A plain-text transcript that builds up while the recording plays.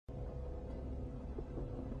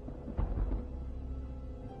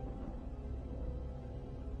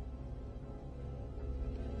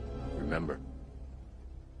Remember,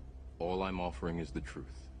 all I'm offering is the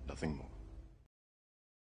truth, nothing more.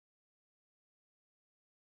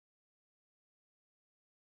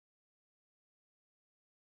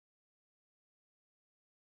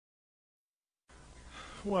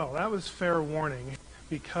 Well, that was fair warning,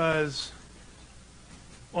 because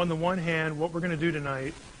on the one hand, what we're going to do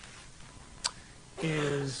tonight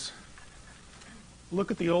is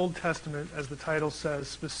look at the Old Testament, as the title says,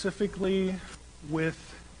 specifically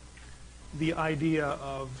with the idea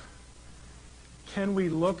of, can we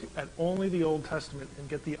look at only the Old Testament and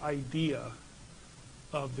get the idea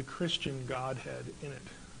of the Christian Godhead in it,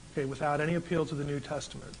 okay, without any appeal to the New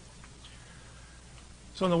Testament?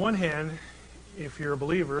 So on the one hand, if you're a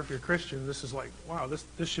believer, if you're a Christian, this is like, wow,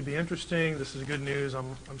 this should be interesting, this is good news,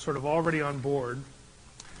 I'm sort of already on board.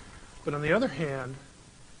 But on the other hand,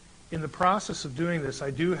 in the process of doing this, I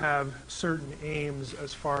do have certain aims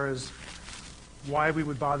as far as why we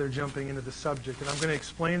would bother jumping into the subject. And I'm going to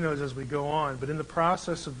explain those as we go on. But in the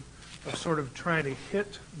process of sort of trying to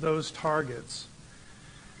hit those targets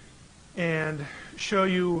and show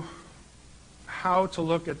you how to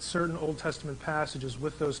look at certain Old Testament passages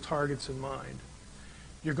with those targets in mind,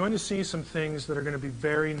 you're going to see some things that are going to be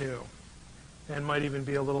very new and might even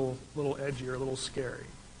be a little edgy or a little scary.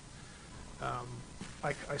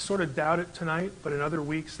 I sort of doubt it tonight, but in other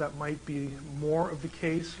weeks that might be more of the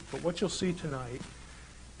case. But what you'll see tonight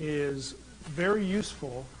is very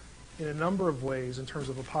useful in a number of ways, in terms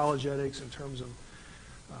of apologetics, in terms of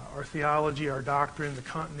our theology, our doctrine, the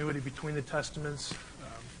continuity between the Testaments,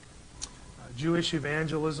 Jewish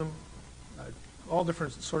evangelism, all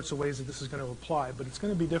different sorts of ways that this is going to apply, but it's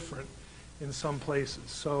going to be different in some places.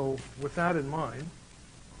 So with that in mind,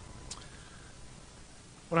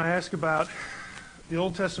 when I ask about the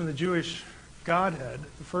Old Testament, the Jewish Godhead,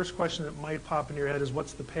 the first question that might pop in your head is,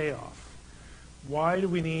 what's the payoff? Why do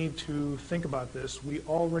we need to think about this? We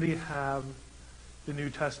already have the New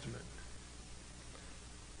Testament.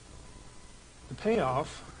 The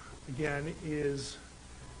payoff, again, is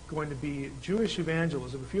going to be Jewish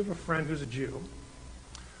evangelism. If you have a friend who's a Jew,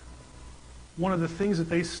 one of the things that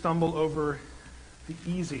they stumble over the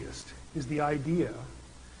easiest is the idea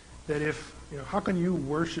that how can you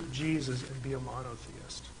worship Jesus and be a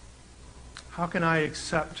monotheist? How can I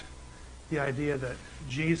accept the idea that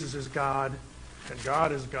Jesus is God and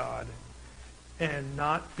God is God and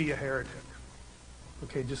not be a heretic?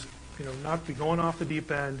 Okay, just, not be going off the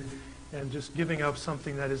deep end and just giving up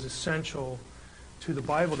something that is essential to the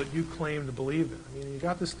Bible that you claim to believe in. I mean, you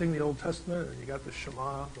got this thing, the Old Testament, and you got the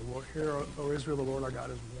Shema, the Lord, hear, O Israel, the Lord our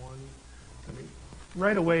God is one. I mean,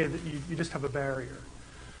 right away, you just have a barrier.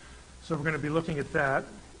 So we're going to be looking at that.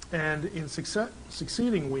 And in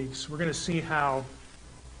succeeding weeks, we're going to see how,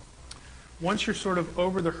 once you're sort of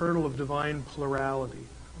over the hurdle of divine plurality,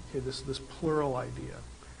 okay, this plural idea,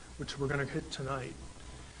 which we're going to hit tonight,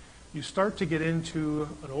 you start to get into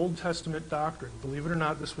an Old Testament doctrine. Believe it or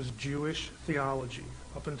not, this was Jewish theology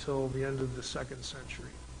up until the end of the 2nd century,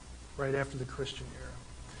 right after the Christian era.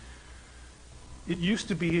 It used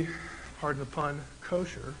to be, pardon the pun,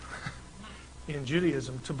 kosher in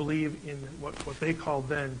Judaism to believe in what they called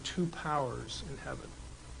then two powers in heaven.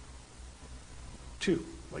 Two,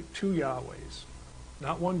 like two Yahwehs.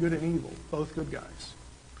 Not one good and evil, both good guys.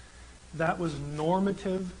 That was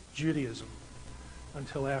normative Judaism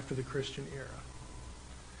until after the Christian era.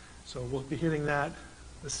 So we'll be hitting that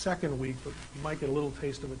the second week, but you might get a little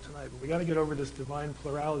taste of it tonight. But we got to get over this divine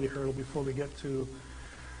plurality hurdle before we get to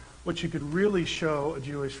what you could really show a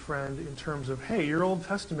Jewish friend in terms of, hey, your Old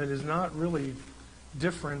Testament is not really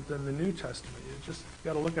different than the New Testament. You just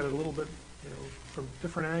got to look at it a little bit, from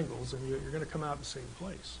different angles, and you're going to come out the same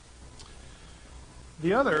place.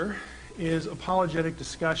 The other is apologetic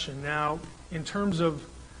discussion. Now, in terms of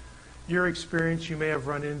your experience, you may have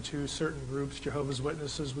run into certain groups. Jehovah's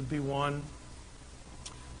Witnesses would be one.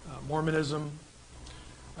 Mormonism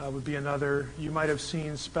would be another. You might have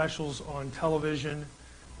seen specials on television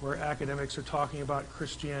where academics are talking about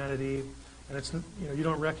Christianity, and it's, you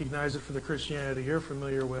don't recognize it for the Christianity you're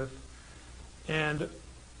familiar with, and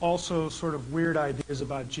also sort of weird ideas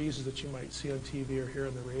about Jesus that you might see on TV or hear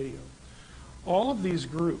on the radio. All of these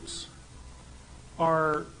groups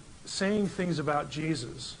are saying things about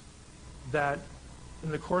Jesus that in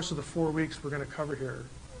the course of the 4 weeks we're going to cover here,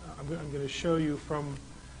 I'm going to show you from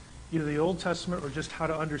either the Old Testament or just how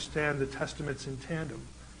to understand the Testaments in tandem,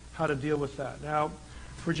 how to deal with that. Now,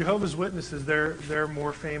 for Jehovah's Witnesses, they're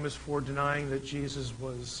more famous for denying that Jesus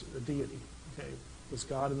was a deity, okay, was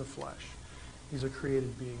God in the flesh. He's a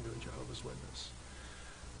created being to a Jehovah's Witness.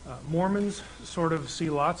 Mormons sort of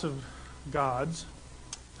see lots of gods.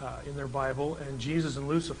 in their Bible, and Jesus and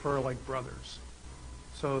Lucifer are like brothers.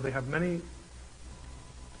 So they have many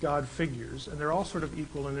God figures, and they're all sort of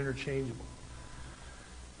equal and interchangeable.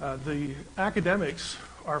 The academics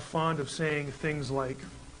are fond of saying things like,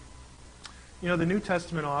 you know, the New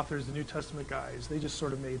Testament authors, the New Testament guys, they just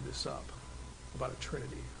sort of made this up about a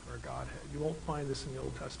Trinity or a Godhead. You won't find this in the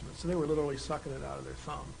Old Testament. So they were literally sucking it out of their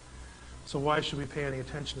thumb. So why should we pay any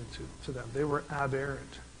attention to them? They were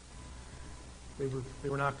aberrant. They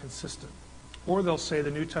were not consistent. Or they'll say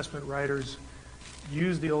the New Testament writers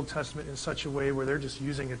use the Old Testament in such a way where they're just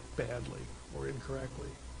using it badly or incorrectly.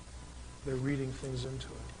 They're reading things into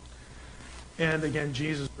it. And again,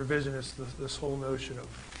 Jesus revisionist, this whole notion of,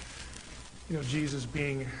 you know, Jesus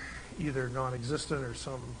being either non-existent or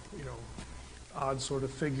some, you know, odd sort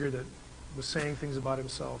of figure that was saying things about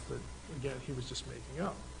himself that, again, he was just making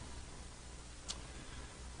up.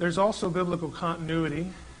 There's also biblical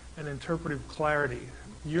continuity and interpretive clarity.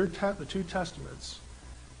 The two testaments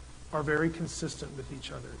are very consistent with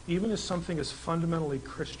each other. Even as something as fundamentally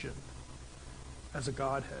Christian as a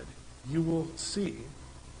Godhead, you will see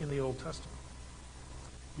in the Old Testament.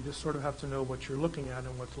 You just sort of have to know what you're looking at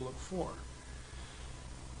and what to look for.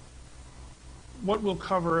 What we'll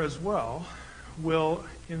cover as well will,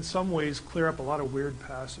 in some ways, clear up a lot of weird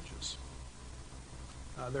passages.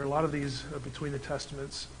 There are a lot of these between the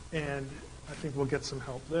Testaments, and I think we'll get some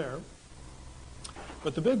help there.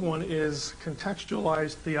 But the big one is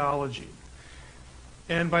contextualized theology.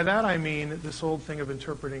 And by that I mean this old thing of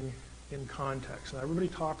interpreting in context. Now, everybody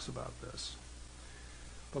talks about this.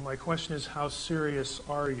 But my question is, how serious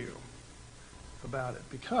are you about it?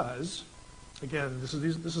 Because, again, this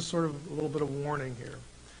is sort of a little bit of warning here.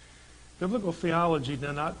 Biblical theology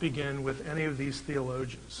did not begin with any of these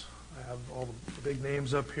theologians. I have all the big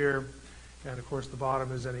names up here, and of course the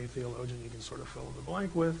bottom is any theologian you can sort of fill in the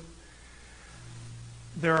blank with.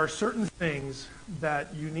 There are certain things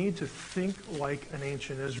that you need to think like an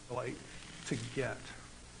ancient Israelite to get.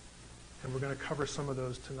 And we're going to cover some of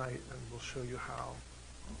those tonight, and we'll show you how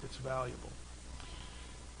it's valuable.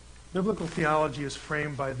 Biblical theology is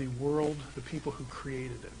framed by the world, the people who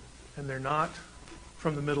created it. And they're not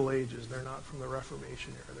from the Middle Ages. They're not from the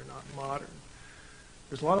Reformation era. They're not modern.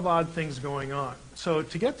 There's a lot of odd things going on. So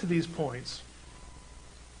to get to these points,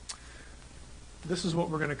 this is what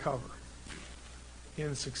we're going to cover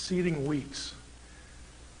in succeeding weeks.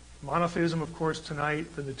 Monotheism, of course,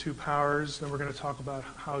 tonight, then the two powers. Then we're going to talk about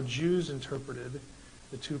how Jews interpreted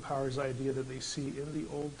the two powers idea that they see in the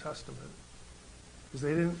Old Testament. Because they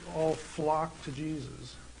didn't all flock to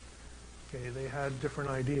Jesus. Okay, they had different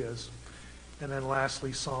ideas. And then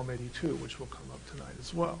lastly, Psalm 82, which will come up tonight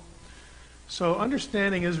as well. So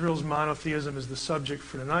understanding Israel's monotheism is the subject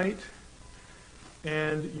for tonight.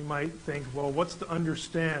 And you might think, well, what's to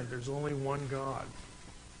understand? There's only one God.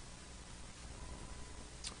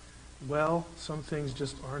 Well, some things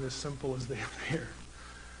just aren't as simple as they appear.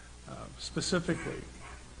 Specifically,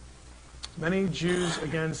 many Jews,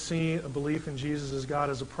 again, see a belief in Jesus as God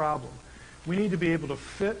as a problem. We need to be able to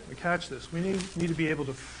fit, catch this, we need to be able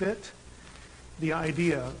to fit the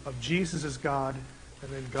idea of Jesus as God,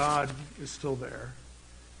 and then God is still there,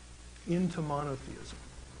 into monotheism.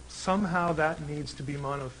 Somehow that needs to be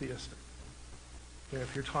monotheistic.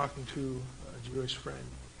 If you're talking to a Jewish friend,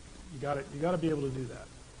 you got to be able to do that.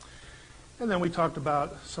 And then we talked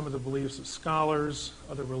about some of the beliefs of scholars,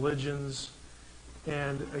 other religions,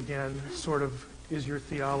 and again, sort of, is your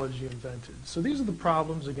theology invented? So these are the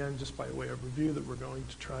problems, again, just by way of review, that we're going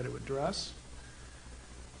to try to address.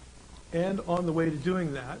 And on the way to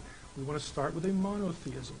doing that, we want to start with a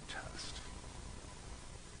monotheism test.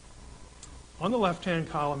 On the left-hand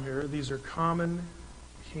column here, these are common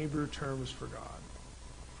Hebrew terms for God.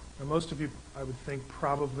 Now, most of you, I would think,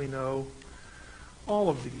 probably know all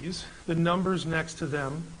of these. The numbers next to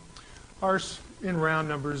them are, in round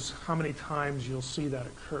numbers, how many times you'll see that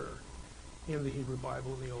occur in the Hebrew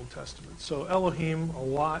Bible in the Old Testament. So Elohim, a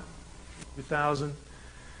lot, 1,000.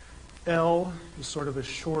 El is sort of a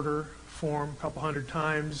shorter form, a couple hundred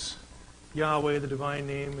times. Yahweh, the divine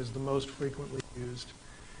name, is the most frequently used.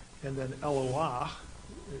 And then Eloah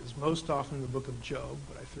is most often in the book of Job,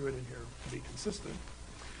 but I threw it in here to be consistent.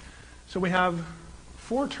 So we have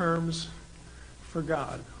 4 terms for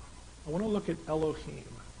God. I want to look at Elohim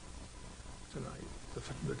tonight,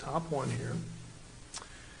 the top one here.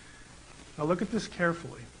 Now look at this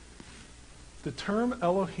carefully. The term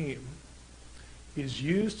Elohim is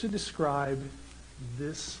used to describe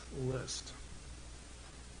this list.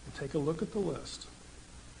 And take a look at the list.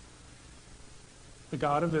 The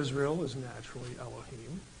God of Israel is naturally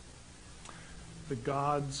Elohim. The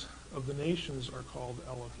gods of the nations are called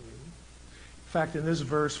Elohim. fact, in this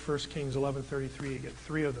verse, 1 Kings 11:33, you get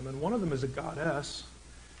three of them, and one of them is a goddess,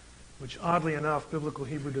 which oddly enough, biblical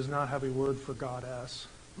Hebrew does not have a word for goddess.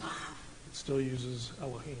 It still uses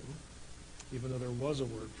Elohim, even though there was a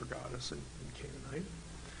word for goddess in Canaanite.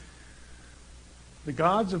 The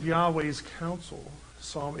gods of Yahweh's counsel,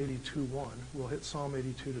 Psalm 82:1. We'll hit Psalm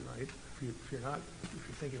 82 tonight. If you're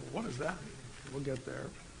thinking, what does that mean? We'll get there.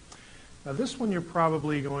 Now, this one you're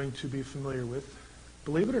probably going to be familiar with.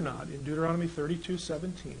 Believe it or not, in Deuteronomy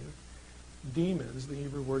 32:17, demons, the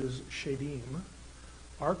Hebrew word is shadim,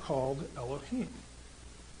 are called Elohim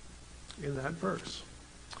in that verse.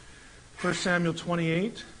 1 Samuel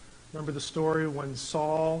 28, remember the story when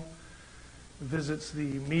Saul visits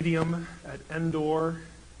the medium at Endor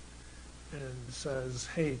and says,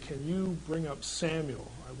 hey, can you bring up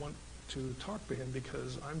Samuel? I want to talk to him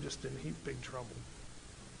because I'm just in big trouble.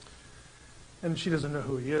 And she doesn't know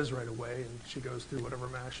who he is right away, and she goes through whatever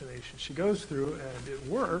machination she goes through, and it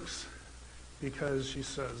works because she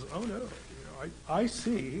says, oh no, I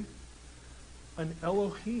see an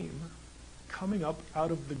Elohim coming up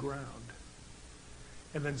out of the ground.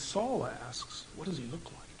 And then Saul asks, what does he look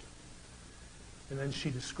like? And then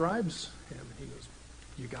she describes him, and he goes,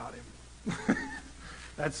 you got him.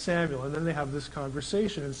 That's Samuel. And then they have this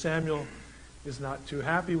conversation, and Samuel is not too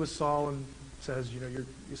happy with Saul and says, you're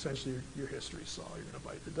essentially your history, Saul. You're going to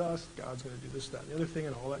bite the dust. God's going to do this, that, and the other thing,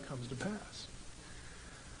 and all that comes to pass.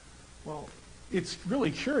 Well, it's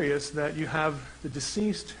really curious that you have the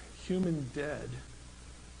deceased human dead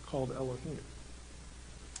called Elohim.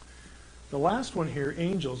 The last one here,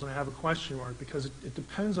 angels, and I have a question mark because it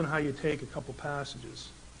depends on how you take a couple passages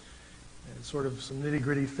and sort of some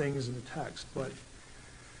nitty-gritty things in the text. But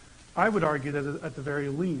I would argue that at the very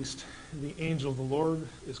least, the angel of the Lord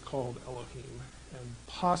is called Elohim, and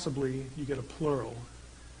possibly you get a plural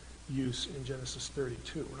use in Genesis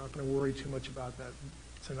 32. We're not going to worry too much about that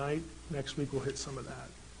tonight. Next week we'll hit some of that.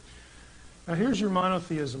 Now here's your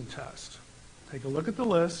monotheism test. Take a look at the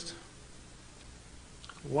list.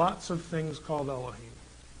 Lots of things called Elohim.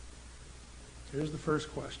 Here's the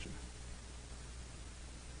first question.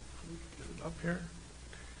 Get it up here.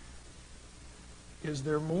 Is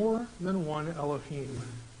there more than one Elohim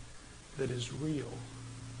that is real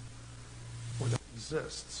or that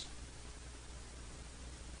exists?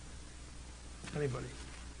 Anybody?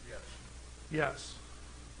 Yes. Yes.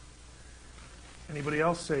 Anybody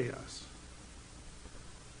else say yes?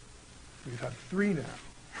 We've had 3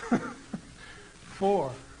 now.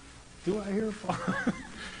 4. Do I hear 5?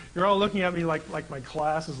 You're all looking at me like my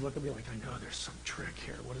classes look at me like, I know there's some trick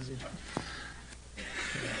here. What is he doing?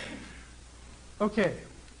 Okay,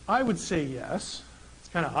 I would say yes. It's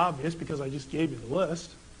kind of obvious because I just gave you the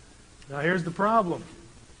list. Now here's the problem.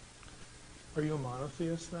 Are you a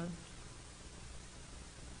monotheist then?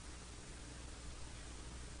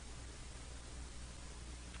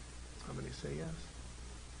 How many say yes?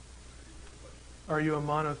 Are you a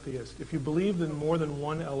monotheist? If you believe in more than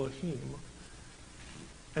one Elohim,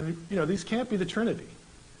 and these can't be the Trinity.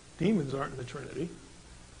 Demons aren't in the Trinity.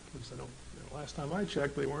 At least last time I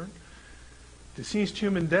checked, they weren't. Deceased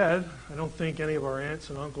human dead, I don't think any of our aunts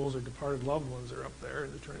and uncles or departed loved ones are up there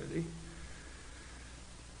in the Trinity.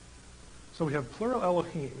 So we have plural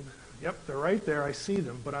Elohim. Yep, they're right there. I see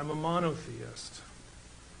them, but I'm a monotheist.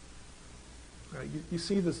 You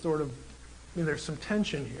see this sort of, there's some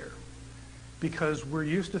tension here because we're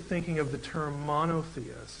used to thinking of the term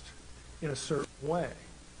monotheist in a certain way.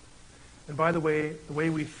 And by the way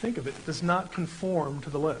we think of it does not conform to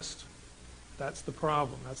the list. That's the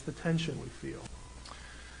problem. That's the tension we feel.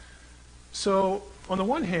 So, on the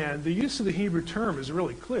one hand, the use of the Hebrew term is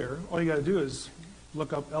really clear. All you got to do is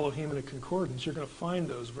look up Elohim in a concordance. You're going to find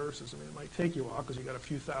those verses. It might take you a while because you've got a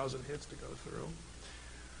few thousand hits to go through.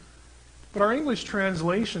 But our English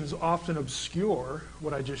translations often obscure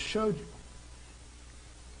what I just showed you.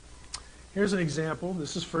 Here's an example.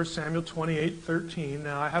 This is 1 Samuel 28:13.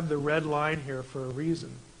 Now, I have the red line here for a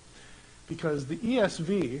reason. Because the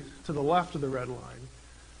ESV, to the left of the red line,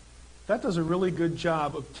 that does a really good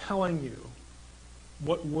job of telling you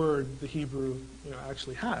what word the Hebrew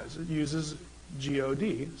actually has. It uses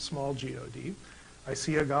G-O-D, small G-O-D. I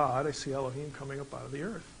see a God, I see Elohim coming up out of the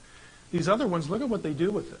earth. These other ones, look at what they do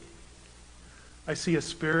with it. I see a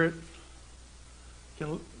spirit.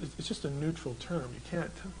 It's just a neutral term. You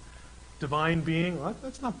can't. Divine being, well,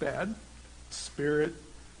 that's not bad. Spirit,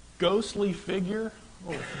 ghostly figure.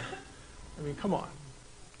 Oh, come on.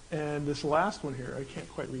 And this last one here, I can't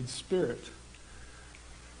quite read spirit.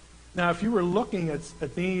 Now, if you were looking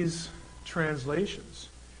at these translations,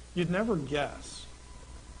 you'd never guess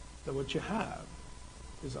that what you have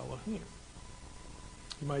is Elohim.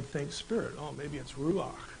 You might think spirit. Oh, maybe it's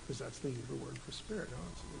ruach, because that's the Hebrew word for spirit. No,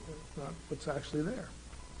 it's not what's actually there.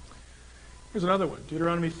 Here's another one,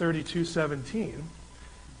 Deuteronomy 32:17.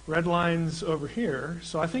 Red lines over here.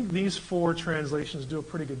 So I think these four translations do a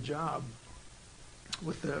pretty good job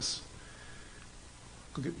with this.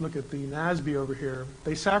 Look at the NASB over here.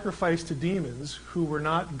 They sacrificed to demons who were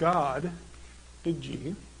not God, big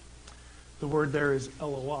G. The word there is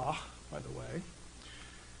Eloah, by the way.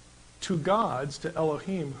 To gods, to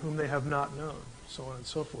Elohim, whom they have not known, so on and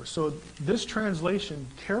so forth. So this translation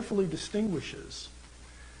carefully distinguishes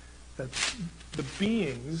that the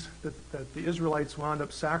beings that the Israelites wound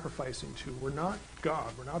up sacrificing to were not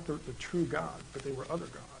God, were not the true God, but they were other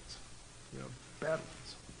gods, bad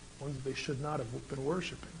ones that they should not have been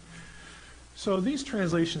worshiping. So these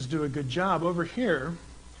translations do a good job. Over here,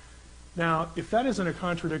 now, if that isn't a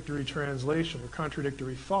contradictory translation or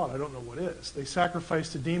contradictory thought, I don't know what is. They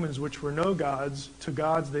sacrificed to demons which were no gods to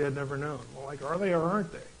gods they had never known. Well, like, are they or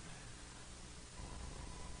aren't they?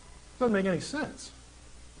 Doesn't make any sense.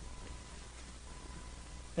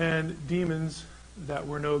 And demons that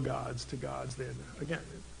were no gods to gods they had, again,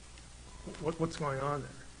 what's going on there?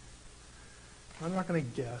 I'm not going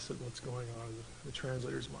to guess at what's going on in the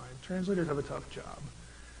translator's mind. Translators have a tough job,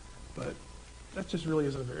 but that just really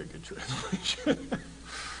isn't a very good translation.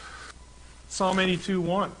 Psalm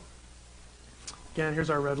 82:1. Again, here's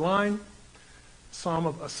our red line. Psalm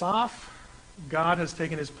of Asaph. God has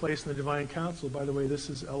taken his place in the divine council. By the way, this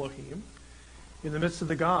is Elohim. In the midst of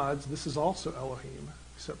the gods, this is also Elohim,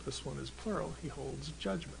 except this one is plural. He holds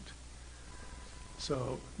judgment.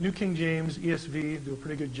 So, New King James, ESV do a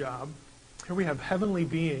pretty good job. Here we have heavenly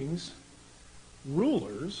beings,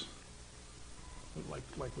 rulers, like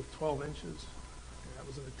with 12 inches. Okay, that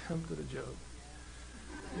was an attempt at a joke.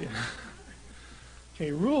 Yeah.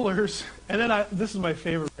 Okay, rulers, and then this is my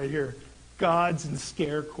favorite right here, gods in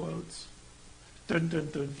scare quotes. Dun, dun,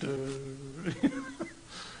 dun, dun.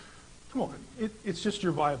 Come on, it's just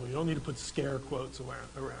your Bible. You don't need to put scare quotes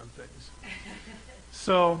around things.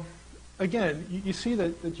 So, again, you see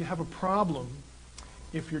that you have a problem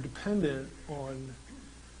if you're dependent on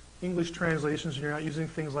English translations and you're not using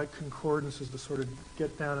things like concordances to sort of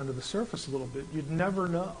get down under the surface a little bit. You'd never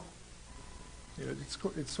know.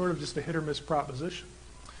 It's sort of just a hit or miss proposition.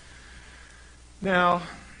 Now,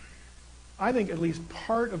 I think at least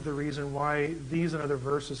part of the reason why these and other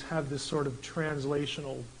verses have this sort of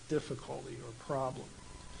translational difficulty or problem,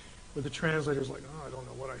 where the translator's like, oh, I don't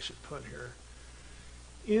know what I should put here,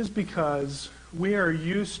 is because we are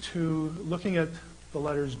used to looking at the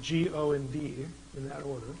letters G, O, and D in that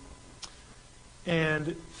order,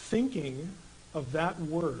 and thinking of that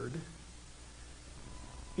word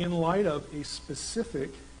in light of a specific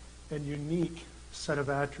and unique set of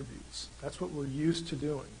attributes. That's what we're used to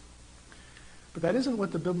doing. But that isn't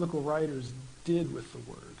what the biblical writers did with the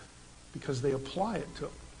word, because they apply it to,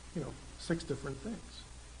 6 different things.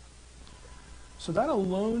 So that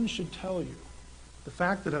alone should tell you the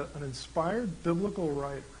fact that an inspired biblical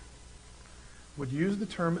writer would use the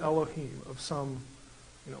term Elohim of some,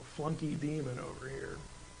 flunky demon over here,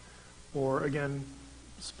 or again,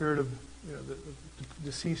 spirit of the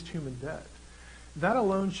deceased human dead. That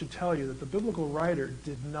alone should tell you that the biblical writer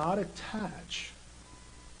did not attach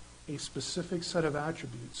a specific set of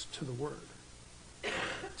attributes to the word.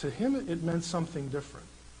 To him, it meant something different.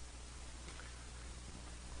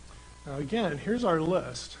 Now again, here's our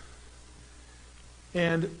list.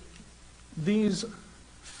 And these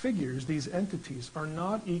figures, these entities, are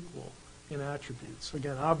not equal in attributes.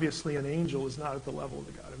 Again, obviously an angel is not at the level of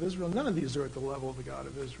the God of Israel. None of these are at the level of the God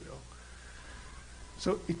of Israel.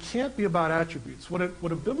 So it can't be about attributes. What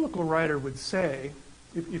a biblical writer would say,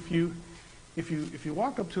 if you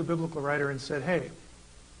walk up to a biblical writer and said, hey,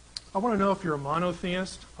 I want to know if you're a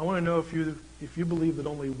monotheist. I want to know if you believe that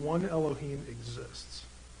only one Elohim exists.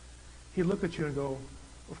 He'd look at you and go,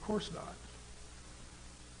 of course not.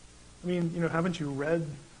 I mean, haven't you read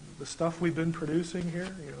the stuff we've been producing here?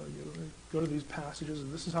 You go to these passages,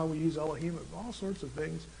 and this is how we use Elohim, and all sorts of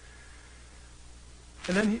things.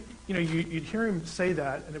 And then, you'd hear him say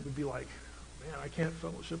that, and it would be like, man, I can't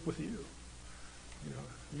fellowship with you.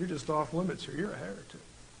 You're just off limits here. You're a heretic.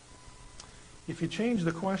 If you change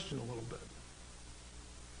the question a little bit,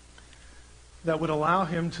 that would allow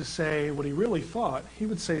him to say what he really thought, he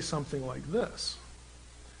would say something like this.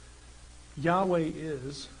 Yahweh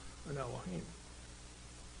is an Elohim,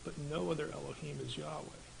 but no other Elohim is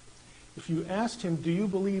Yahweh. If you asked him, do you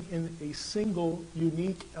believe in a single,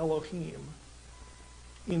 unique Elohim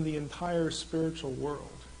in the entire spiritual world?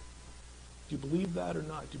 Do you believe that or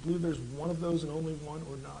not? Do you believe there's one of those and only one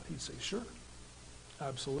or not? He'd say, sure,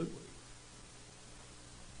 absolutely.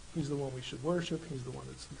 He's the one we should worship. He's the one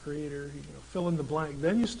that's the creator. Fill in the blank.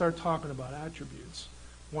 Then you start talking about attributes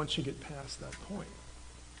once you get past that point.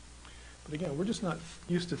 But again, we're just not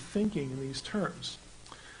used to thinking in these terms.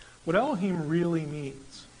 What Elohim really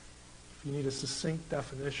means, if you need a succinct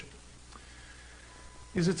definition,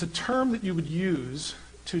 is it's a term that you would use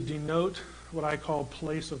to denote what I call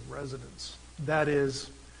place of residence. That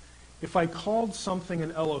is, if I called something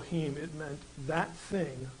an Elohim, it meant that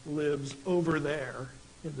thing lives over there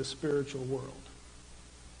in the spiritual world.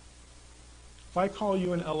 If I call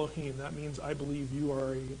you an Elohim, that means I believe you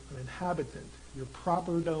are an inhabitant. Your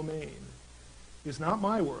proper domain is not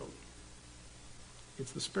my world.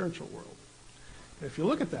 It's the spiritual world. And if you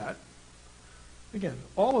look at that, again,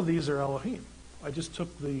 all of these are Elohim. I just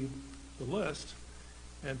took the list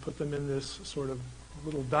and put them in this sort of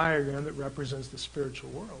little diagram that represents the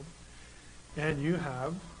spiritual world. And you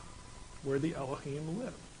have where the Elohim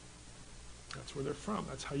live. That's where they're from.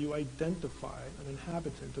 That's how you identify an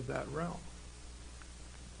inhabitant of that realm.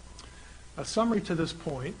 A summary to this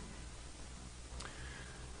point.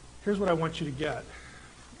 Here's what I want you to get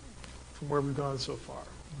from where we've gone so far.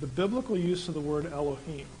 The biblical use of the word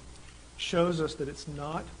Elohim shows us that it's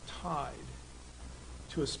not tied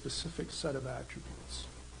to a specific set of attributes.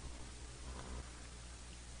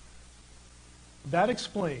 That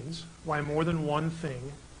explains why more than one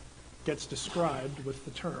thing gets described with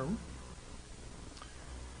the term.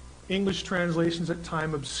 English translations at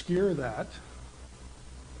times obscure that.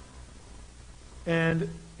 And,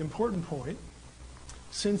 important point,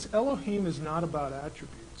 since Elohim is not about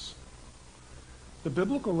attributes, the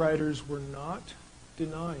biblical writers were not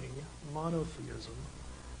denying monotheism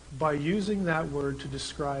by using that word to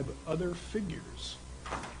describe other figures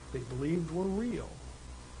they believed were real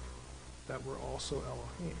that were also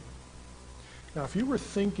Elohim. Now, if you were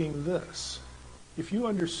thinking this, if you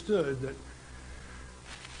understood that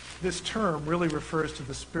this term really refers to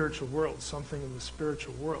the spiritual world, something in the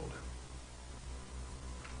spiritual world,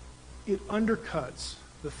 it undercuts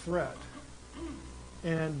the threat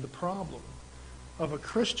and the problem of a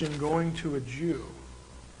Christian going to a Jew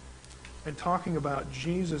and talking about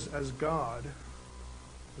Jesus as God,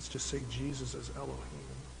 let's just say Jesus as Elohim,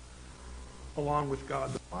 along with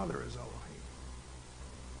God the Father as Elohim.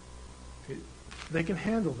 They can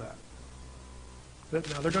handle that.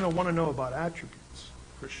 Now, they're going to want to know about attributes,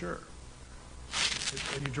 for sure.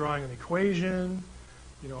 Are you drawing an equation?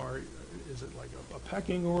 Is it like a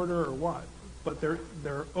pecking order or what? But they're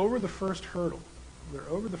over the first hurdle. They're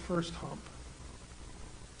over the first hump.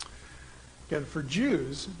 Again, for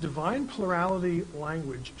Jews, divine plurality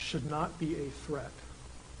language should not be a threat.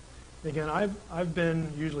 Again, I've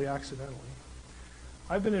been, usually accidentally,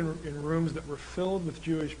 I've been in rooms that were filled with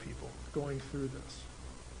Jewish people going through this.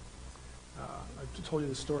 I've told you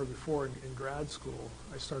this story before. In grad school,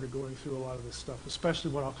 I started going through a lot of this stuff,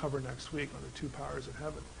 especially what I'll cover next week on the two powers of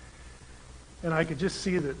heaven. And I could just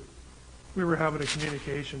see that we were having a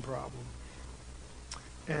communication problem.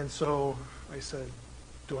 And so I said,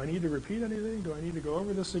 do I need to repeat anything? Do I need to go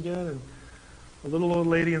over this again? And a little old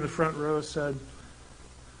lady in the front row said,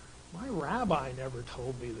 my rabbi never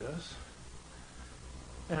told me this.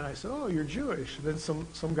 And I said, oh, you're Jewish. And then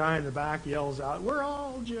some guy in the back yells out, we're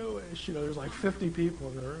all Jewish. There's like 50 people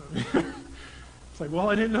in the room. It's like, well,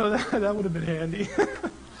 I didn't know that. That would have been handy.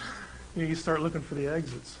 You start looking for the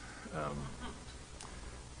exits.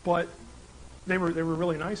 But they were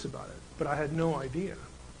really nice about it. But I had no idea.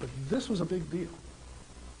 But this was a big deal.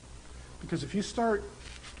 Because if you start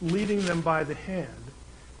leading them by the hand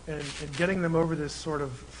and getting them over this sort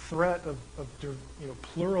of threat of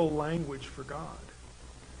plural language for God,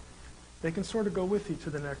 they can sort of go with you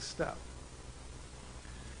to the next step.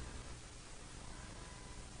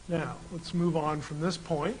 Now, let's move on from this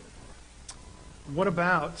point. What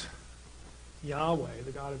about Yahweh,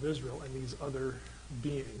 the God of Israel, and these other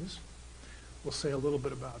beings? We'll say a little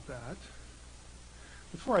bit about that.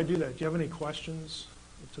 Before I do that, do you have any questions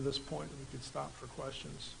to this point? We could stop for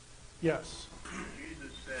questions. Yes?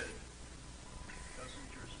 Jesus said,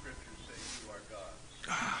 doesn't your scripture say you are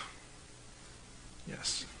God?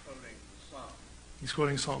 Yes. He's quoting the Psalm. He's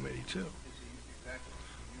quoting Psalm 82. Is he exactly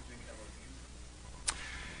using Elohim?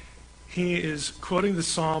 He is quoting the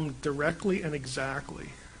Psalm directly and exactly.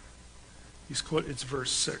 It's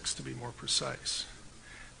verse 6 to be more precise.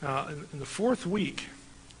 Now, in the fourth week,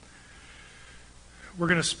 we're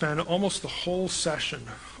going to spend almost the whole session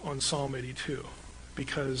on Psalm 82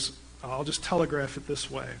 because I'll just telegraph it this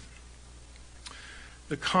way.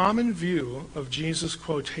 The common view of Jesus'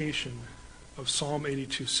 quotation of Psalm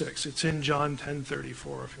 82:6, it's in John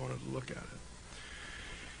 10:34 if you wanted to look at it,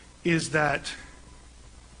 is that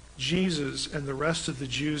Jesus and the rest of the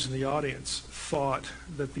Jews in the audience thought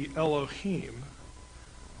that the Elohim,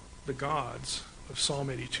 the gods of Psalm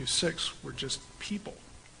 82:6, were just people.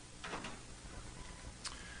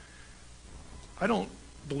 I don't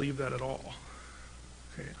believe that at all.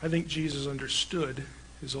 Okay? I think Jesus understood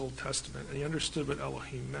his Old Testament, and he understood what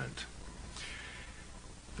Elohim meant.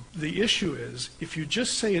 The issue is, if you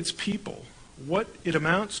just say it's people, what it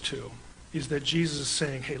amounts to is that Jesus is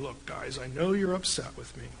saying, hey, look, guys, I know you're upset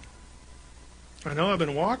with me. I know I've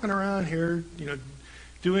been walking around here,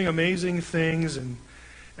 doing amazing things, and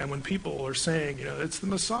when people are saying, it's the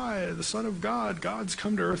Messiah, the Son of God, God's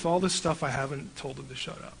come to earth, all this stuff, I haven't told them to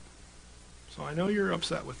shut up. So I know you're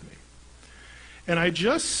upset with me. And I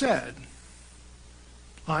just said,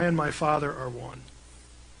 I and my Father are one,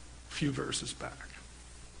 a few verses back.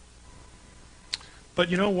 But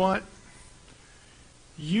you know what?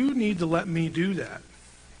 You need to let me do that,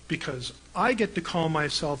 because I get to call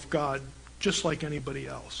myself God just like anybody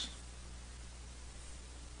else.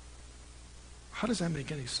 How does that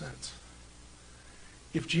make any sense?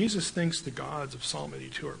 If Jesus thinks the gods of Psalm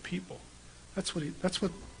 82 are people, that's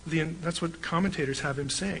what commentators have him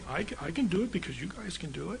saying. I can do it because you guys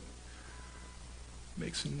can do it.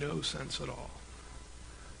 Makes no sense at all.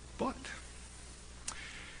 But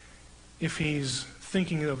if he's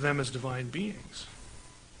thinking of them as divine beings,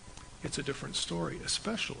 it's a different story,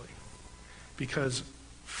 especially because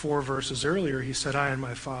 4 verses earlier he said, I and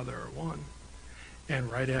my Father are one.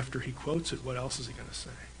 And right after he quotes it, what else is he going to say?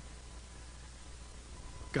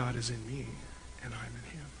 God is in me, and I'm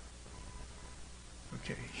in him.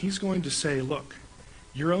 Okay, he's going to say, look,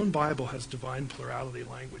 your own Bible has divine plurality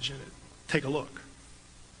language in it. Take a look.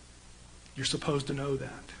 You're supposed to know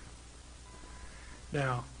that.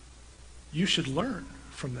 Now, you should learn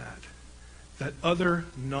from that other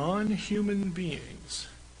non-human beings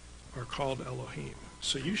are called Elohim.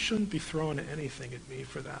 So you shouldn't be throwing anything at me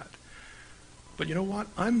for that. But you know what?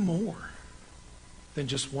 I'm more than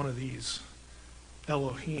just one of these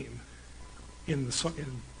Elohim in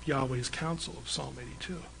Yahweh's council of Psalm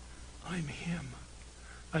 82. I'm him.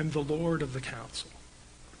 I'm the Lord of the council.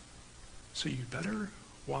 So you better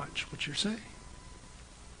watch what you're saying.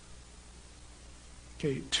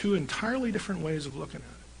 Okay, 2 entirely different ways of looking at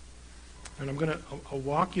it. And I'll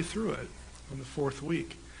walk you through it on the 4th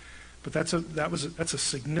week. But that's a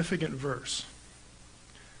significant verse.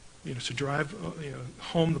 To drive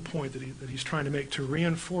home the point that he's trying to make, to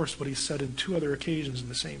reinforce what he said in 2 other occasions in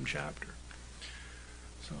the same chapter.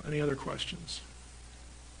 So, any other questions?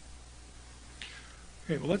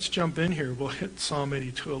 Okay, well, let's jump in here. We'll hit Psalm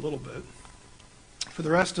 82 a little bit. For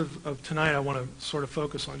the rest of tonight, I want to sort of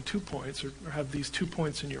focus on 2 points, or have these 2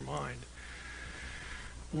 points in your mind.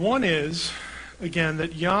 One is, again,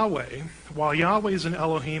 that Yahweh, while Yahweh is an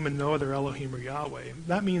Elohim and no other Elohim or Yahweh,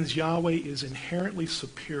 that means Yahweh is inherently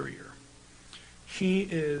superior. He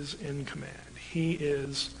is in command. He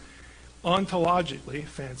is ontologically,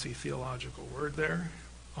 fancy theological word there.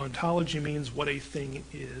 Ontology means what a thing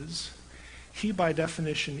is. He, by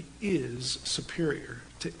definition, is superior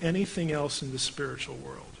to anything else in the spiritual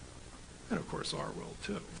world. And, of course, our world,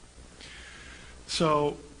 too.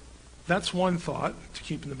 So that's one thought to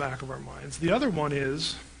keep in the back of our minds. The other one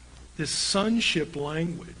is this sonship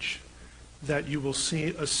language that you will see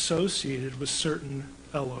associated with certain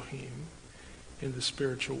Elohim in the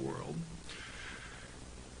spiritual world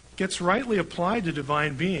gets rightly applied to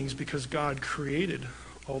divine beings because God created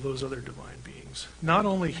all those other divine beings, not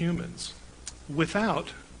only humans,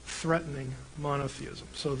 without threatening monotheism.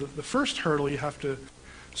 So the first hurdle you have to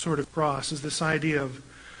sort of cross is this idea of,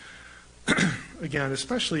 again,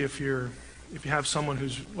 especially if you have someone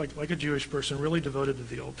who's like a Jewish person really devoted to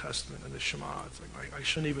the Old Testament and the Shema, it's like I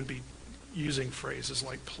shouldn't even be using phrases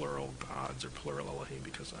like plural gods or plural Elohim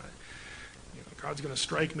because God's going to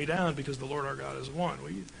strike me down because the Lord our God is one.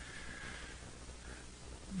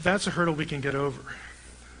 That's a hurdle we can get over.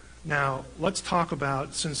 Now, let's talk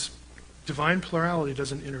about, since divine plurality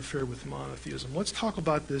doesn't interfere with monotheism, let's talk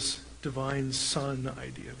about this divine Son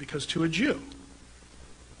idea. Because to a Jew,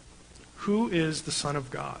 who is the Son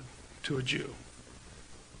of God to a Jew?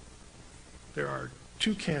 There are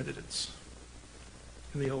 2 candidates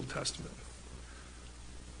in the Old Testament.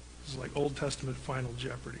 This is like Old Testament Final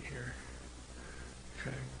Jeopardy here.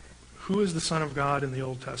 Okay. Who is the Son of God in the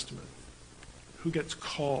Old Testament? Who gets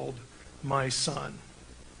called my son?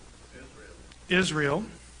 Israel.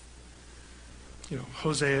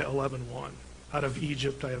 Hosea 11:1. Out of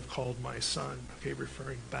Egypt I have called my son. Okay,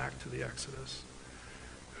 referring back to the Exodus.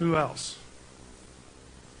 Who else?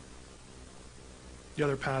 The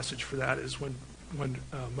other passage for that is when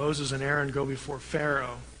Moses and Aaron go before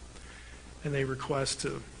Pharaoh and they request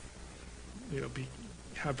to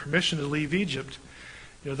have permission to leave Egypt.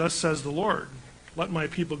 Thus says the Lord, let my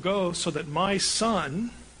people go so that my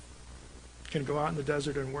son can go out in the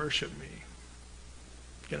desert and worship me.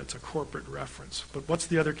 Again, it's a corporate reference. But what's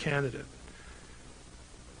the other candidate?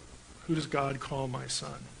 Who does God call my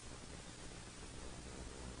son?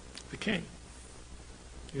 The king.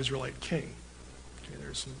 The Israelite king. Okay,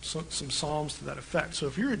 there's some psalms to that effect. So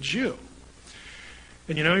if you're a Jew,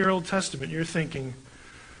 and you know your Old Testament, you're thinking,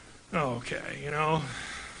 oh, okay,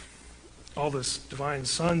 all this divine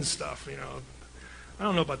son stuff, I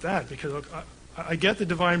don't know about that, because look, I get the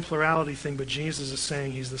divine plurality thing, but Jesus is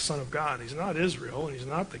saying he's the Son of God. He's not Israel, and he's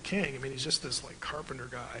not the king. He's just this carpenter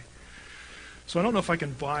guy. So I don't know if I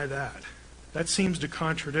can buy that. That seems to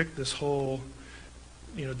contradict this whole,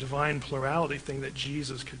 divine plurality thing, that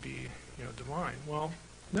Jesus could be, divine. Well,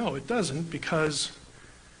 no, it doesn't, because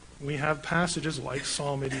we have passages like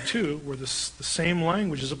Psalm 82 where the same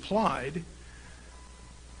language is applied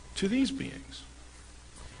to these beings.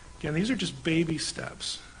 Again, these are just baby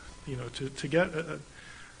steps, to get a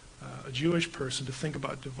Jewish person to think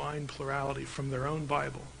about divine plurality from their own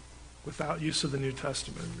Bible without use of the New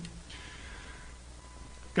Testament.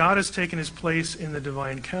 God has taken his place in the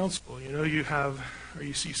divine council. You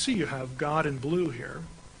have God in blue here.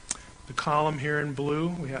 The column here in blue,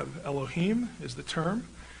 we have Elohim is the term.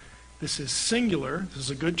 This is singular. This is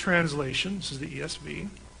a good translation. This is the ESV.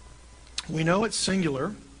 We know it's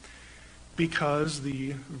singular because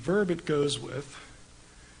the verb it goes with,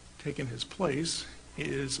 taking his place,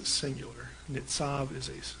 is singular. Nitzav is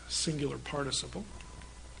a singular participle.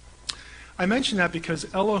 I mention that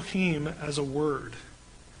because Elohim as a word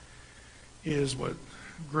is what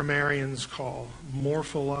grammarians call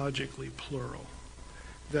morphologically plural.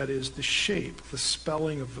 That is, the shape, the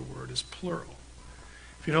spelling of the word is plural.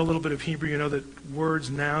 If you know a little bit of Hebrew, you know that words,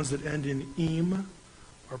 nouns that end in im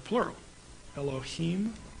are plural.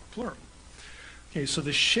 Elohim, plural. Okay, so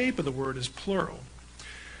the shape of the word is plural.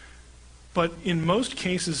 But in most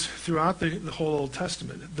cases throughout the whole Old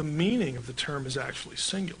Testament, the meaning of the term is actually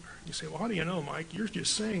singular. You say, well, how do you know, Mike? You're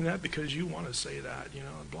just saying that because you want to say that,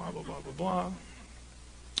 blah, blah, blah, blah, blah.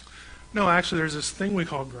 No, actually, there's this thing we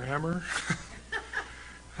call grammar.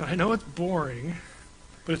 I know it's boring,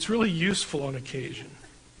 but it's really useful on occasion.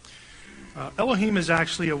 Elohim is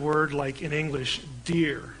actually a word like in English,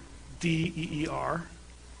 deer, D-E-E-R,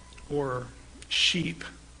 or sheep.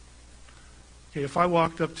 Okay, if I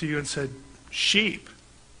walked up to you and said, sheep,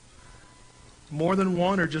 more than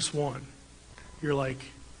one or just one? You're like,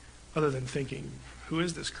 other than thinking, who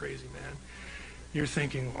is this crazy man? You're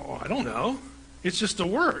thinking, oh, I don't know. It's just a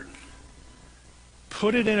word.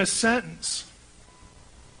 Put it in a sentence.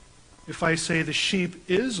 If I say the sheep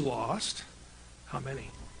is lost, how many?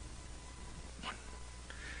 One.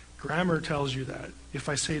 Grammar tells you that. If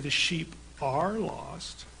I say the sheep are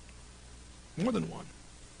lost, more than one.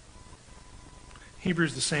 Hebrew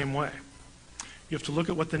is the same way. You have to look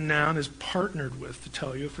at what the noun is partnered with to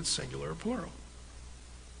tell you if it's singular or plural.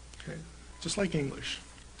 Okay, just like English.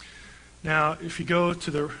 Now, if you go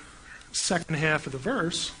to the second half of the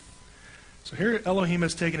verse, so here Elohim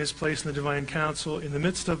has taken his place in the divine council. In the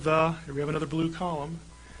midst of here we have another blue column.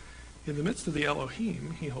 In the midst of the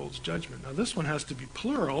Elohim, he holds judgment. Now this one has to be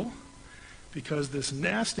plural because this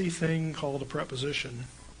nasty thing called a preposition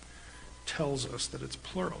tells us that it's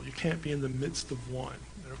plural. You can't be in the midst of one.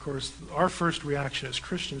 And of course, our first reaction as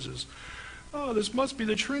Christians is, oh, this must be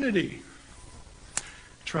the Trinity.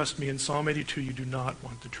 Trust me, in Psalm 82, you do not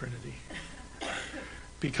want the Trinity.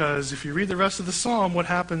 Because if you read the rest of the psalm, what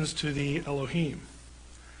happens to the Elohim?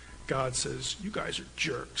 God says, you guys are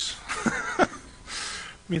jerks.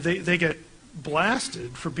 They get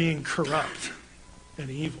blasted for being corrupt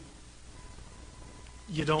and evil.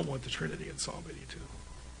 You don't want the Trinity in Psalm 82.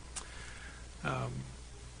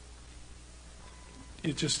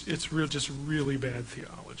 It's really bad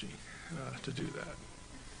theology to do that.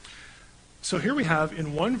 So here we have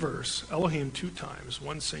in one verse Elohim 2 times,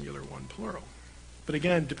 one singular, one plural. But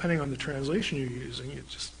again, depending on the translation you're using,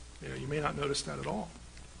 you may not notice that at all.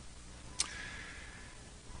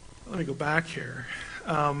 Let me go back here.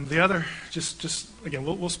 The other, again,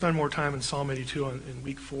 we'll spend more time in Psalm 82 in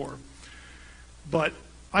week 4. But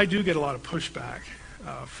I do get a lot of pushback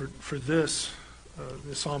for this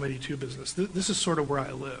Psalm 82 business. This is sort of where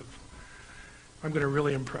I live. I'm going to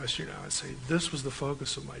really impress you now and say this was the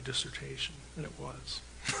focus of my dissertation, and it was.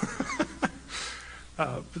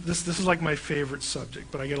 But this is like my favorite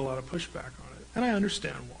subject, but I get a lot of pushback on it, and I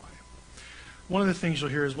understand why. One of the things you'll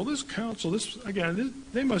hear is, well, this council,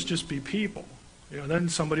 they must just be people. Then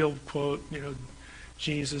somebody will quote,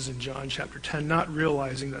 Jesus in John chapter 10, not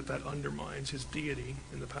realizing that undermines his deity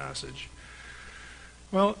in the passage.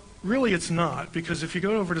 Well, really it's not, because if you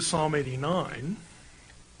go over to Psalm 89,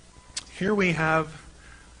 here we have,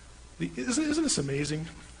 isn't this amazing?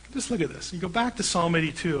 Just look at this. You go back to Psalm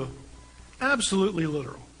 82, absolutely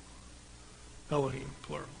literal. Elohim,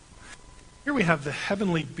 plural. Here we have the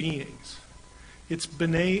heavenly beings. It's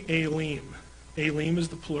B'nai Elim. Elim is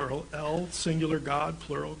the plural. El, singular God,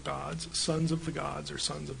 plural gods. Sons of the gods or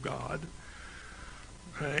sons of God.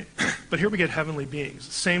 Right? But here we get heavenly beings.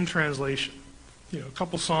 Same translation. A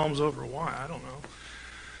couple psalms over. Why? I don't know.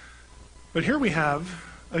 But here we have,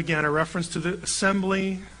 again, a reference to the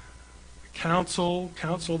assembly, council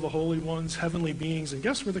of the holy ones, heavenly beings. And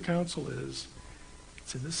guess where the council is?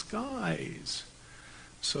 It's in the skies.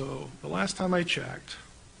 So the last time I checked,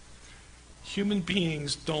 human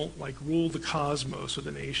beings don't rule the cosmos or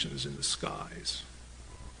the nations in the skies.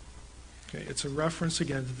 Okay, it's a reference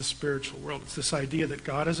again to the spiritual world. It's this idea that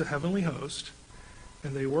God is a heavenly host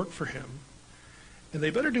and they work for him. And they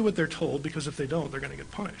better do what they're told, because if they don't, they're going to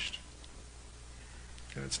get punished.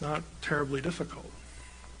 And it's not terribly difficult.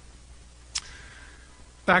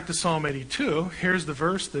 Back to Psalm 82, here's the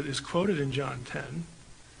verse that is quoted in John 10.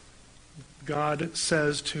 God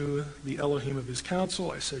says to the Elohim of his council,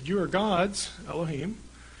 I said, you are gods, Elohim,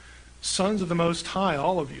 sons of the Most High,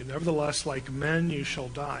 all of you. Nevertheless, like men, you shall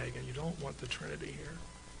die. Again, you don't want the Trinity here.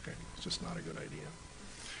 Okay, it's just not a good idea.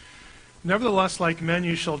 Nevertheless, like men,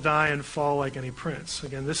 you shall die and fall like any prince.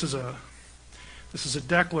 Again, this is a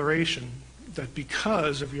declaration that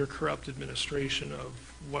because of your corrupt administration of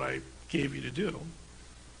what I gave you to do,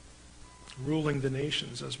 ruling the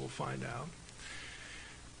nations, as we'll find out,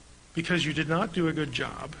 because you did not do a good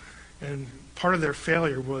job, and part of their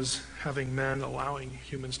failure was having men allowing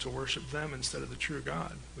humans to worship them instead of the true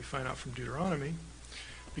God. We find out from Deuteronomy.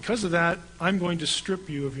 Because of that, I'm going to strip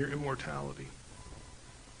you of your immortality.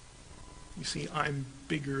 You see, I'm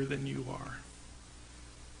bigger than you are.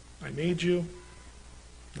 I made you,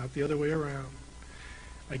 not the other way around.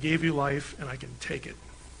 I gave you life, and I can take it.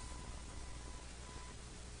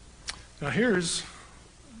 Now here's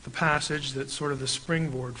the passage that's sort of the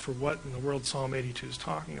springboard for what in the world Psalm 82 is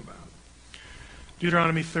talking about.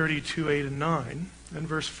 Deuteronomy 32, 8 and 9, and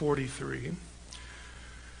verse 43.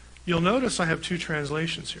 You'll notice I have two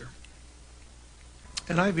translations here.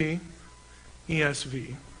 NIV,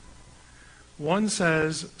 ESV. One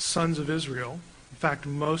says sons of Israel. In fact,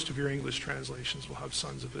 most of your English translations will have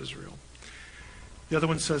sons of Israel. The other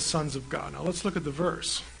one says sons of God. Now let's look at the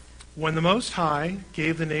verse. When the Most High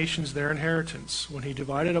gave the nations their inheritance, when he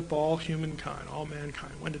divided up all humankind, all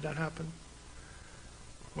mankind, when did that happen?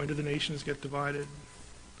 When did the nations get divided?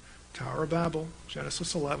 Tower of Babel,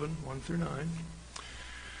 Genesis 11, 1 through 9.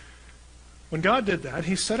 When God did that,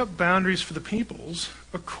 he set up boundaries for the peoples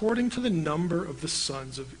according to the number of the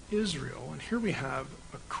sons of Israel. And here we have,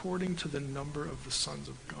 according to the number of the sons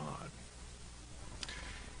of God.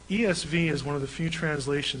 ESV is one of the few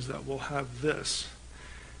translations that will have this.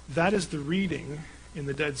 That is the reading in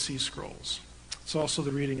the Dead Sea Scrolls. It's also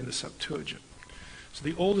the reading in the Septuagint. So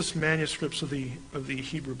the oldest manuscripts of the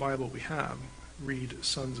Hebrew Bible we have read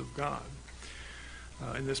sons of God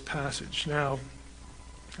in this passage. Now,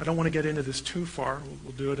 I don't want to get into this too far.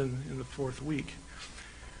 We'll do it in the fourth week.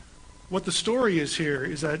 What the story is here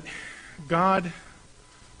is that God,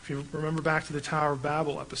 if you remember back to the Tower of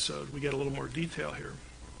Babel episode, we get a little more detail here.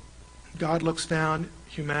 God looks down.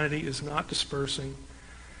 Humanity is not dispersing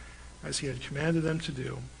as he had commanded them to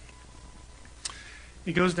do.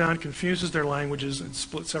 He goes down, confuses their languages, and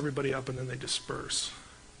splits everybody up, and then they disperse.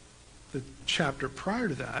 The chapter prior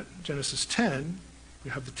to that, Genesis 10, you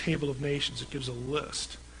have the table of nations. It gives a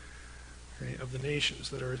list, okay, of the nations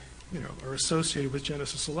that are associated with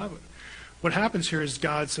Genesis 11. What happens here is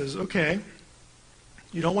God says, okay,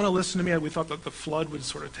 you don't want to listen to me. We thought that the flood would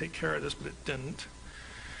sort of take care of this, but it didn't.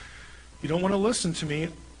 You don't want to listen to me.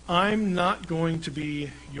 I'm not going to be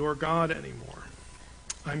your God anymore.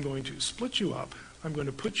 I'm going to split you up. I'm going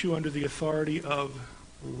to put you under the authority of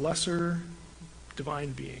lesser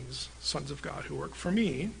divine beings, sons of God, who work for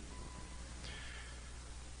me.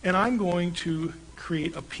 And I'm going to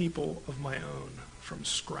create a people of my own from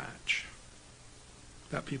scratch.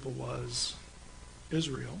 That people was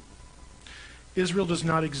Israel. Israel does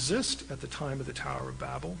not exist at the time of the Tower of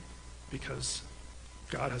Babel because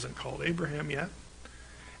God hasn't called Abraham yet.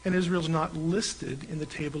 And Israel's not listed in the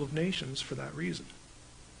table of nations for that reason.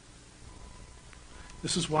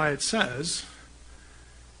 This is why it says,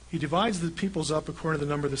 he divides the peoples up according to the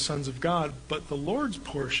number of the sons of God, but the Lord's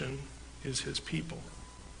portion is his people.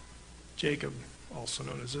 Jacob, also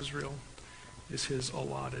known as Israel, is his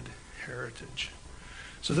allotted heritage.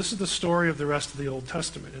 So this is the story of the rest of the Old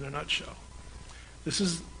Testament in a nutshell. This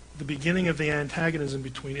is the beginning of the antagonism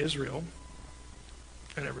between Israel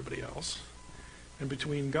and everybody else, and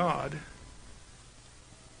between God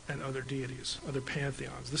and other deities, other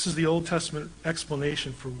pantheons. This is the Old Testament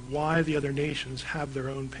explanation for why the other nations have their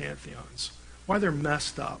own pantheons, why they're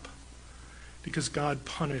messed up, because God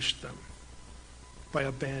punished them by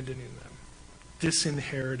abandoning them,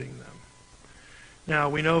 disinheriting them. Now,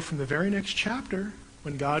 we know from the very next chapter,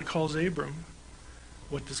 when God calls Abram,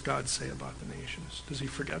 what does God say about the nations? Does he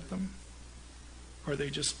forget them? Are they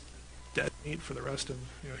just dead meat for the rest of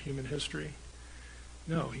human history?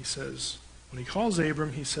 No, he says, when he calls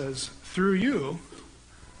Abram, he says, through you,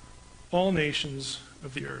 all nations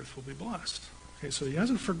of the earth will be blessed. Okay, so he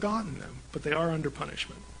hasn't forgotten them, but they are under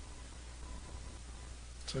punishment.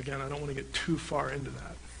 So again, I don't want to get too far into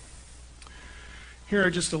that. Here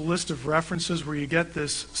are just a list of references where you get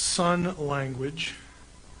this son language.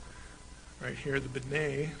 Right here, the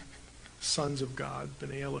B'nai, sons of God,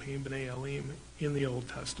 B'nai Elohim, B'nai Elim, in the Old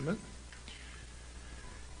Testament.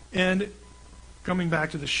 And coming back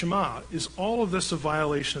to the Shema, is all of this a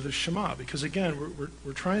violation of the Shema? Because again,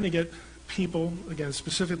 we're trying to get people, again,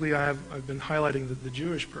 specifically I've been highlighting the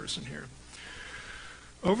Jewish person here,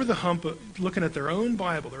 over the hump of looking at their own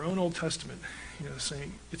Bible, their own Old Testament,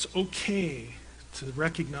 saying it's okay to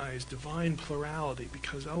recognize divine plurality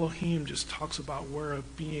because Elohim just talks about where a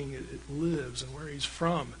being it lives and where he's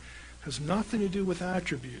from. It has nothing to do with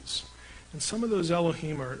attributes. And some of those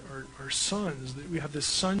Elohim are sons. We have this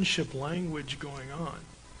sonship language going on.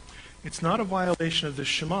 It's not a violation of the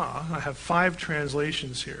Shema. I have 5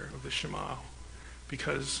 translations here of the Shema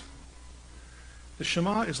because the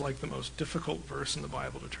Shema is like the most difficult verse in the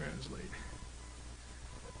Bible to translate.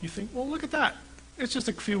 You think, well, look at that. It's just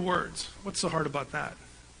a few words. What's so hard about that?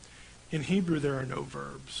 In Hebrew, there are no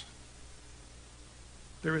verbs.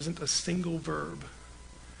 There isn't a single verb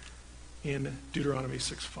in Deuteronomy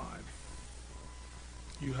 6:5.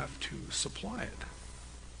 You have to supply it.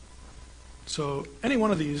 So any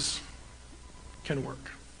one of these can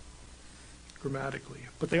work grammatically,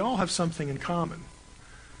 but they all have something in common.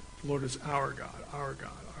 The Lord is our God, our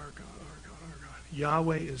God, our God, our God, our God.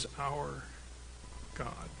 Yahweh is our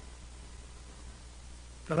God.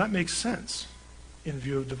 Now that makes sense in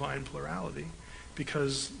view of divine plurality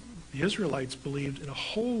because the Israelites believed in a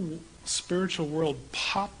whole spiritual world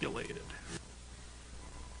populated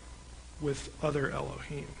with other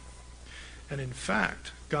Elohim. And in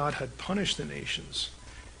fact, God had punished the nations,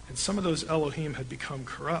 and some of those Elohim had become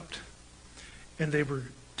corrupt, and they were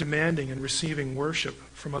demanding and receiving worship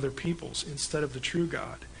from other peoples instead of the true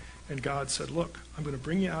God. And God said, look, I'm going to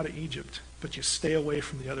bring you out of Egypt, but you stay away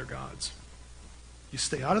from the other gods. You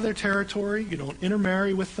stay out of their territory, you don't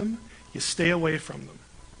intermarry with them, you stay away from them.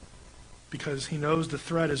 Because he knows the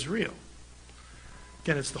threat is real.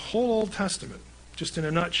 Again, it's the whole Old Testament, just in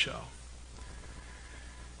a nutshell.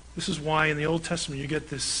 This is why in the Old Testament you get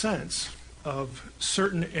this sense of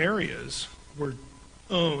certain areas were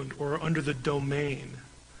owned or under the domain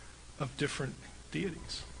of different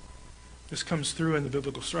deities. This comes through in the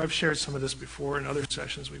biblical story. I've shared some of this before in other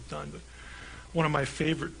sessions we've done, but one of my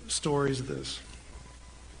favorite stories of this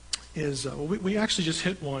is, we actually just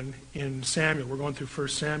hit one in Samuel. We're going through 1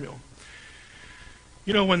 Samuel.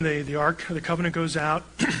 You know when the Ark of the Covenant goes out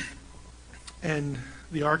and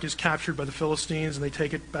the Ark is captured by the Philistines and they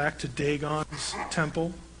take it back to Dagon's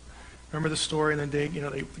temple? Remember the story? And then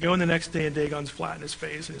they go in the next day and Dagon's flat in his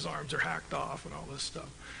face and his arms are hacked off and all this stuff.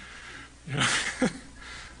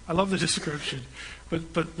 I love the description. But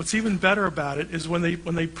what's even better about it is when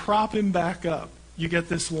they prop him back up, you get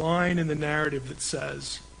this line in the narrative that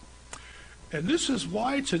says, and this is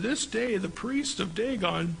why to this day the priests of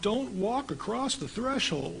Dagon don't walk across the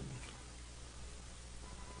threshold.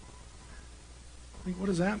 I mean, what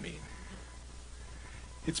does that mean?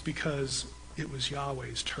 It's because it was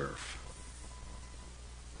Yahweh's turf.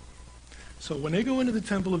 So when they go into the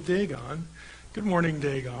temple of Dagon, good morning,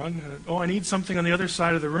 Dagon. I need something on the other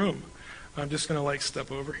side of the room. I'm just going to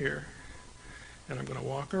step over here and I'm going to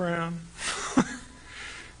walk around.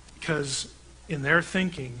 Because in their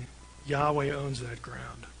thinking, Yahweh owns that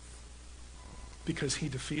ground because he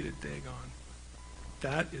defeated Dagon.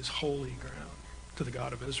 That is holy ground to the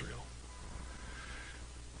God of Israel.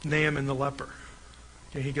 Naaman the leper.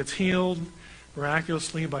 Okay, he gets healed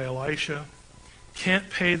miraculously by Elisha. Can't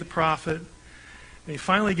pay the prophet. And he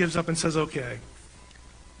finally gives up and says, okay,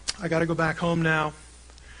 I got to go back home now.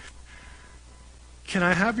 Can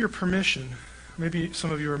I have your permission? Maybe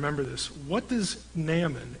some of you remember this. What does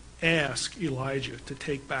Naaman ask Elijah to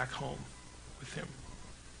take back home with him?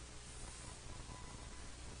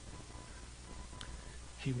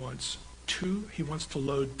 He wants to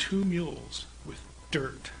load 2 mules with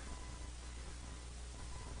dirt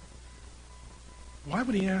Why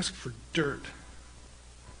would he ask for dirt?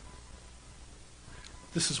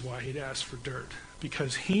 This is why he'd ask for dirt.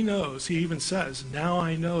 Because he knows, he even says, now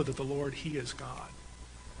I know that the Lord, he is God.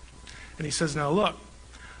 And he says, now look,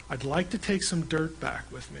 I'd like to take some dirt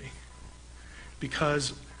back with me.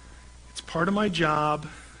 Because it's part of my job.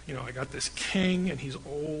 You know, I got this king and he's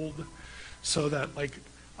old. So that, like,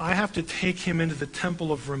 I have to take him into the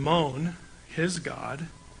temple of Ramon, his god,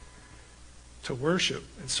 to worship.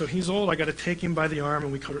 And so he's old. I got to take him by the arm,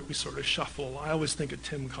 and we sort of shuffle. I always think of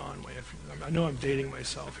Tim Conway. I know I'm dating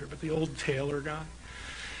myself here, but the old tailor guy.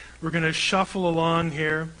 We're going to shuffle along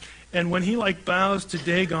here. And when he bows to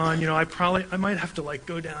Dagon, you know, I might have to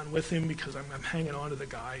go down with him because I'm hanging on to the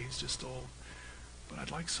guy. He's just old. But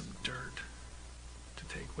I'd like some dirt to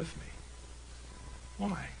take with me.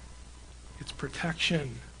 Why? It's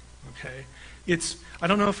protection. Okay? I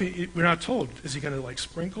don't know if we're not told. Is he going to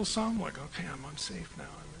sprinkle some? Okay, I'm safe now.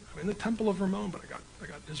 I'm in the temple of Ramon, but I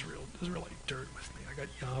got Israelite dirt with me. I got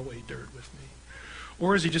Yahweh dirt with me.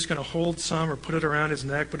 Or is he just going to hold some or put it around his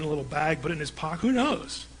neck, put it in a little bag, put it in his pocket? Who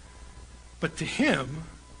knows? But to him,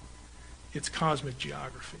 it's cosmic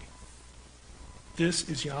geography. This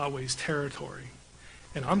is Yahweh's territory.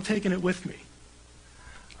 And I'm taking it with me.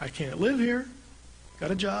 I can't live here.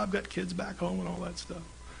 Got a job, got kids back home and all that stuff.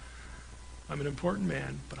 I'm an important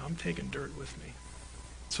man, but I'm taking dirt with me.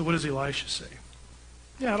 So what does Elisha say?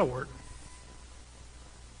 Yeah, it'll work.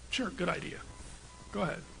 Sure, good idea. Go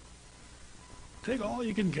ahead. Take all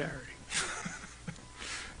you can carry.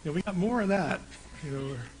 We got more of that.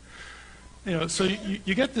 So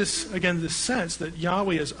you get this, again, this sense that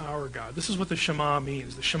Yahweh is our God. This is what the Shema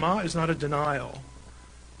means. The Shema is not a denial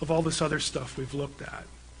of all this other stuff we've looked at.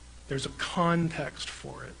 There's a context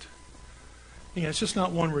for it. It's just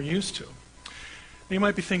not one we're used to. And you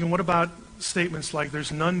might be thinking, what about statements like,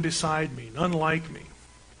 there's none beside me, none like me?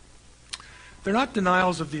 They're not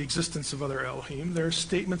denials of the existence of other Elohim. They're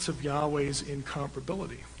statements of Yahweh's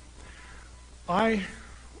incomparability. I'll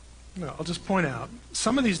just point out,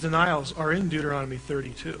 some of these denials are in Deuteronomy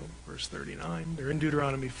 32, verse 39. They're in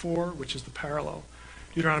Deuteronomy 4, which is the parallel.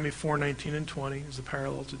 Deuteronomy 4, 19 and 20 is the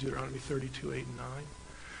parallel to Deuteronomy 32, 8 and 9.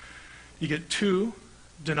 You get two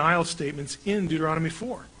denial statements in Deuteronomy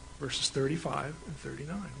 4, verses 35 and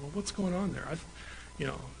 39. Well, what's going on there?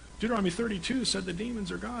 Deuteronomy 32 said the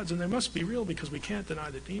demons are gods, and they must be real because we can't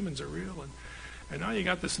deny that demons are real. And now you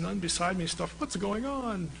got this none beside me stuff. What's going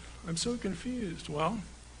on? I'm so confused. Well,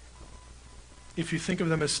 if you think of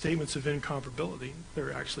them as statements of incomparability,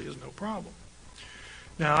 there actually is no problem.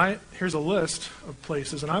 Now, here's a list of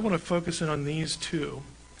places, and I want to focus in on these two.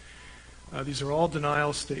 These are all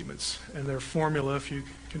denial statements, and their formula, if you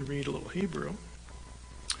can read a little Hebrew.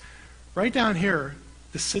 Right down here,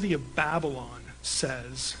 the city of Babylon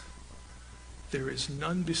says, there is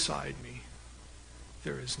none beside me.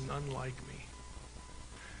 There is none like me.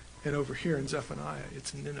 And over here in Zephaniah,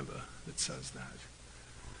 it's Nineveh that says that.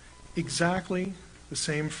 Exactly the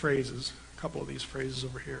same phrases, a couple of these phrases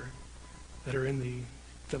over here, that are in the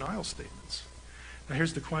denial statements. Now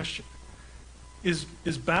here's the question. Is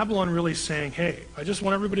Babylon really saying, hey, I just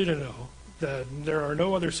want everybody to know that there are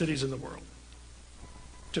no other cities in the world?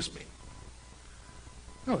 Just me.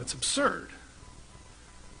 No, that's absurd.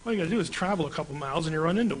 All you got to do is travel a couple miles and you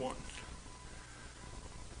run into one.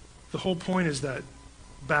 The whole point is that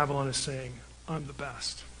Babylon is saying, I'm the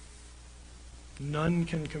best. None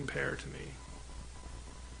can compare to me.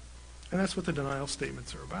 And that's what the denial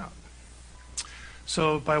statements are about.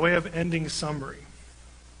 So by way of ending summary,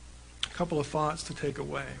 a couple of thoughts to take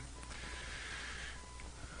away.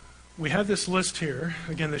 We have this list here.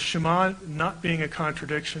 Again, the Shema not being a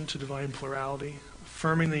contradiction to divine plurality,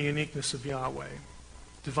 affirming the uniqueness of Yahweh.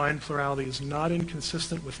 Divine plurality is not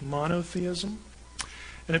inconsistent with monotheism,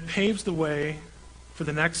 and it paves the way for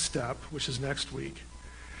the next step, which is next week,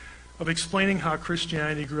 of explaining how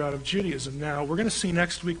Christianity grew out of Judaism. Now, we're going to see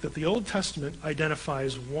next week that the Old Testament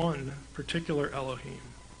identifies one particular Elohim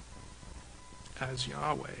as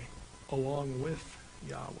Yahweh, along with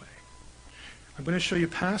Yahweh. I'm going to show you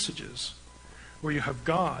passages where you have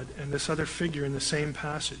God and this other figure in the same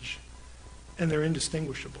passage, and they're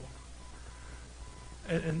indistinguishable.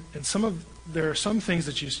 And there are some things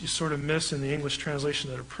that you sort of miss in the English translation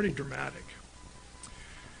that are pretty dramatic.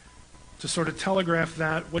 To sort of telegraph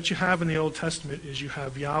that, what you have in the Old Testament is you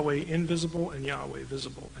have Yahweh invisible and Yahweh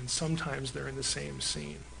visible, and sometimes they're in the same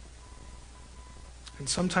scene. And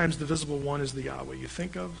sometimes the visible one is the Yahweh you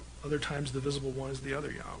think of, other times the visible one is the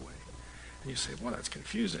other Yahweh. And you say, well, that's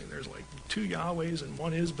confusing. There's like two Yahwehs and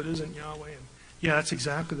one is but isn't Yahweh. And yeah, that's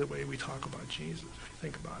exactly the way we talk about Jesus, if you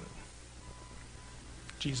think about it.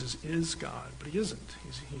 Jesus is God, but he isn't.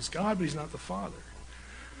 He's God, but he's not the Father.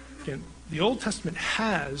 Again, the Old Testament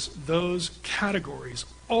has those categories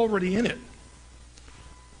already in it.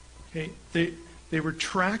 Okay? They were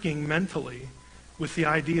tracking mentally with the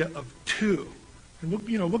idea of two. And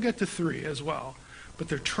we'll get to three as well. But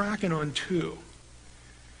they're tracking on two.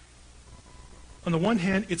 On the one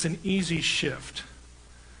hand, it's an easy shift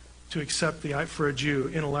to accept for a Jew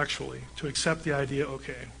intellectually, to accept the idea,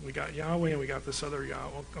 okay, we got Yahweh and we got this other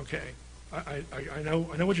Yahweh. Okay, I know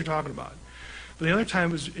what you're talking about. But the other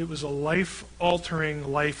time it was a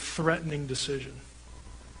life-altering, life-threatening decision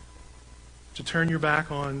to turn your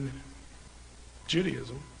back on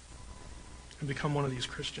Judaism and become one of these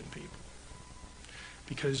Christian people.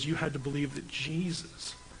 Because you had to believe that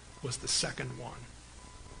Jesus was the second one,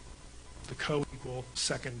 the co-equal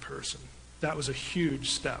second person. That was a huge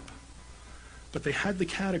step. But they had the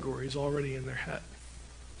categories already in their head.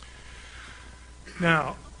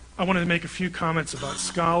 Now, I wanted to make a few comments about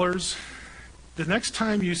scholars. The next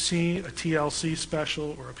time you see a TLC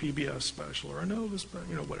special or a PBS special or a Nova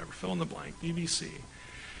special, whatever, fill in the blank, BBC,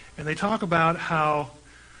 and they talk about how,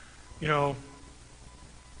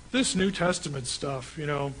 this New Testament stuff,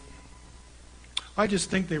 I just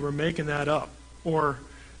think they were making that up. Or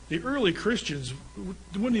the early Christians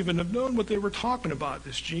wouldn't even have known what they were talking about,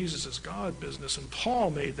 this Jesus is God business, and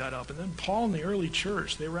Paul made that up. And then Paul and the early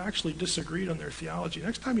church, they were actually disagreed on their theology.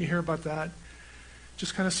 Next time you hear about that,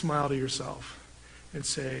 just kind of smile to yourself and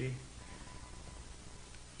say,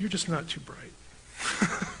 you're just not too bright.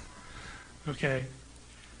 Okay?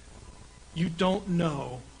 You don't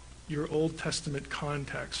know your Old Testament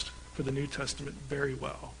context for the New Testament very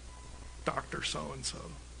well, Dr. So-and-so,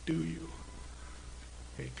 do you?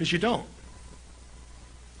 Because you don't.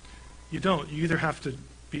 You don't. You either have to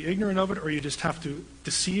be ignorant of it or you just have to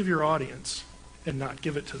deceive your audience and not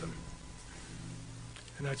give it to them.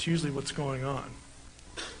 And that's usually what's going on.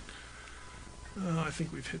 I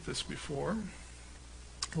think we've hit this before.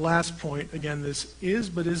 Last point, again, this is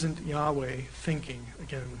but isn't Yahweh thinking.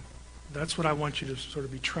 Again, that's what I want you to sort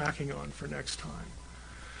of be tracking on for next time.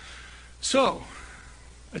 So,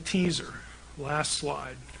 a teaser. Last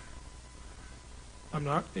slide. I'm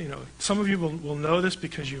not, some of you will know this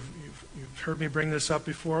because you've heard me bring this up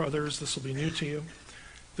before. Others, this will be new to you.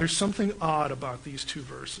 There's something odd about these two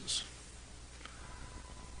verses.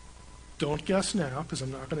 Don't guess now, because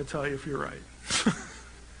I'm not going to tell you if you're right.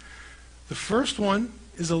 The first one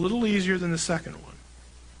is a little easier than the second one.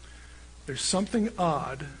 There's something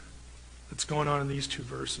odd that's going on in these two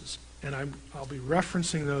verses. And I'll be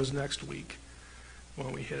referencing those next week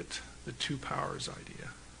when we hit the two powers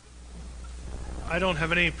idea. I don't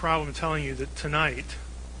have any problem telling you that tonight,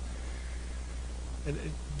 and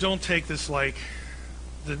don't take this like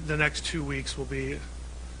the next 2 weeks will be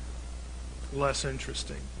less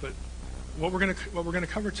interesting, but what we're going to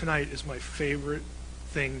cover tonight is my favorite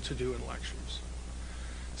thing to do in lectures.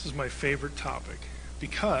 This is my favorite topic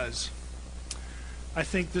because I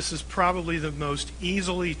think this is probably the most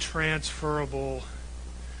easily transferable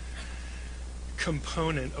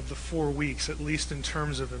component of the 4 weeks, at least in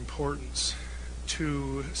terms of importance,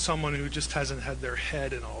 to someone who just hasn't had their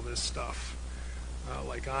head in all this stuff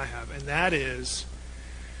like I have. And that is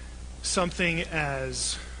something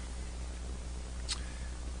as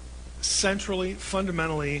centrally,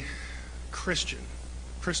 fundamentally Christian,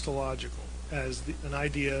 Christological, as an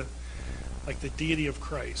idea like the deity of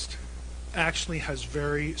Christ actually has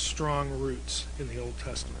very strong roots in the Old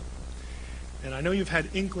Testament. And I know you've had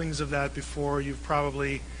inklings of that before. You've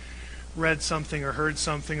probably read something or heard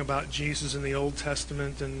something about Jesus in the Old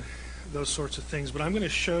Testament and those sorts of things. But I'm going to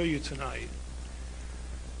show you tonight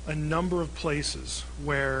a number of places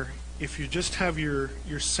where if you just have your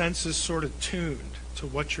senses sort of tuned to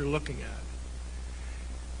what you're looking at,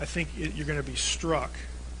 I think you're going to be struck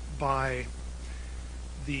by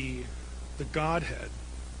the Godhead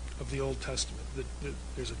of the Old Testament.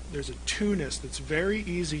 There's a two-ness that's very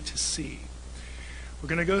easy to see. We're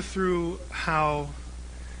going to go through how,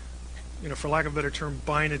 for lack of a better term,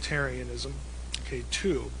 binitarianism,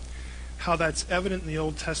 two, how that's evident in the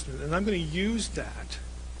Old Testament. And I'm going to use that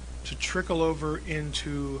to trickle over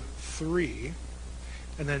into 3.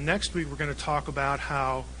 And then next week we're going to talk about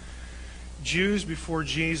how Jews before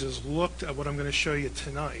Jesus looked at what I'm going to show you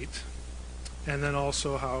tonight, and then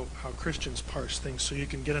also how Christians parse things, so you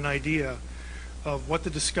can get an idea of what the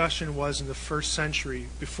discussion was in the first century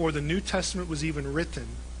before the New Testament was even written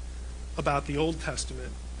about the Old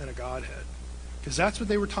Testament and a Godhead. Because that's what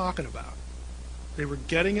they were talking about. They were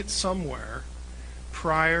getting it somewhere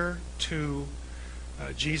prior to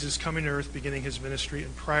Jesus coming to earth, beginning his ministry,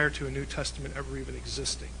 and prior to a New Testament ever even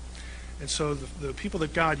existing. And so the people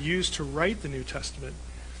that God used to write the New Testament,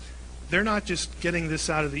 they're not just getting this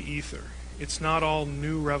out of the ether. It's not all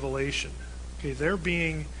new revelation. Okay, they're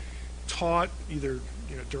being taught either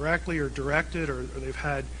directly or directed, or they've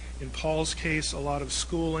had, in Paul's case, a lot of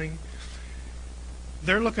schooling.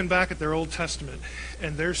 They're looking back at their Old Testament,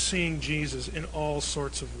 and they're seeing Jesus in all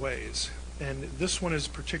sorts of ways. And this one is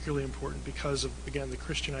particularly important because of, again, the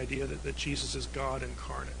Christian idea that Jesus is God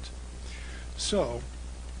incarnate. So,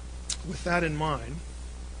 with that in mind,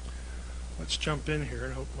 let's jump in here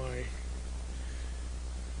and hope my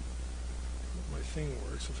thing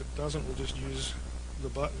works. If it doesn't, we'll just use the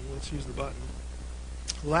button. Let's use the button.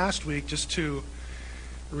 Last week, just to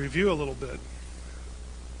review a little bit,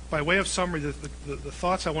 by way of summary, the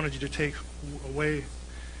thoughts I wanted you to take away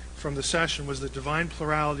from the session was that divine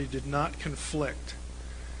plurality did not conflict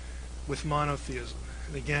with monotheism.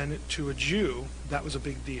 And again, to a Jew, that was a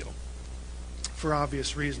big deal for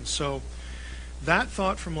obvious reasons. So that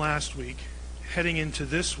thought from last week, heading into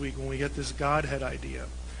this week when we get this Godhead idea,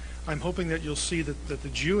 I'm hoping that you'll see that the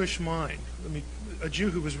Jewish mind, a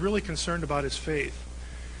Jew who was really concerned about his faith,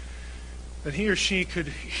 that he or she could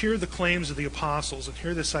hear the claims of the apostles and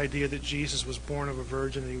hear this idea that Jesus was born of a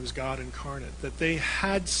virgin and he was God incarnate, that they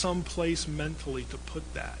had some place mentally to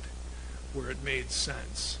put that where it made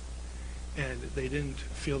sense, and they didn't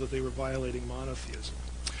feel that they were violating monotheism.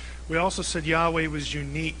 We also said Yahweh was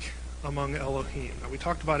unique among Elohim. Now, we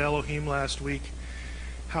talked about Elohim last week,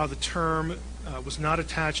 how the term was not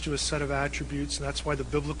attached to a set of attributes, and that's why the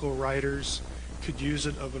biblical writers could use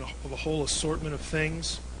it of a whole assortment of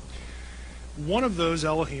things. One of those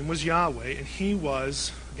Elohim was Yahweh, and he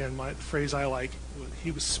was, again, the phrase I like,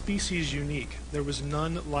 he was species unique. There was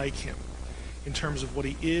none like him in terms of what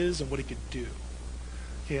he is and what he could do.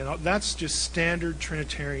 Okay, and that's just standard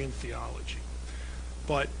Trinitarian theology.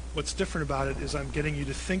 But what's different about it is I'm getting you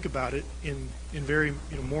to think about it in very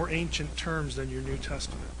more ancient terms than your New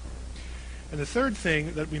Testament. And the third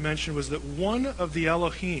thing that we mentioned was that one of the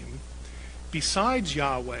Elohim, besides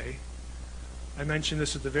Yahweh, I mentioned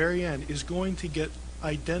this at the very end, is going to get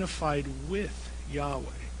identified with Yahweh.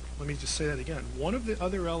 Let me just say that again. One of the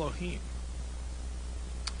other Elohim,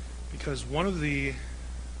 because one of the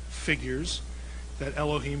figures that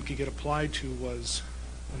Elohim could get applied to was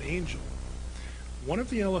an angel. One of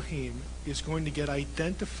the Elohim is going to get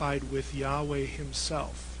identified with Yahweh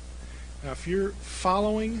himself. Now, if you're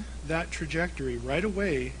following that trajectory, right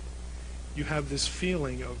away you have this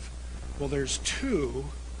feeling of, well, there's two,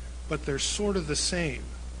 but they're sort of the same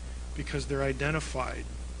because they're identified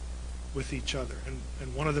with each other.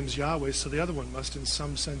 And one of them's Yahweh, so the other one must in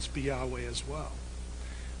some sense be Yahweh as well.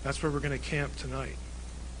 That's where we're going to camp tonight.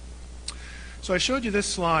 So I showed you this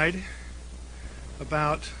slide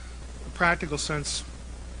about the practical sense,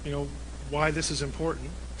 why this is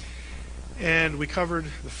important. And we covered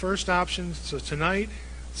the first option. So tonight,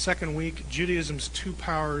 second week, Judaism's two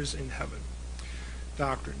powers in heaven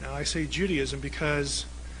doctrine. Now I say Judaism because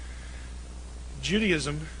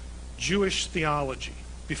Judaism, Jewish theology,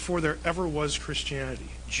 before there ever was Christianity,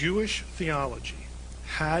 Jewish theology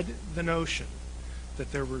had the notion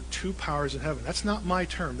that there were two powers in heaven. That's not my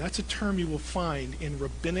term. That's a term you will find in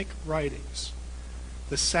rabbinic writings.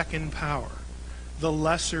 The second power, the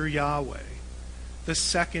lesser Yahweh, the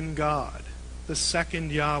second God, the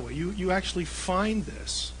second Yahweh. You actually find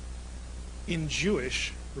this in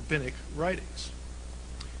Jewish rabbinic writings.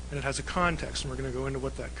 And it has a context, and we're going to go into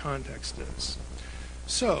what that context is.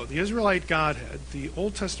 So, the Israelite Godhead, the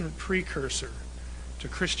Old Testament precursor to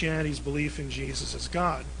Christianity's belief in Jesus as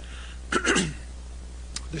God.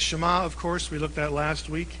 The Shema, of course, we looked at last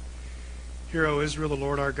week. Hear, O Israel, the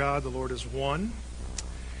Lord our God, the Lord is one.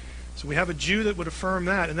 So we have a Jew that would affirm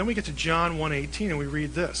that. And then we get to John 1:18, and we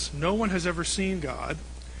read this. No one has ever seen God,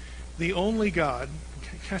 the only God.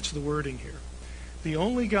 Catch the wording here. The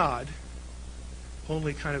only God,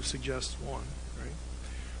 only kind of suggests one, right?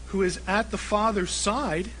 Who is at the Father's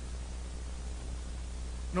side.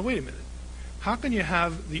 Now, wait a minute. How can you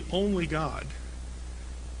have the only God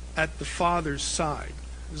at the Father's side?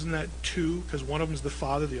 Isn't that two? Because one of them is the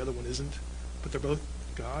Father, the other one isn't. But they're both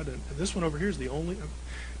God. And this one over here is the only.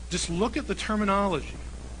 Just look at the terminology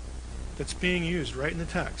that's being used right in the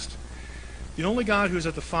text. The only God who is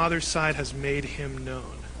at the Father's side has made him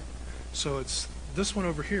known. So it's this one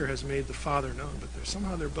over here has made the Father known, but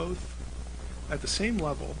somehow they're both at the same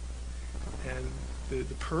level, and the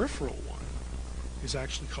peripheral one is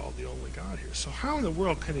actually called the only God here. So how in the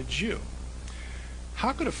world can a Jew,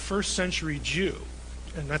 how could a first century Jew,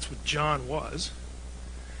 and that's what John was,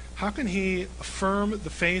 how can he affirm the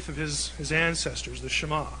faith of his ancestors, the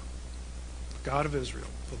Shema, God of Israel,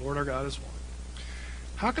 the Lord our God is one?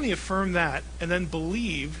 How can he affirm that and then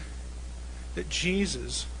believe that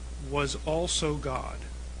Jesus was also God,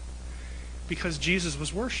 because Jesus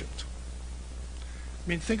was worshipped. I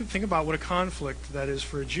mean, think about what a conflict that is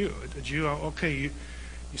for a Jew. A Jew, okay, you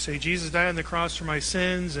say Jesus died on the cross for my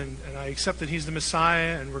sins, and I accept that he's the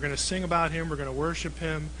Messiah, and we're going to sing about him, we're going to worship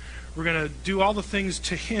him, we're going to do all the things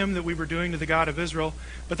to him that we were doing to the God of Israel,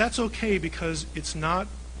 but that's okay because it's not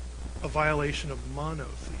a violation of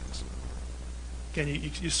monotheism.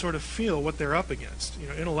 Again, you sort of feel what they're up against.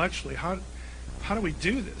 Intellectually, how do we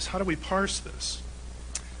do this? How do we parse this?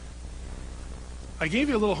 I gave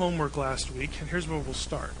you a little homework last week, and here's where we'll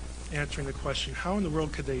start, answering the question, how in the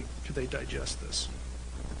world could they digest this?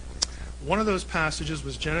 One of those passages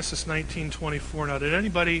was Genesis 19:24. Now, did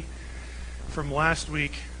anybody from last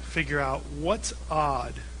week figure out what's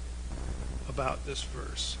odd about this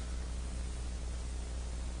verse?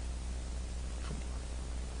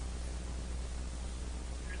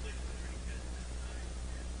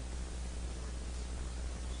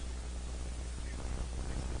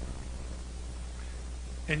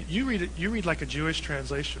 And you read like a Jewish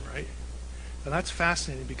translation, right? Now that's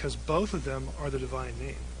fascinating because both of them are the divine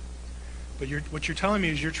name. But what you're telling me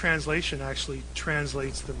is your translation actually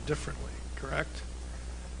translates them differently, correct?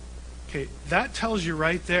 Okay, that tells you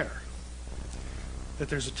right there that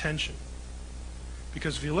there's a tension.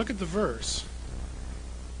 Because if you look at the verse,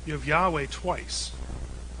 you have Yahweh twice.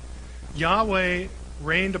 Yahweh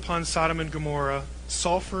rained upon Sodom and Gomorrah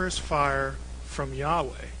sulfurous fire from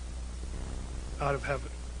Yahweh out of heaven.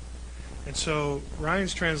 And so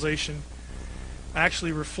Ryan's translation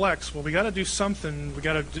actually reflects, well, we got to do something, we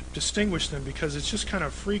got to distinguish them, because it's just kind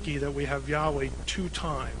of freaky that we have Yahweh two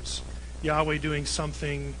times. Yahweh doing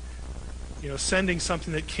something, sending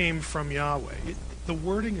something that came from Yahweh. The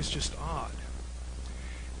wording is just odd.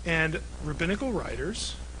 And rabbinical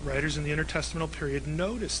writers in the intertestamental period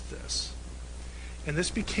noticed this. And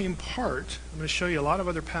this became part, I'm going to show you a lot of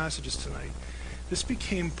other passages tonight, this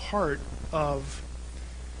became part of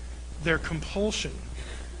their compulsion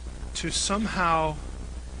to somehow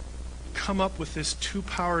come up with this two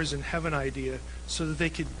powers in heaven idea so that they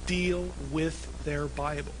could deal with their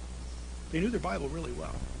Bible. They knew their Bible really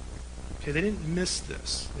well. Okay, they didn't miss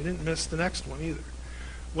this. They didn't miss the next one either.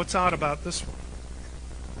 What's odd about this one?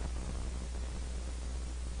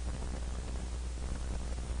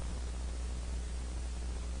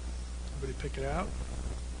 Everybody pick it out?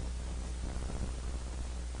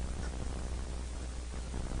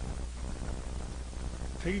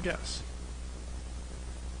 Take a guess.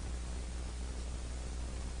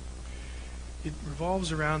 It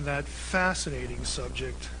revolves around that fascinating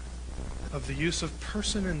subject of the use of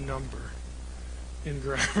person and number in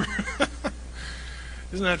grammar.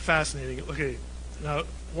 Isn't that fascinating? Okay, now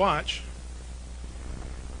watch.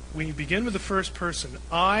 We begin with the first person.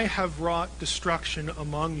 I have wrought destruction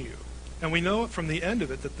among you. And we know from the end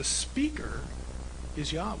of it that the speaker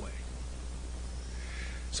is Yahweh.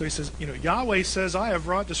 So he says, Yahweh says, I have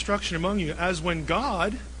wrought destruction among you, as when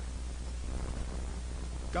God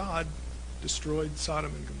destroyed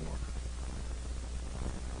Sodom and Gomorrah.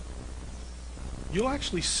 You'll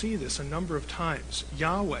actually see this a number of times.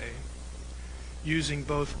 Yahweh using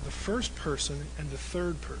both the first person and the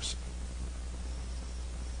third person.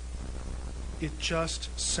 It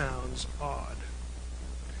just sounds odd.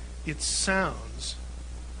 It sounds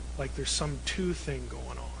like there's some two thing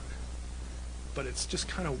going on. But it's just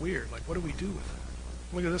kind of weird. Like, what do we do with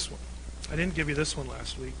it? Look at this one. I didn't give you this one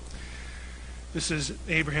last week. This is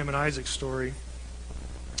Abraham and Isaac's story.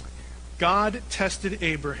 God tested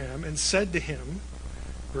Abraham and said to him,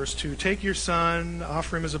 verse 2, take your son,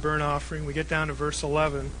 offer him as a burnt offering. We get down to verse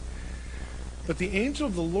 11. But the angel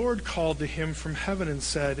of the Lord called to him from heaven and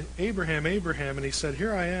said, Abraham, Abraham. And he said,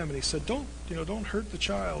 here I am. And he said, don't hurt the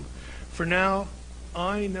child. For now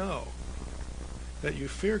I know that you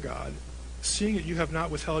fear God, seeing that you have not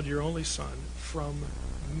withheld your only son from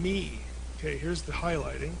me. Okay, here's the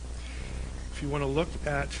highlighting. If you want to look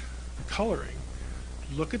at the coloring,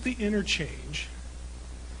 look at the interchange.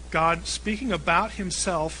 God speaking about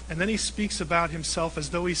himself, and then he speaks about himself as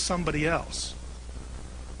though he's somebody else.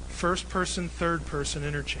 First person, third person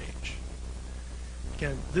interchange.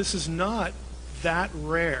 Again, this is not that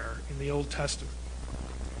rare in the Old Testament.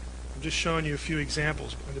 I'm just showing you a few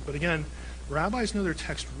examples. But again, rabbis know their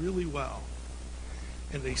text really well.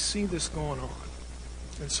 And they see this going on.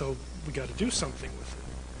 And so we got to do something with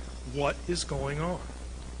it. What is going on?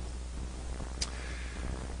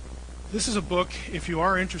 This is a book, if you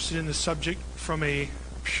are interested in the subject from a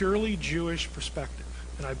purely Jewish perspective.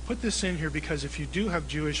 And I put this in here because if you do have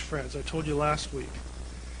Jewish friends, I told you last week,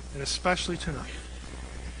 and especially tonight,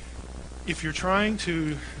 if you're trying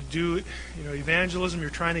to do evangelism, you're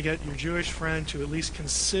trying to get your Jewish friend to at least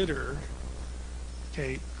consider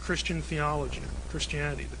Christian theology,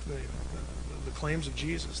 Christianity, the claims of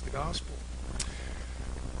Jesus, the gospel.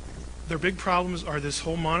 Their big problems are this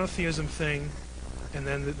whole monotheism thing and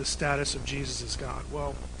then the status of Jesus as God.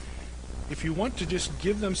 Well, if you want to just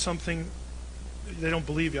give them something, they don't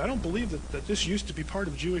believe you. I don't believe that this used to be part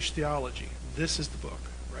of Jewish theology. This is the book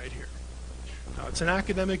right here. Now, it's an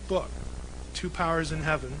academic book, Two Powers in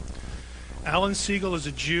Heaven. Alan Siegel is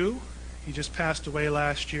a Jew. He just passed away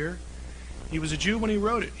last year. He was a Jew when he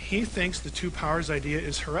wrote it. He thinks the two powers idea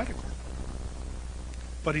is heretical.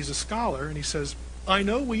 But he's a scholar, and he says, I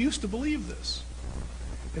know we used to believe this.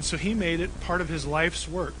 And so he made it part of his life's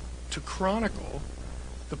work to chronicle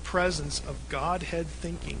the presence of Godhead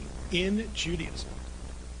thinking in Judaism,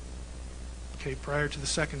 prior to the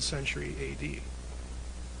 2nd century A.D.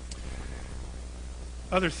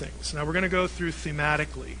 Other things. Now we're going to go through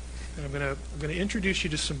thematically, and I'm going to introduce you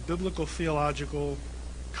to some biblical theological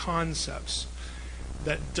concepts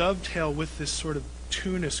that dovetail with this sort of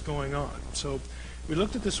two-ness going on. So we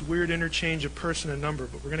looked at this weird interchange of person and number,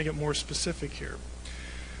 but we're going to get more specific here.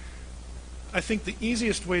 I think the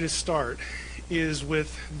easiest way to start is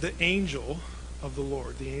with the angel of the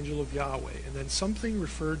Lord, the angel of Yahweh, and then something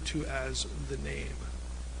referred to as the name.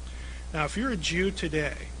 Now, if you're a Jew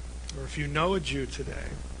today, or if you know a Jew today,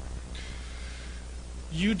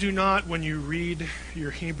 you do not, when you read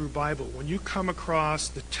your Hebrew Bible, when you come across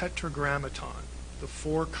the Tetragrammaton, the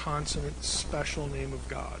 4-consonant special name of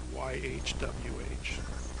God, YHWH,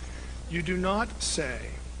 you do not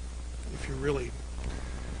say, if you're really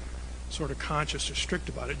sort of conscious or strict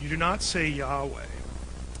about it, you do not say Yahweh.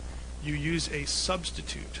 You use a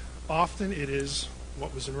substitute. Often it is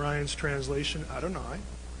what was in Ryan's translation, Adonai.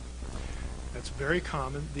 That's very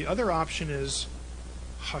common. The other option is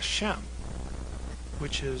Hashem,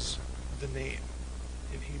 which is the name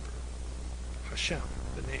in Hebrew. Hashem,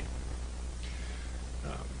 the name.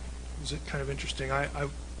 Is it kind of interesting?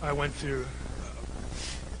 I went through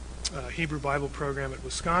a Hebrew Bible program at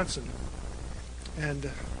Wisconsin, and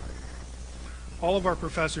all of our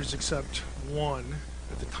professors except one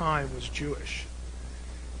at the time was Jewish.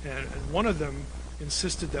 And one of them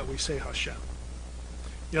insisted that we say Hashem.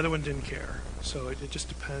 The other one didn't care. So it just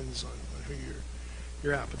depends on who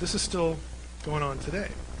you're at. But this is still going on today.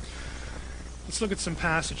 Let's look at some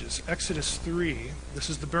passages. Exodus 3, this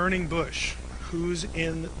is the burning bush. Who's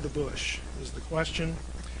in the bush is the question.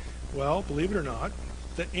 Well, believe it or not,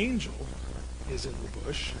 the angel is in the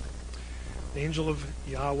bush. The angel of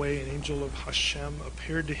Yahweh, an angel of Hashem,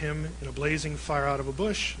 appeared to him in a blazing fire out of a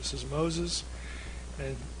bush. This is Moses.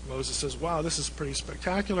 And Moses says, wow, this is pretty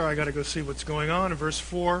spectacular. I got to go see what's going on. In verse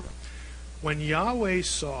 4, when Yahweh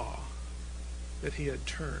saw that he had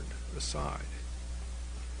turned aside.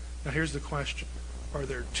 Now here's the question. Are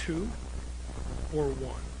there two or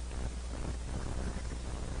one?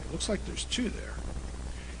 It looks like there's two there.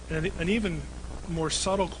 And an even more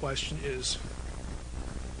subtle question is,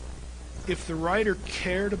 if the writer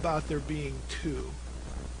cared about there being two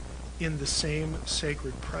in the same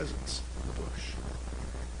sacred presence, the bush,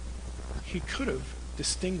 he could have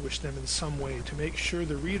distinguished them in some way to make sure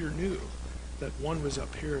the reader knew that one was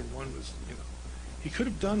up here and one was, He could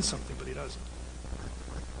have done something, but he doesn't.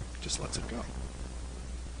 He just lets it go.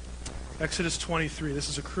 Exodus 23, this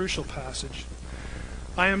is a crucial passage.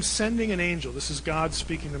 I am sending an angel. This is God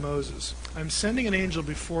speaking to Moses. I'm sending an angel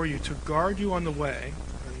before you to guard you on the way.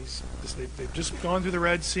 They've just gone through the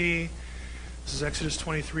Red Sea. This is Exodus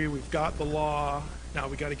 23. We've got the law. Now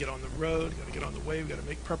we've got to get on the road. We've got to get on the way. We've got to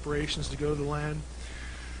make preparations to go to the land.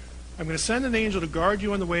 I'm going to send an angel to guard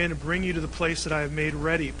you on the way and to bring you to the place that I have made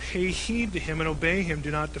ready. Pay heed to him and obey him.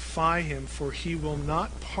 Do not defy him, for he will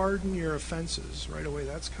not pardon your offenses. Right away,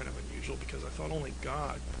 that's kind of unusual because I thought only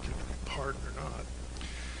God can pardon or not.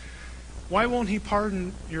 Why won't he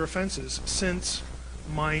pardon your offenses? Since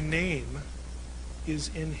my name is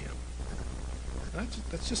in him.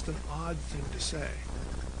 That's just an odd thing to say.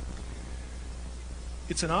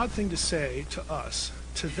 It's an odd thing to say to us.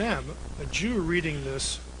 To them, a Jew reading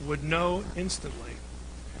this would know instantly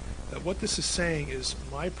that what this is saying is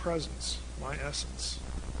my presence, my essence,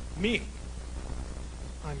 me.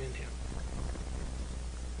 I'm in him.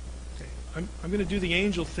 Okay. I'm going to do the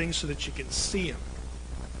angel thing so that you can see him.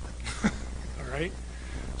 All right?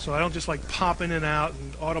 So I don't just like pop in and out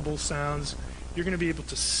and audible sounds. You're going to be able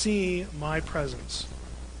to see my presence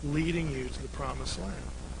leading you to the promised land.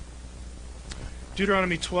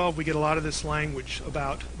 Deuteronomy 12, we get a lot of this language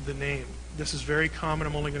about the name. This is very common.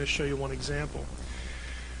 I'm only going to show you one example.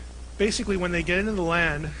 Basically, when they get into the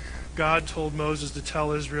land, God told Moses to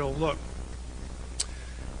tell Israel, look,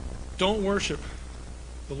 Don't worship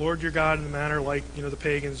the Lord your God in the manner like, the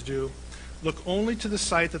pagans do. Look only to the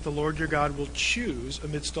site that the Lord your God will choose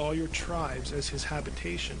amidst all your tribes as his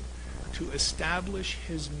habitation, to establish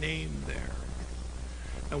his name there.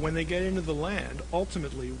 And when they get into the land,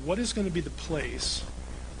 ultimately, what is going to be the place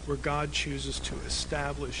where God chooses to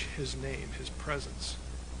establish his name, his presence?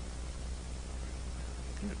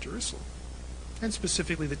 Jerusalem. And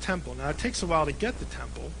specifically the temple. Now, it takes a while to get the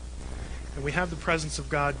temple, and we have the presence of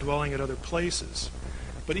God dwelling at other places.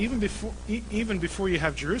 But even before you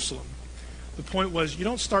have Jerusalem, the point was you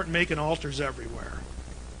don't start making altars everywhere.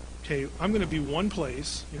 Okay, I'm going to be one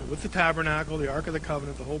place, with the tabernacle, the Ark of the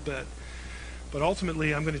Covenant, the whole bit. But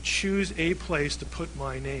ultimately, I'm going to choose a place to put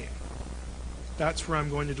my name. That's where I'm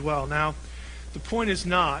going to dwell. Now, the point is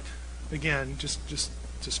not, again, just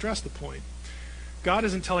to stress the point, God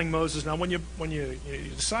isn't telling Moses, now when you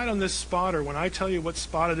decide on this spot, or when I tell you what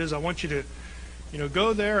spot it is, I want you to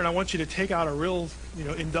go there, and I want you to take out a real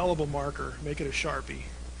indelible marker, make it a Sharpie,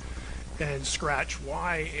 and scratch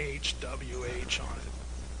YHWH on it,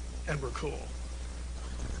 and we're cool.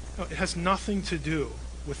 No, it has nothing to do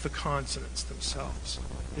with the consonants themselves.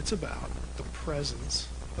 It's about the presence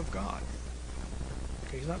of God.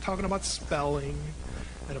 Okay, he's not talking about spelling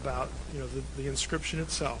and about the inscription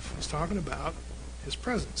itself. He's talking about his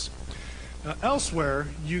presence. Now, elsewhere,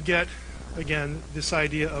 you get, again, this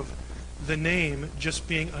idea of the name just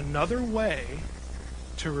being another way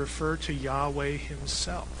to refer to Yahweh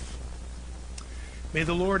himself. May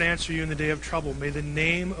the Lord answer you in the day of trouble. May the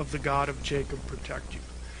name of the God of Jacob protect you.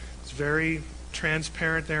 It's very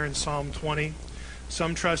transparent there in Psalm 20.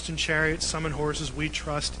 Some trust in chariots, some in horses. We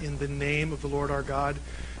trust in the name of the Lord our God.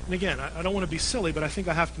 And again, I don't want to be silly, but I think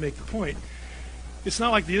I have to make the point. It's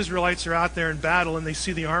not like the Israelites are out there in battle and they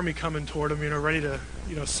see the army coming toward them, ready to,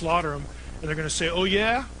 slaughter them. And they're going to say, oh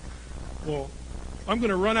yeah? Well, I'm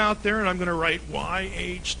going to run out there and I'm going to write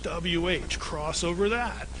YHWH, cross over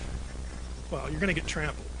that. Well, you're going to get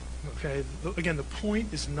trampled. Okay? Again, the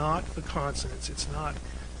point is not the consonants. It's not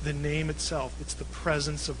the name itself. It's the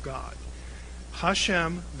presence of God.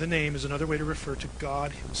 Hashem, the name, is another way to refer to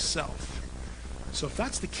God himself. So if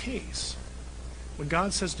that's the case, when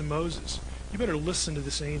God says to Moses, you better listen to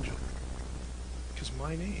this angel, because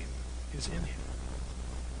my name is in him.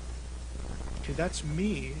 Okay, that's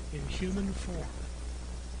me in human form.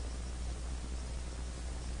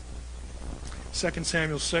 2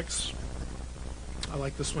 Samuel 6. I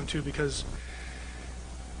like this one too because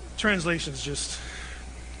translations just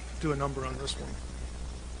do a number on this one.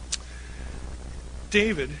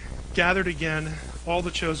 David gathered again all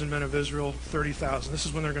the chosen men of Israel, 30,000. This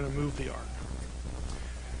is when they're going to move the ark.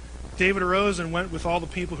 David arose and went with all the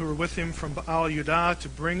people who were with him from Baal Judah to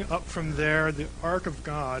bring up from there the ark of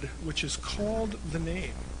God, which is called the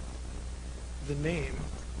name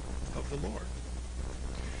of the Lord.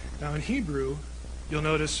 Now in Hebrew, you'll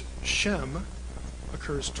notice Shem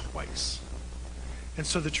occurs twice. And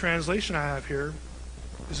so the translation I have here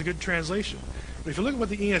is a good translation. But if you look at what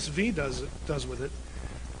the ESV does with it,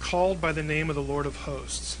 called by the name of the Lord of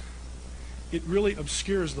hosts, it really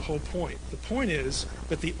obscures the whole point. The point is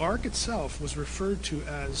that the ark itself was referred to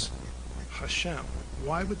as Hashem.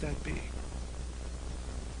 Why would that be?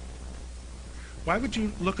 Why would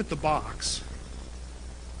you look at the box,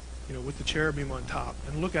 with the cherubim on top,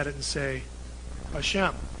 and look at it and say,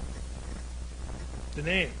 Hashem, the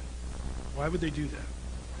name? Why would they do that?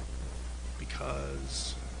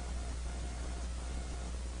 Because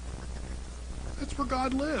that's where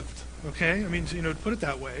God lived. Okay? I mean, to put it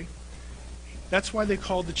that way, that's why they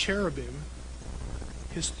called the cherubim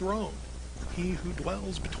his throne. He who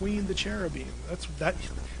dwells between the cherubim. That's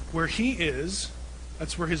where he is.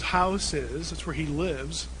 That's where his house is. That's where he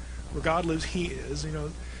lives. Where God lives, he is.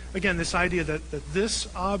 Again, this idea that this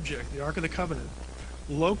object, the Ark of the Covenant,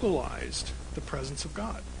 localized the presence of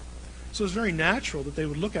God. So it's very natural that they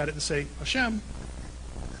would look at it and say, Hashem,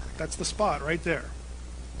 that's the spot right there.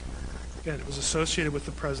 Again, it was associated with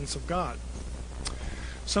the presence of God.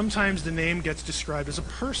 Sometimes the name gets described as a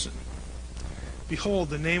person. Behold,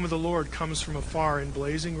 the name of the Lord comes from afar in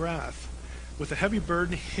blazing wrath. With a heavy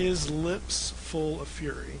burden, his lips full of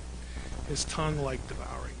fury, his tongue like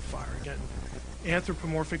devouring fire. Again,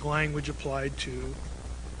 anthropomorphic language applied to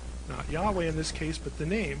not Yahweh in this case, but the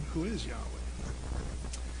name, who is Yahweh.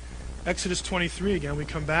 Exodus 23, again, we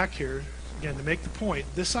come back here, again, to make the point.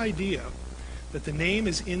 This idea that the name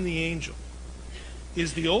is in the angel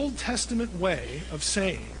is the Old Testament way of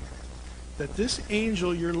saying that this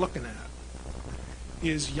angel you're looking at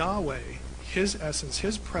is Yahweh, his essence,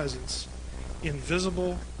 his presence, in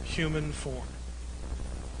visible human form.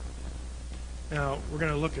 Now, we're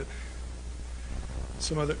going to look at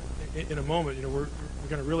some other, in a moment, we're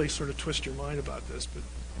going to really sort of twist your mind about this, but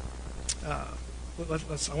I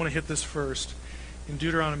want to hit this first. In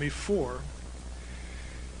Deuteronomy 4,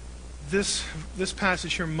 this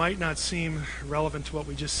passage here might not seem relevant to what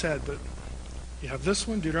we just said, but you have this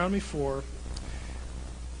one, Deuteronomy 4,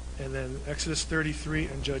 and then Exodus 33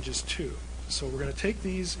 and Judges 2. So we're going to take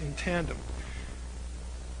these in tandem.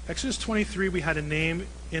 Exodus 23, we had a name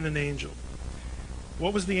in an angel.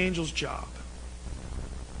 What was the angel's job?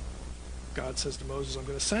 God says to Moses, I'm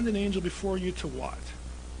going to send an angel before you to what?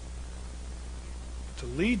 To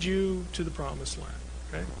lead you to the promised land.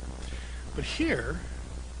 Okay? But here,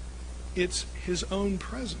 it's his own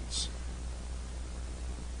presence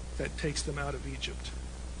that takes them out of Egypt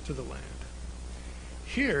to the land.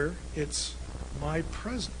 Here, it's my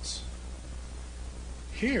presence.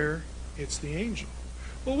 Here, it's the angel.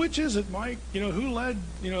 Well, which is it, Mike? Who led,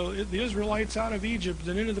 the Israelites out of Egypt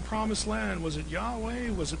and into the promised land? Was it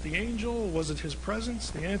Yahweh? Was it the angel? Was it his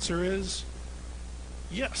presence? The answer is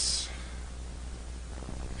yes.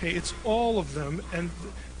 Okay, it's all of them, and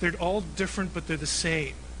they're all different, but they're the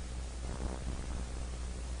same.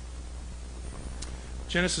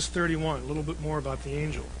 Genesis 31, a little bit more about the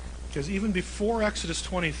angel. Because even before Exodus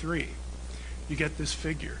 23, you get this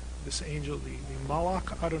figure, this angel, the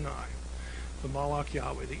Malach Adonai, the Malach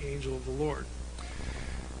Yahweh, the angel of the Lord.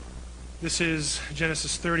 This is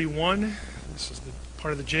Genesis 31. This is the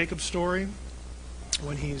part of the Jacob story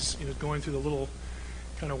when he's going through the little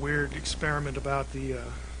kind of weird experiment about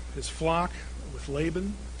his flock with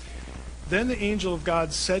Laban. Then the angel of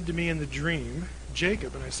God said to me in the dream,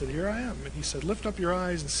 Jacob, and I said, here I am. And he said, lift up your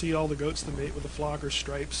eyes and see all the goats that mate with the flock are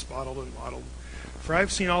striped, spotted, and mottled. For I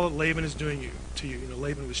have seen all that Laban is doing to you.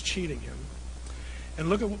 Laban was cheating him. And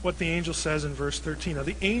look at what the angel says in verse 13. Now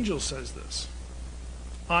the angel says this,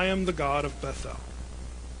 I am the God of Bethel.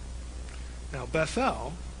 Now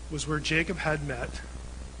Bethel was where Jacob had met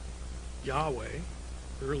Yahweh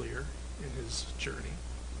earlier in his journey.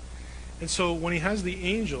 And so when he has the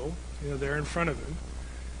angel there in front of him,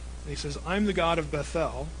 and he says, I'm the God of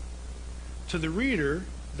Bethel, to the reader,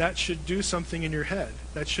 that should do something in your head.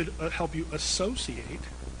 That should help you associate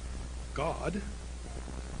God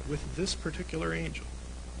with this particular angel.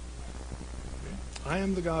 Okay? I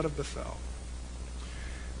am the God of Bethel.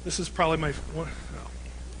 This is probably my...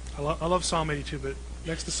 I love Psalm 82, but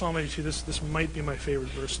next to Psalm 82, this might be my favorite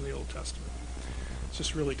verse in the Old Testament. It's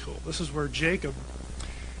just really cool. This is where Jacob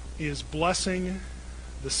is blessing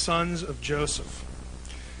the sons of Joseph.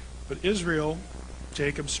 But Israel,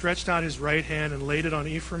 Jacob, stretched out his right hand and laid it on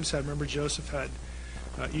Ephraim's head. Remember, Joseph had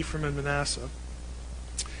Ephraim and Manasseh.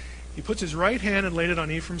 He puts his right hand and laid it on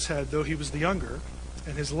Ephraim's head, though he was the younger,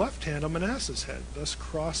 and his left hand on Manasseh's head, thus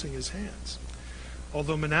crossing his hands,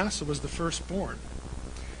 although Manasseh was the firstborn.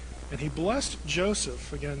 And he blessed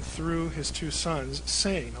Joseph, again, through his two sons,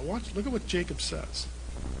 saying, now look at what Jacob says.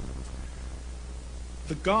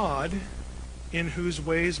 The God in whose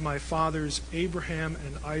ways my fathers Abraham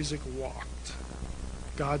and Isaac walked.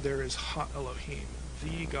 God there is Ha Elohim,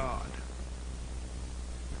 the God.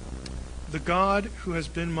 The God who has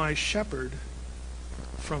been my shepherd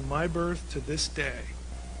from my birth to this day.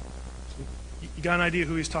 So you got an idea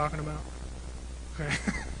who he's talking about? Okay.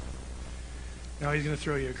 Now he's going to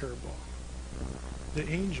throw you a curveball. The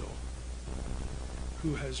angel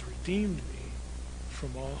who has redeemed me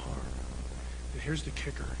from all harm. And here's the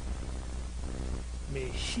kicker. May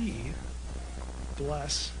he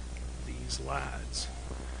bless these lads.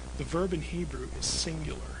 The verb in Hebrew is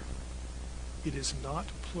singular. It is not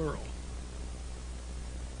plural.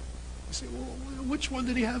 You say, well, which one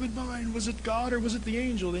did he have in mind? Was it God or was it the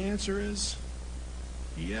angel? The answer is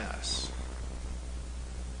yes.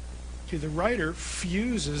 Okay, the writer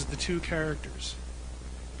fuses the two characters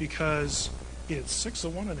because it's 6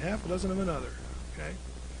 of one and half a dozen of another. Okay?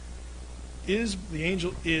 The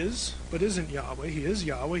angel is, but isn't Yahweh. He is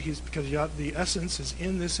Yahweh. Because the essence is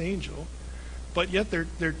in this angel. But yet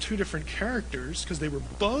they're two different characters because they were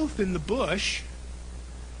both in the bush.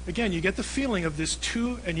 Again, you get the feeling of this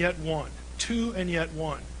two and yet one. Two and yet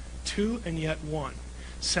one. Two and yet one.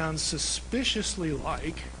 Sounds suspiciously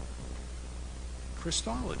like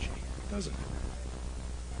Christology, doesn't it?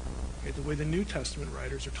 Okay, the way the New Testament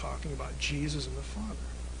writers are talking about Jesus and the Father.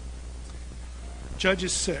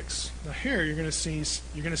 Judges 6. Now here you're going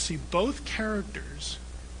to see both characters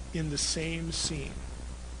in the same scene.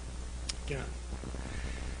 Again,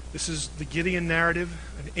 this is the Gideon narrative.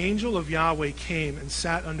 An angel of Yahweh came and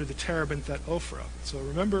sat under the terebinth at Ophrah. So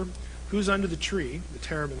remember, who's under the tree? The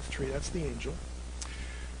terebinth tree. That's the angel.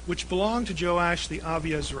 Which belonged to Joash the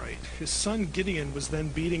Abiezrite. His son Gideon was then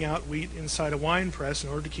beating out wheat inside a winepress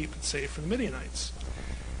in order to keep it safe from the Midianites.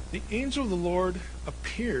 The angel of the Lord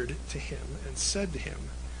appeared to him and said to him,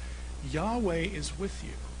 Yahweh is with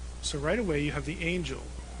you. So right away you have the angel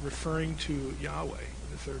referring to Yahweh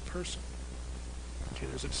in the third person. Okay,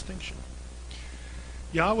 there's a distinction.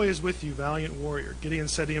 Yahweh is with you, valiant warrior. Gideon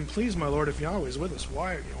said to him, please, my Lord, if Yahweh is with us,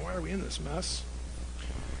 why are we in this mess?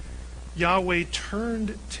 Yahweh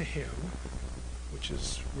turned to him, which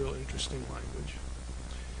is real interesting language,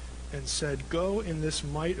 and said, go in this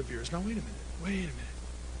might of yours. Now, wait a minute.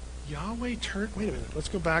 Yahweh turned, wait a minute, let's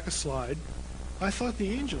go back a slide. I thought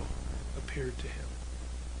the angel appeared to him.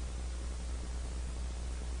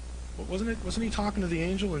 Wasn't he talking to the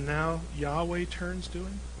angel and now Yahweh turns to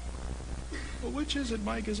him? Well, which is it,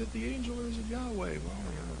 Mike? Is it the angel or is it Yahweh? Well,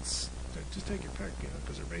 just take your pick,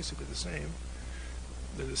 because they're basically the same.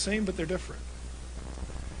 They're the same, but they're different.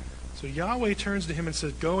 So Yahweh turns to him and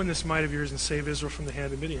says, go in this might of yours and save Israel from the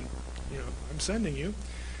hand of Midian. I'm sending you.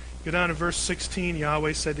 Go down to verse 16.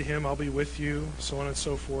 Yahweh said to him, I'll be with you, so on and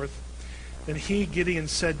so forth. Then he, Gideon,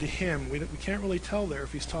 said to him, we can't really tell there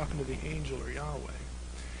if he's talking to the angel or Yahweh.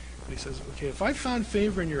 But he says, okay, if I found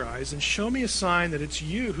favor in your eyes, then show me a sign that it's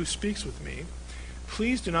you who speaks with me.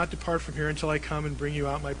 Please do not depart from here until I come and bring you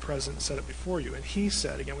out my present and set it before you. And he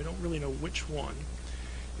said, again, we don't really know which one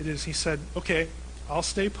it is. He said, okay, I'll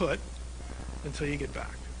stay put until you get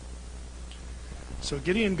back. So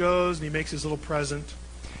Gideon goes and he makes his little present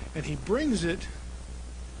and he brings it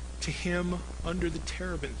to him under the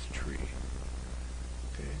terebinth tree.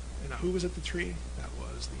 Okay, and now who was at the tree? That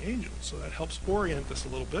was the angel. So that helps orient us a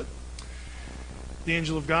little bit. The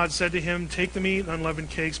angel of God said to him, take the meat and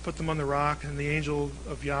unleavened cakes, put them on the rock. And the angel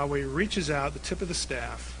of Yahweh reaches out the tip of the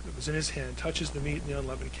staff that was in his hand, touches the meat and the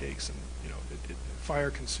unleavened cakes, and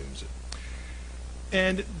fire consumes it.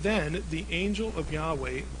 And then the angel of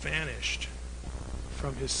Yahweh vanished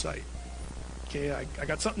from his sight. Okay, I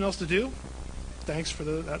got something else to do. Thanks for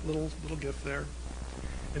that little gift there.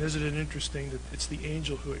 And isn't it interesting that it's the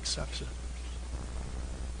angel who accepts it?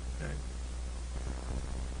 Okay.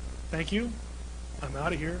 Thank you. I'm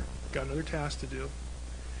out of here. Got another task to do.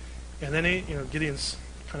 And then Gideon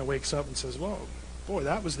kind of wakes up and says, "Whoa, boy,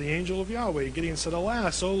 that was the angel of Yahweh." Gideon said,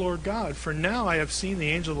 "Alas, O Lord God, for now I have seen the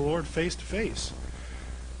angel of the Lord face to face.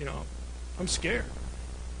 I'm scared."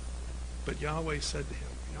 But Yahweh said to him,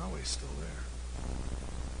 Yahweh's still there.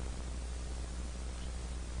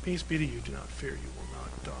 "Peace be to you. Do not fear. You will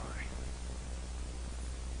not die."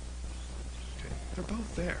 Okay, they're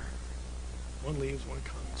both there. One leaves, one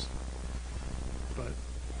comes. But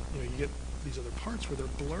you get these other parts where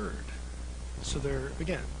they're blurred. So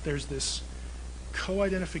there's this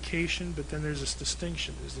co-identification, but then there's this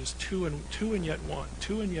distinction. There's this two and yet one,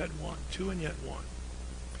 two and yet one, two and yet one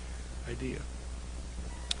idea.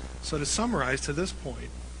 So to summarize to this point,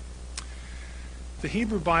 the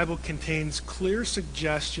Hebrew Bible contains clear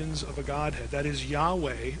suggestions of a Godhead. That is,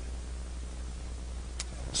 Yahweh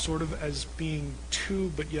sort of as being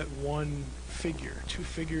two but yet one figure, two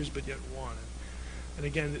figures but yet one. And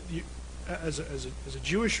again, as a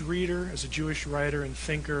Jewish reader, as a Jewish writer and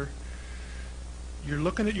thinker, you're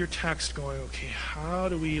looking at your text going, okay, how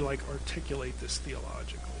do we articulate this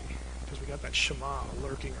theologically? Because we got that Shema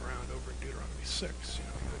lurking around over in Deuteronomy 6. You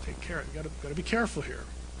got to take care. You got to be careful here.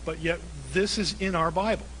 But yet, this is in our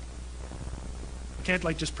Bible. You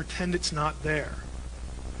can't just pretend it's not there.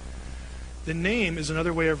 The name is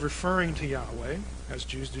another way of referring to Yahweh, as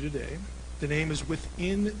Jews do today. The name is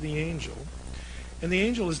within the angel. And the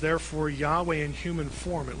angel is therefore Yahweh in human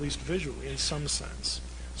form, at least visually, in some sense.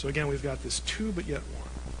 So again, we've got this two but yet one.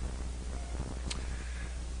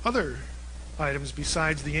 Other items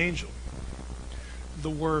besides the angel.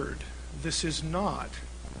 The Word. This is not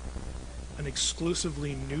an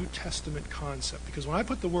exclusively New Testament concept. Because when I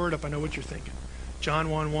put the Word up, I know what you're thinking. John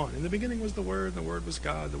 1:1. In the beginning was the Word, and the Word was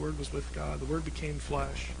God, the Word was with God, the Word became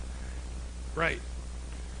flesh. Right.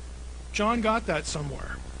 John got that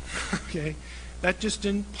somewhere. Okay? That just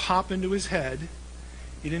didn't pop into his head.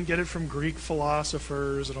 He didn't get it from Greek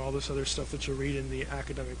philosophers and all this other stuff that you'll read in the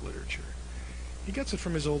academic literature. He gets it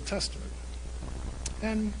from his Old Testament.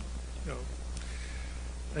 And,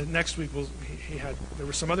 next week there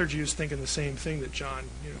were some other Jews thinking the same thing that John,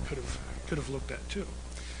 could have looked at too.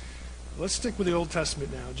 Let's stick with the Old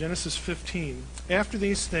Testament now. Genesis 15. After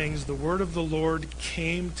these things, the word of the Lord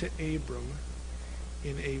came to Abram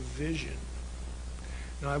in a vision.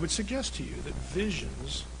 Now, I would suggest to you that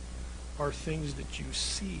visions are things that you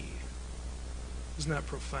see. Isn't that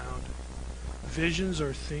profound? Visions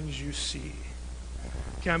are things you see.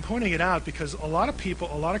 Okay, I'm pointing it out because a lot of people,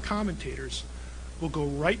 a lot of commentators will go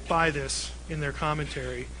right by this in their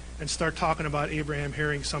commentary and start talking about Abraham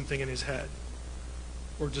hearing something in his head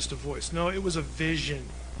or just a voice. No, it was a vision.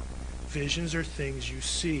 Visions are things you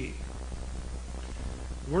see.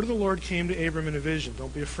 The word of the Lord came to Abram in a vision.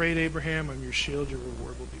 Don't be afraid, Abraham. I'm your shield. Your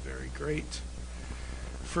reward will be very great.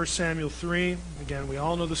 1 Samuel 3. Again, we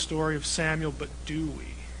all know the story of Samuel, but do we?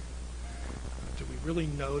 Do we really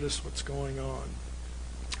notice what's going on?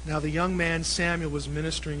 Now the young man Samuel was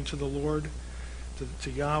ministering to the Lord,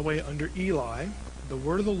 to Yahweh under Eli. The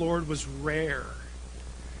word of the Lord was rare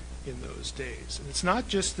in those days. And it's not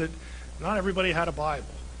just that not everybody had a Bible.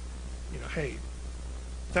 Hey,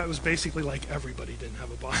 that was basically like everybody didn't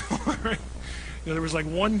have a Bible, right? There was like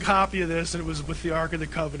one copy of this, and it was with the Ark of the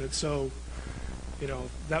Covenant, so,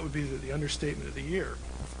 that would be the understatement of the year.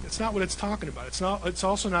 It's not what it's talking about. It's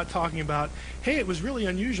also not talking about, hey, it was really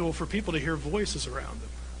unusual for people to hear voices around them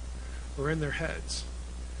or in their heads.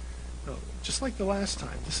 No, just like the last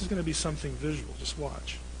time, this is going to be something visual. Just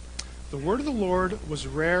watch. The word of the Lord was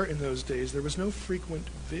rare in those days. There was no frequent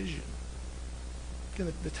vision.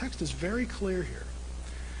 Again, the text is very clear here.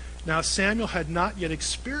 Now, Samuel had not yet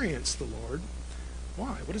experienced the Lord.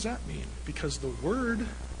 Why? What does that mean? Because the word,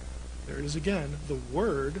 there it is again, the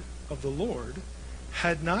word of the Lord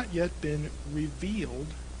had not yet been revealed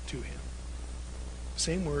to him.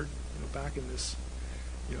 Same word, back in this,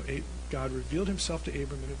 God revealed himself to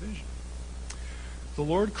Abram in a vision. The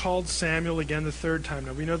Lord called Samuel again the third time.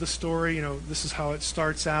 Now we know the story, this is how it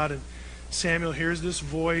starts out, and Samuel hears this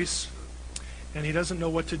voice, and he doesn't know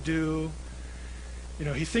what to do.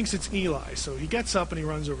 He thinks it's Eli, so he gets up and he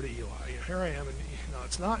runs over to Eli. Here I am, and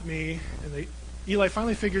it's not me. And Eli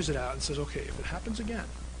finally figures it out and says, okay, if it happens again,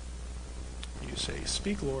 you say,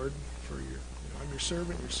 speak, Lord, for I'm your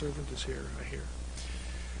servant is here, I hear.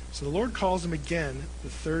 So the Lord calls him again the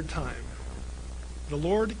third time. The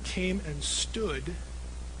Lord came and stood.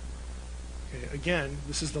 Okay, again,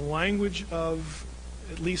 this is the language of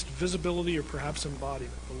at least visibility or perhaps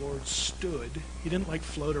embodiment. The Lord stood. He didn't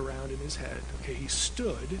float around in his head. Okay, he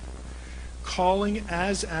stood, calling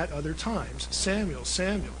as at other times, Samuel,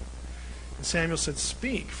 Samuel. And Samuel said,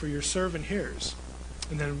 speak, for your servant hears.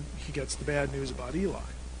 And then he gets the bad news about Eli.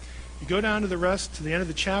 You go down to the end of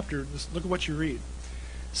the chapter, look at what you read.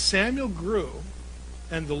 Samuel grew,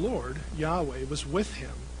 and the Lord, Yahweh, was with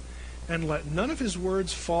him, and let none of his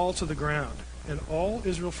words fall to the ground. And all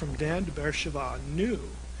Israel from Dan to Beersheba knew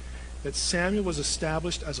that Samuel was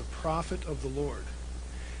established as a prophet of the Lord.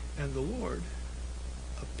 And the Lord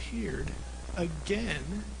appeared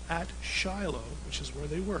again at Shiloh, which is where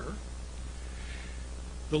they were.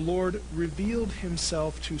 The Lord revealed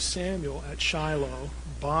himself to Samuel at Shiloh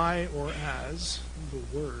by or as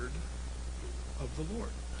the word of the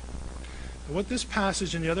Lord. And what this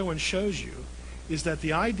passage and the other one shows you is that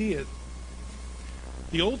the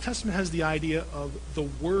Old Testament has the idea of the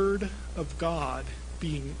Word of God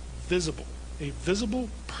being visible, a visible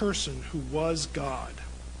person who was God.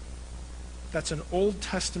 That's an Old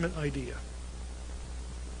Testament idea.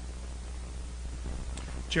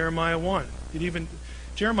 Jeremiah 1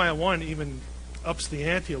 even ups the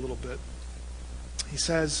ante a little bit. He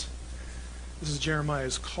says, this is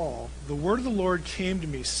Jeremiah's call, the word of the Lord came to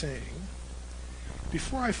me saying,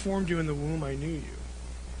 before I formed you in the womb, I knew you.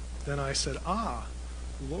 Then I said,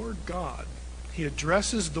 Lord God. He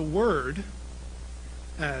addresses the word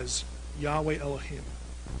as Yahweh Elohim.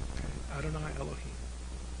 Okay, Adonai Elohim.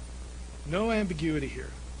 No ambiguity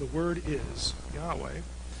here. The word is Yahweh.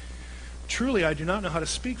 Truly, I do not know how to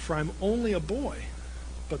speak, for I'm only a boy.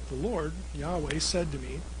 But the Lord, Yahweh, said to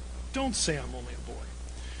me, don't say I'm only a boy,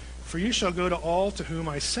 for you shall go to all to whom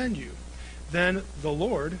I send you. Then the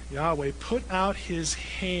Lord, Yahweh, put out his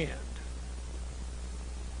hand.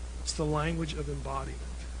 It's the language of embodiment.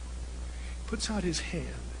 He puts out his hand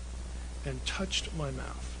and touched my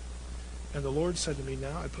mouth. And the Lord said to me,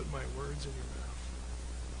 now I put my words in your mouth.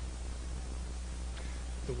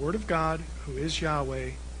 The word of God, who is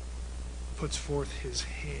Yahweh, puts forth his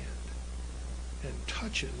hand and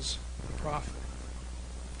touches the prophet.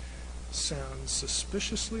 Sounds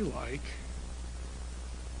suspiciously like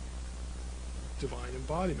divine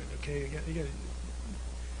embodiment. Okay, again,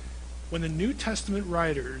 when the New Testament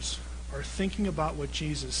writers are thinking about what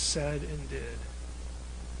Jesus said and did,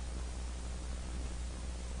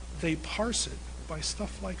 they parse it by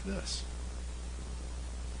stuff like this.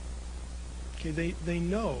 Okay, they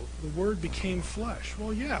know the Word became flesh.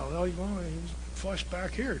 Well, yeah, well, he was flesh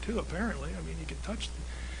back here too. Apparently, I mean, he could touch,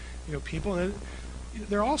 people. And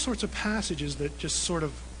there are all sorts of passages that just sort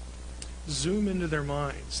of zoom into their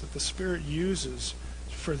minds that the Spirit uses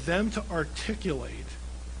for them to articulate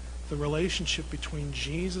the relationship between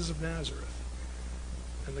Jesus of Nazareth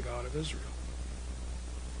and the God of Israel.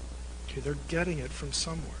 Okay, they're getting it from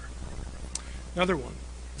somewhere. Another one.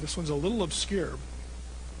 This one's a little obscure,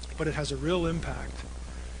 but it has a real impact,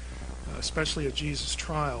 especially at Jesus'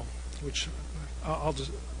 trial, which I'll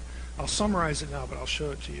summarize it now, but I'll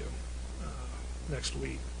show it to you next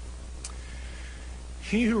week.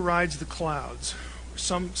 He who rides the clouds,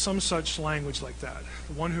 some such language like that,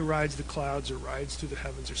 the one who rides the clouds or rides through the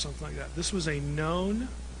heavens or something like that. This was a known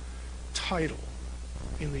title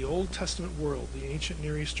in the Old Testament world, the ancient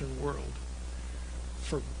Near Eastern world,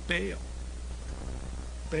 for Baal.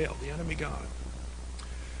 Baal, the enemy god.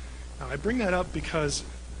 Now, I bring that up because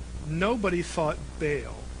nobody thought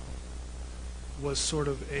Baal was sort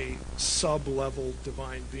of a sub-level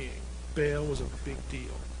divine being. Baal was a big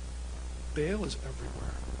deal. Baal is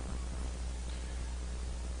everywhere.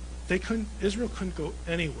 Israel couldn't go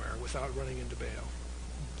anywhere without running into Baal.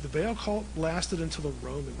 The Baal cult lasted until the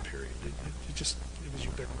Roman period. It was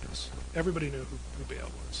ubiquitous. Everybody knew who Baal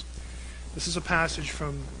was. This is a passage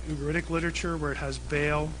from Ugaritic literature where it has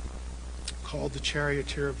Baal called the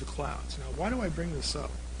charioteer of the clouds. Now, why do I bring this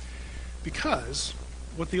up? Because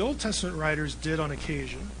what the Old Testament writers did on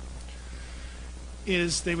occasion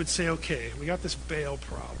is they would say, okay, we got this Baal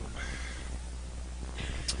problem.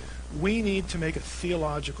 We need to make a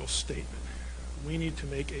theological statement. We need to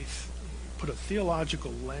put a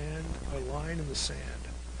theological line in the sand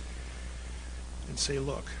and say,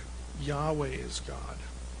 look, Yahweh is God.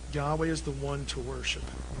 Yahweh is the one to worship,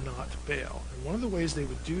 not Baal. And one of the ways they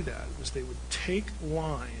would do that was they would take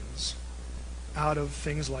lines out of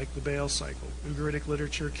things like the Baal cycle, Ugaritic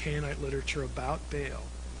literature, Canaanite literature about Baal.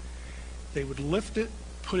 They would lift it,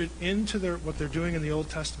 put it into what they're doing in the Old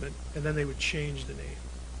Testament, and then they would change the name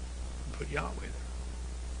and put Yahweh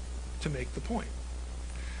there to make the point.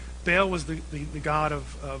 Baal was the god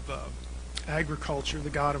of agriculture, the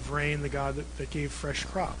god of rain, the god that gave fresh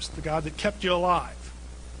crops, the god that kept you alive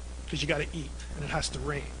because you got to eat and it has to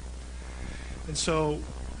rain. And so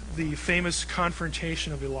the famous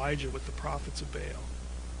confrontation of Elijah with the prophets of Baal.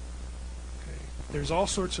 Okay. There's all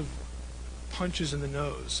sorts of punches in the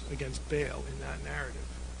nose against Baal in that narrative.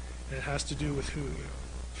 And it has to do with who,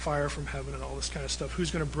 fire from heaven and all this kind of stuff.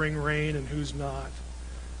 Who's going to bring rain and who's not.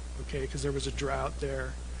 Okay, because there was a drought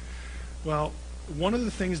there. Well, one of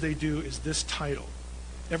the things they do is this title.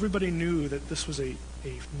 Everybody knew that this was a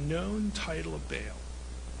known title of Baal.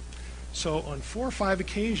 So on 4 or 5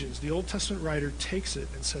 occasions, the Old Testament writer takes it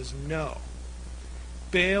and says, no,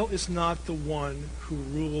 Baal is not the one who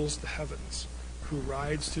rules the heavens, who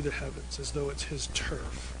rides through the heavens as though it's his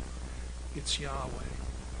turf. It's Yahweh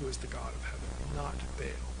who is the God of heaven, not Baal.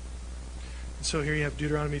 And so here you have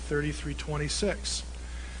Deuteronomy 33:26.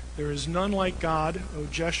 There is none like God, O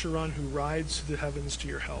Jeshurun, who rides through the heavens to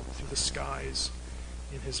your help, through the skies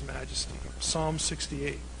in his majesty. Psalm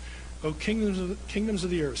 68. O kingdoms of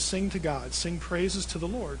the earth, sing to God, sing praises to the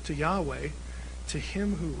Lord, to Yahweh, to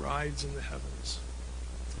him who rides in the heavens.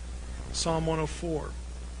 Psalm 104.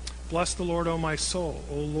 Bless the Lord, O my soul.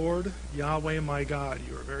 O Lord, Yahweh my God,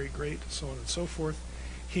 you are very great, so on and so forth.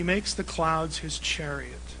 He makes the clouds his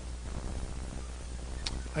chariot.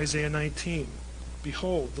 Isaiah 19.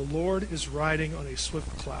 Behold, the Lord is riding on a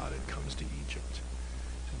swift cloud and comes to Egypt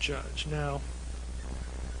to judge. Now,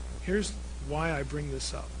 here's why I bring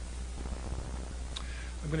this up.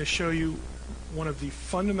 I'm going to show you one of the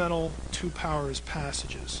fundamental two powers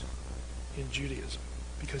passages in Judaism,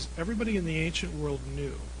 because everybody in the ancient world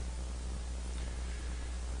knew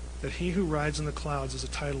that he who rides in the clouds is a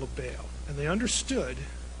title of Baal. And they understood,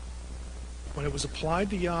 when it was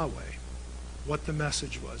applied to Yahweh, what the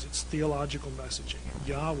message was. It's theological messaging.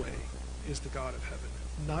 Yahweh is the God of heaven,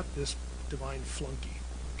 not this divine flunky,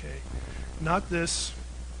 okay? Not this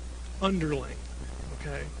underling,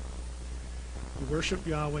 okay? You worship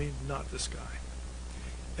Yahweh, not this guy.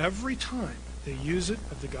 Every time they use it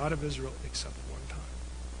of the God of Israel except one time.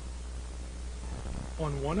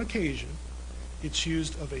 On one occasion, it's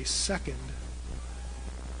used of a second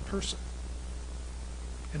person.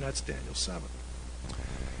 And that's Daniel 7.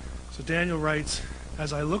 So Daniel writes,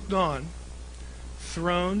 as I looked on,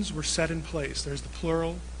 thrones were set in place. There's the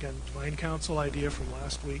plural, again, divine council idea from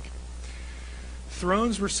last week.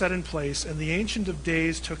 Thrones were set in place, and the Ancient of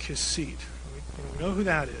Days took his seat. We know who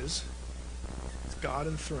that is. It's God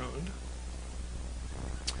enthroned.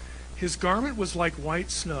 His garment was like white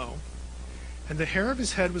snow, and the hair of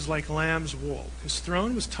his head was like lamb's wool. His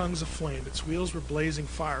throne was tongues of flame. Its wheels were blazing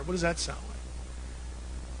fire. What does that sound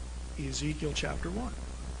like? Ezekiel chapter 1.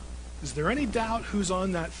 Is there any doubt who's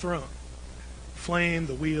on that throne? Flame,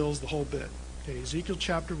 the wheels, the whole bit. Okay, Ezekiel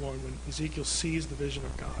chapter 1, when Ezekiel sees the vision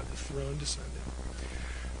of God, the throne descended.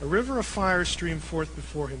 A river of fire streamed forth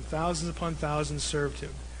before him. Thousands upon thousands served him.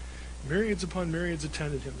 Myriads upon myriads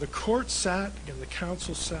attended him. The court sat, again, the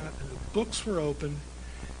council sat, and the books were opened,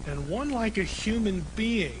 and one like a human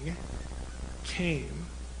being came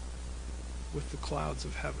with the clouds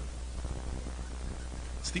of heaven.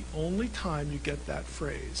 It's the only time you get that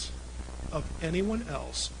phrase of anyone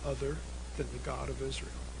else other than the God of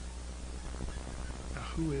Israel. Now,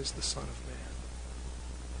 who is the Son of Man?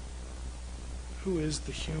 Who is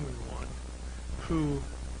the human one who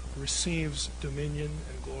receives dominion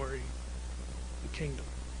and glory, the kingdom?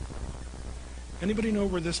 Anybody know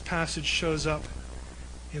where this passage shows up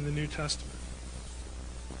in the New Testament?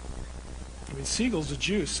 I mean, Siegel's a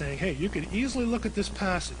Jew saying, hey, you could easily look at this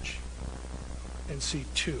passage and see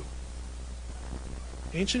two.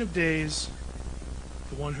 Ancient of Days,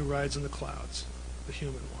 the one who rides in the clouds, the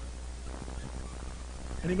human one.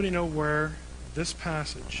 Anybody know where this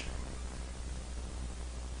passage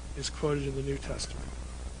is quoted in the New Testament?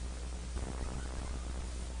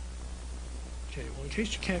 Okay, well, in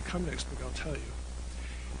case you can't come next week, I'll tell you.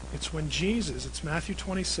 It's when Jesus, it's Matthew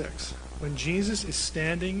 26, when Jesus is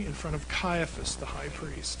standing in front of Caiaphas, the high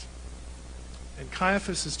priest. And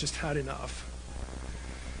Caiaphas has just had enough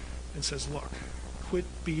and says, look, quit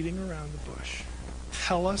beating around the bush.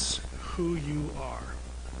 Tell us who you are.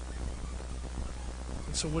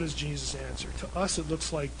 And so what does Jesus answer? To us, it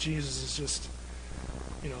looks like Jesus is just,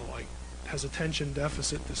 like has attention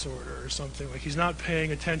deficit disorder or something. Like he's not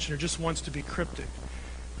paying attention or just wants to be cryptic.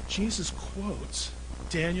 Jesus quotes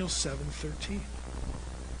Daniel 7:13.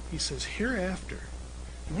 He says, hereafter,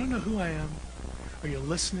 you want to know who I am? Are you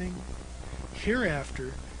listening?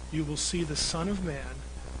 Hereafter, you will see the Son of Man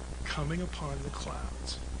coming upon the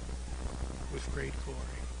clouds with great glory.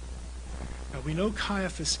 Now, we know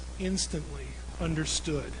Caiaphas instantly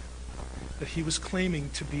understood that he was claiming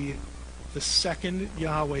to be the second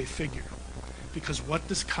Yahweh figure. Because what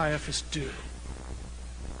does Caiaphas do?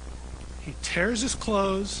 He tears his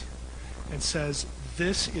clothes and says,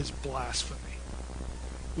 this is blasphemy.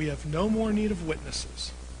 We have no more need of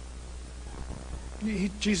witnesses.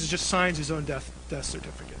 Jesus just signs his own death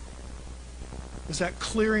certificate. Is that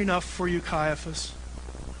clear enough for you, Caiaphas?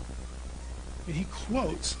 And he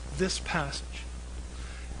quotes this passage.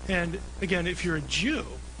 And again, if you're a Jew,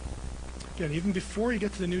 again, even before you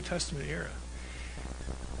get to the New Testament era,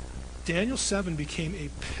 Daniel 7 became a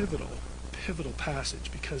pivotal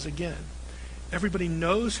passage because, again, everybody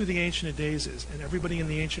knows who the Ancient of Days is, and everybody in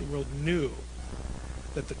the ancient world knew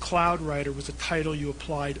that the Cloud Rider was a title you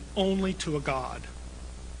applied only to a god,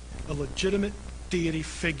 a legitimate deity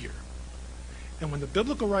figure. And when the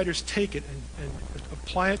biblical writers take it and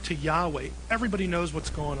apply it to Yahweh, everybody knows what's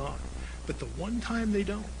going on. But the one time they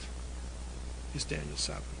don't is Daniel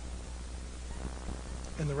 7.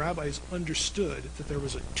 And the rabbis understood that there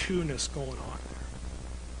was a two-ness going on there.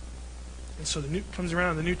 And so comes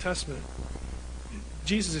around the New Testament.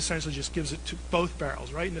 Jesus essentially just gives it to both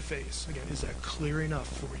barrels, right in the face. Again, is that clear enough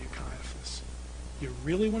for you, Caiaphas? You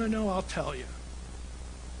really want to know? I'll tell you.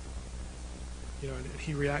 And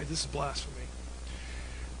he reacted, this is blasphemy.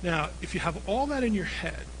 Now, if you have all that in your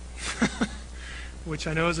head, which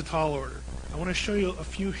I know is a tall order, I want to show you a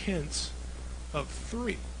few hints of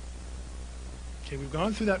three. Okay, we've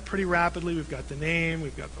gone through that pretty rapidly. We've got the name,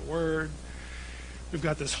 we've got the word, we've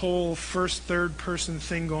got this whole first, third person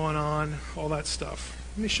thing going on, all that stuff.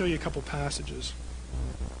 Let me show you a couple passages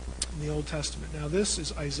in the Old Testament. Now, this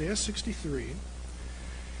is Isaiah 63.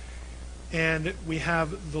 And we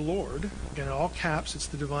have the Lord, again, in all caps, it's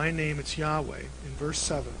the divine name, it's Yahweh, in verse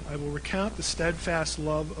 7. I will recount the steadfast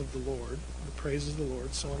love of the Lord, the praises of the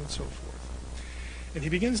Lord, so on and so forth. And he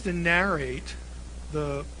begins to narrate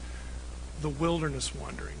the wilderness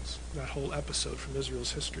wanderings, that whole episode from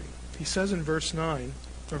Israel's history. He says in verse 9,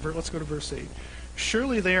 let's go to verse 8,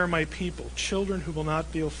 surely they are my people, children who will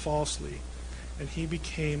not deal falsely, and he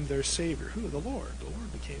became their Savior. Who? The Lord. The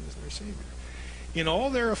Lord became their Savior. In all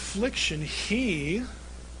their affliction, he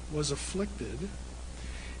was afflicted,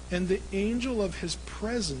 and the angel of his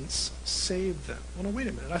presence saved them. Well, no, wait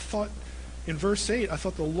a minute. I thought, in verse 8, I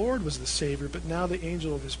thought the Lord was the Savior, but now the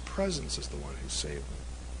angel of his presence is the one who saved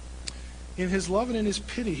them. In his love and in his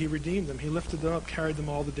pity, he redeemed them. He lifted them up, carried them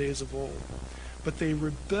all the days of old. But they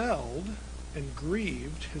rebelled and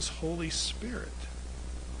grieved his Holy Spirit.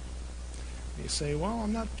 You say, well,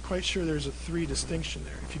 I'm not quite sure there's a three distinction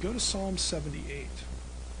there. If you go to Psalm 78,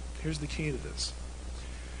 here's the key to this.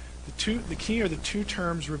 The key are the two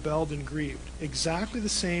terms rebelled and grieved. Exactly the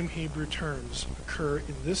same Hebrew terms occur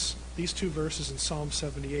in these two verses in Psalm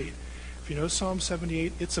 78. If you know Psalm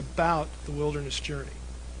 78, it's about the wilderness journey.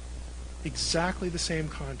 Exactly the same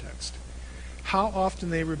context. How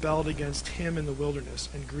often they rebelled against him in the wilderness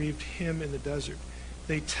and grieved him in the desert.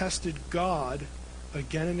 They tested God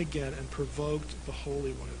again and again and provoked the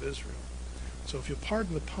Holy One of Israel. So if you'll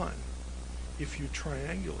pardon the pun, if you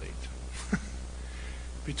triangulate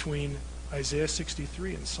between Isaiah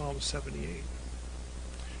 63 and Psalm 78,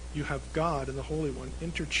 you have God and the Holy One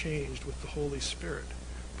interchanged with the Holy Spirit.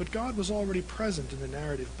 But God was already present in the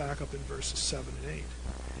narrative back up in verses 7 and 8.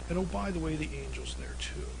 And oh, by the way, the angel's there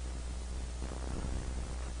too.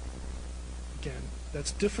 Again,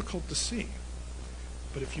 that's difficult to see.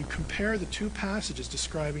 But if you compare the two passages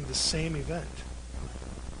describing the same event,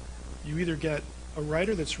 you either get a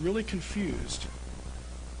writer that's really confused,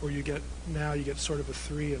 or you get sort of a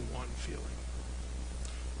 3-in-1 feeling.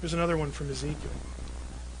 Here's another one from Ezekiel.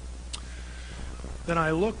 Then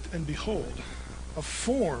I looked, and behold, a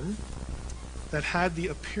form that had the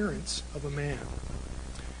appearance of a man.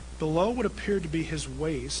 Below what appeared to be his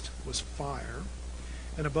waist was fire,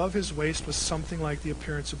 and above his waist was something like the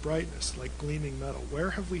appearance of brightness, like gleaming metal.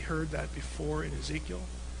 Where have we heard that before in Ezekiel?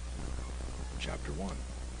 Chapter 1.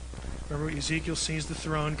 Remember, Ezekiel sees the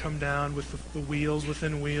throne come down with the wheels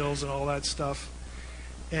within wheels and all that stuff.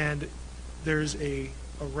 And there's a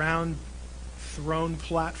round throne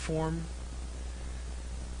platform.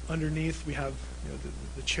 Underneath we have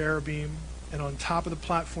the cherubim, and on top of the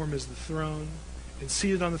platform is the throne. And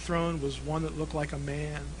seated on the throne was one that looked like a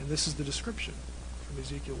man. And this is the description from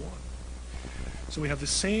Ezekiel 1. So we have the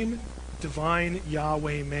same divine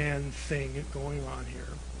Yahweh man thing going on here.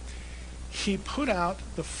 He put out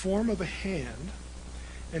the form of a hand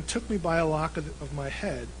and took me by a lock of my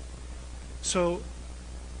head. So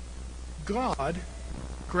God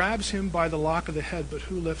grabs him by the lock of the head, but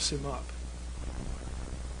who lifts him up?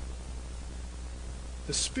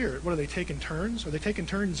 The Spirit. What, are they taking turns? Are they taking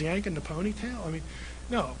turns yanking the ponytail? I mean,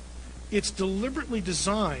 no. It's deliberately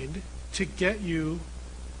designed to get you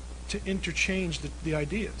to interchange the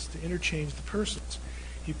ideas, to interchange the persons.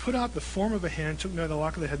 He put out the form of a hand, took me by the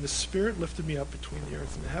lock of the head, and the Spirit lifted me up between the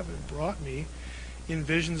earth and the heaven and brought me in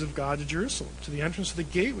visions of God to Jerusalem, to the entrance of the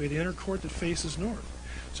gateway, the inner court that faces north.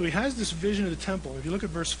 So he has this vision of the temple. If you look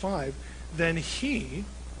at verse 5, then he,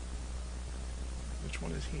 which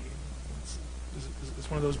one is he? It's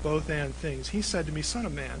one of those both and things. He said to me, Son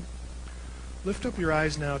of man, lift up your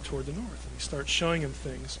eyes now toward the north. And he starts showing him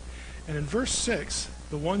things. And in verse 6,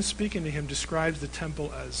 the one speaking to him describes the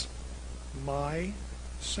temple as my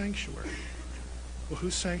sanctuary. Well,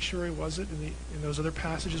 whose sanctuary was it in those other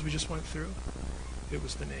passages we just went through? It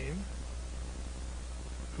was the name,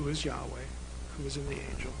 who is Yahweh, who is in the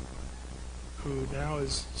angel, who now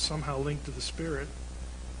is somehow linked to the Spirit,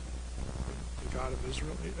 the God of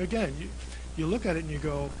Israel. Again, you look at it and you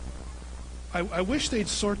go, I wish they'd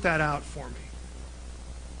sort that out for me.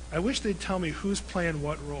 I wish they'd tell me who's playing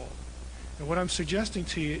what role. And what I'm suggesting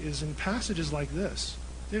to you is in passages like this,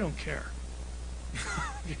 they don't care.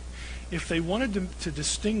 If they wanted to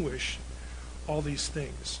distinguish all these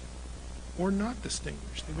things, or not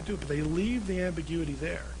distinguish, they would do it. But they leave the ambiguity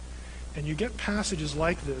there. And you get passages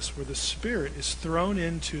like this where the Spirit is thrown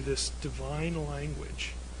into this divine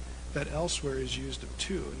language that elsewhere is used of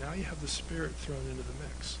too. And now you have the Spirit thrown into the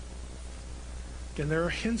mix. Again, there are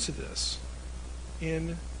hints of this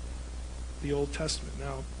in the Old Testament.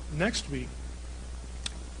 Now, next week,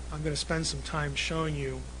 I'm going to spend some time showing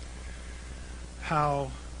you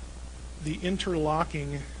how the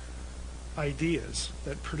interlocking ideas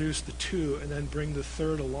that produce the two and then bring the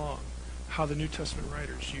third along, how the New Testament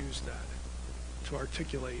writers use that to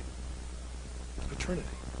articulate a Trinity.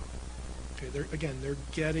 Okay, they're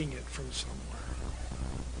getting it from somewhere.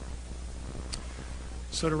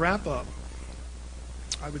 So to wrap up,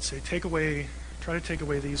 I would say try to take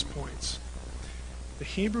away these points. The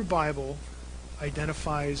Hebrew Bible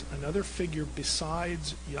identifies another figure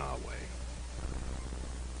besides Yahweh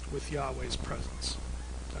with Yahweh's presence.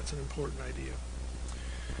 That's an important idea.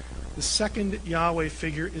 The second Yahweh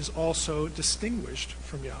figure is also distinguished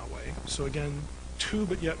from Yahweh. So again, two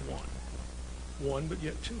but yet one. One but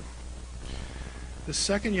yet two. The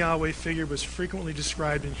second Yahweh figure was frequently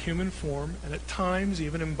described in human form and at times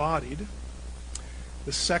even embodied.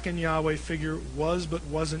 The second Yahweh figure was but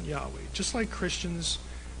wasn't Yahweh. Just like Christians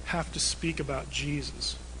have to speak about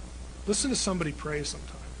Jesus. Listen to somebody pray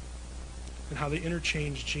sometime and how they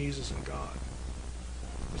interchange Jesus and God.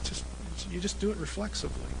 You just do it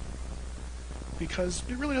reflexively. Because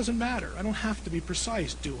it really doesn't matter. I don't have to be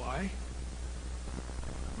precise, do I?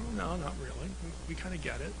 Well, no, not really. We kind of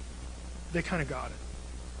get it. They kind of got it.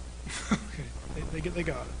 Okay, they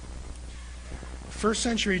got it. First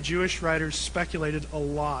century Jewish writers speculated a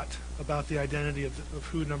lot about the identity of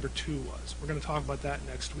who number two was. We're going to talk about that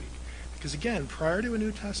next week. Because again, prior to a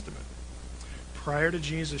New Testament, prior to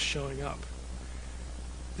Jesus showing up,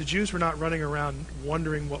 the Jews were not running around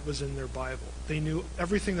wondering what was in their Bible. They knew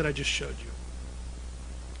everything that I just showed you.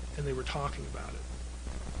 and they were talking about it.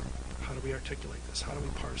 How do we articulate this? How do we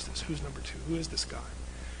parse this? Who's number two? Who is this guy?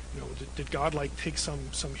 Did God like take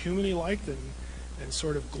some human he liked and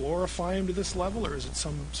sort of glorify him to this level, or is it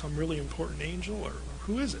some really important angel, or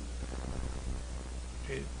who is it?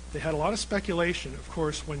 Okay, they had a lot of speculation. Of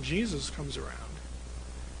course, when Jesus comes around,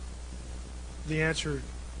 the answer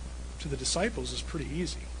to the disciples is pretty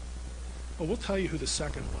easy. Well, we'll tell you who the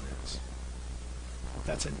second one is.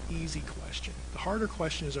 That's an easy question. The harder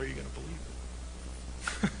question is, are you going to believe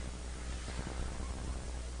it?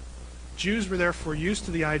 Jews were therefore used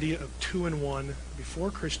to the idea of two in one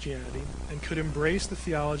before Christianity and could embrace the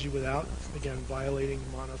theology without, again, violating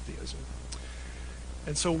monotheism.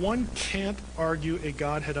 And so one can't argue a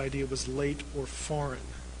Godhead idea was late or foreign,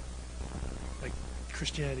 like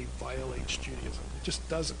Christianity violates Judaism. It just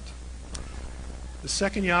doesn't. The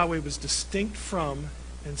second Yahweh was distinct from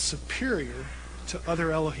and superior to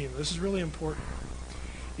other Elohim. This is really important.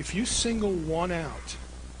 If you single one out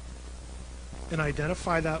and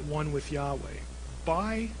identify that one with Yahweh,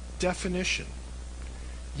 by definition,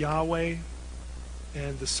 Yahweh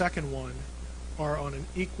and the second one are on an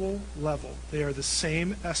equal level. They are the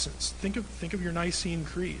same essence. Think of your Nicene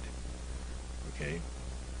Creed. Okay?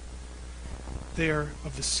 They are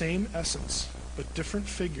of the same essence, but different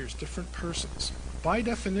figures, different persons. By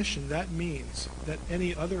definition, that means that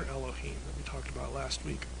any other Elohim that we talked about last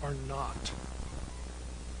week are not.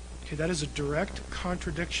 Okay, that is a direct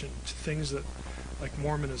contradiction to things that, like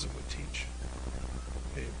Mormonism would teach.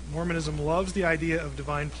 Okay, Mormonism loves the idea of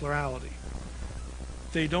divine plurality.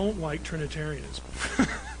 They don't like Trinitarianism.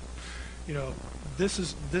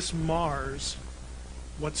 This mars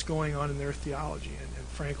what's going on in their theology, and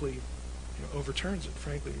frankly, overturns it.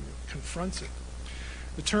 Frankly, confronts it.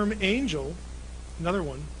 The term angel, another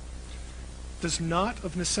one, does not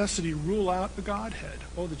of necessity rule out a Godhead.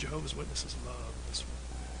 Oh, the Jehovah's Witnesses love this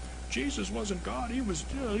one. Jesus wasn't God.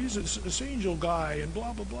 He's this angel guy, and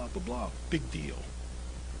blah, blah, blah, blah, blah. Big deal.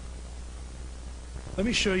 Let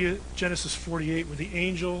me show you Genesis 48, where the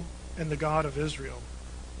angel and the God of Israel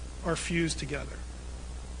are fused together.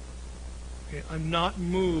 Okay, I'm not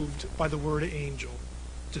moved by the word angel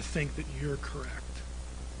to think that you're correct.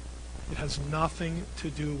 It has nothing to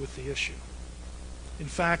do with the issue. In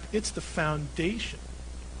fact, it's the foundation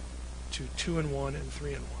to 2 in 1 and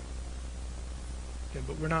 3 in 1. Okay,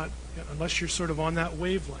 but we're not, unless you're sort of on that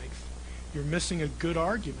wavelength, you're missing a good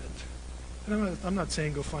argument. And I'm not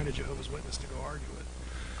saying go find a Jehovah's Witness to go argue it.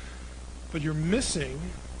 But you're missing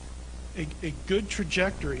a good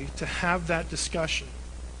trajectory to have that discussion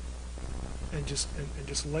and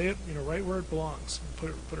just lay it right where it belongs.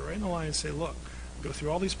 And put it right in the line and say, look, go through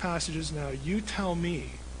all these passages. Now you tell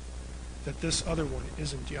me that this other one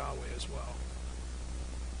isn't Yahweh as well.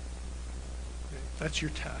 Okay, that's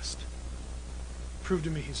your test. Prove to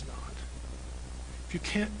me he's not. If you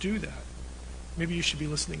can't do that, maybe you should be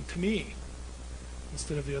listening to me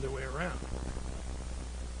instead of the other way around.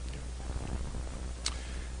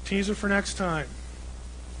 Teaser for next time.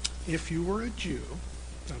 If you were a Jew,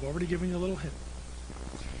 I've already given you a little hint.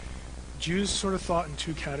 Jews sort of thought in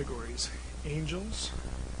two categories: angels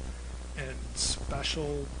and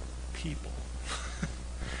special people.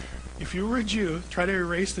 If you were a Jew, try to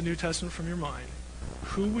erase the New Testament from your mind.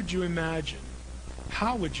 Who would you imagine?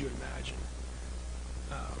 How would you imagine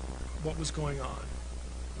what was going on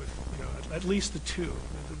with at least the two?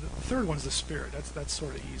 The third one's the Spirit. That's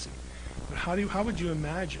sort of easy. But how would you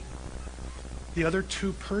imagine the other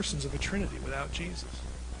two persons of the Trinity without Jesus?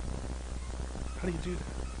 How do you do that?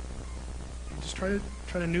 You just try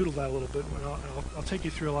to noodle that a little bit, and I'll take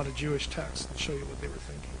you through a lot of Jewish texts and show you what they were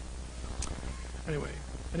thinking. Anyway,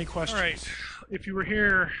 any questions? All right. If you were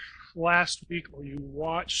here last week or you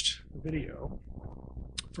watched the video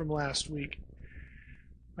from last week,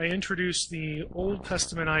 I introduced the Old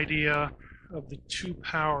Testament idea of the two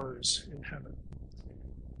powers in heaven.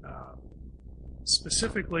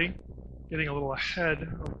 Specifically, getting a little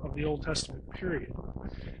ahead of the Old Testament period.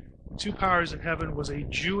 The two powers in heaven was a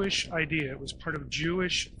Jewish idea. It was part of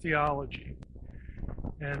Jewish theology.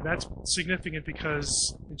 And that's significant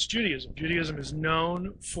because it's Judaism. Judaism is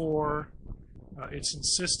known for its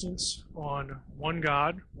insistence on one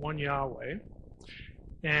God, one Yahweh,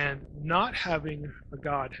 and not having a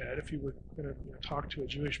Godhead. If you were going to talk to a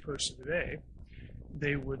Jewish person today,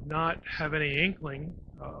 they would not have any inkling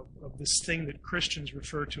of this thing that Christians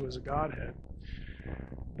refer to as a Godhead.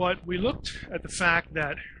 But we looked at the fact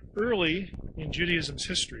that early in Judaism's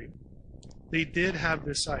history, they did have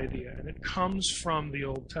this idea, and it comes from the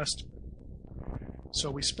Old Testament.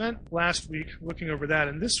 So we spent last week looking over that,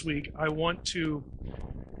 and this week I want to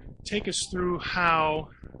take us through how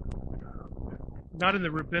not in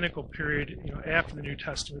the rabbinical period, after the New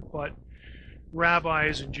Testament, but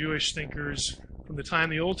rabbis and Jewish thinkers from the time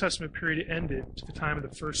the Old Testament period ended to the time of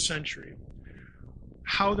the first century,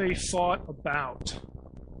 how they thought about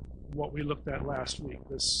what we looked at last week.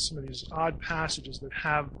 Some of these odd passages that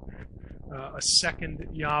have a second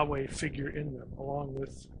Yahweh figure in them, along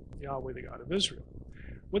with Yahweh, the God of Israel.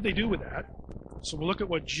 What they do with that, so we'll look at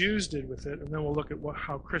what Jews did with it, and then we'll look at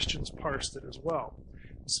how Christians parsed it as well.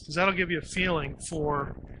 Because that'll give you a feeling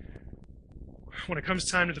for when it comes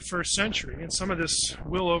time to the first century, and some of this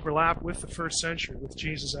will overlap with the first century, with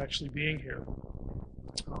Jesus actually being here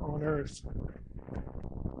on earth,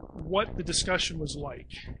 what the discussion was like.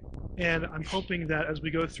 And I'm hoping that as we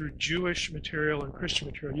go through Jewish material and Christian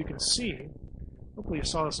material, you can see, hopefully you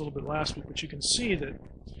saw this a little bit last week, but you can see that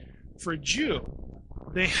for a Jew,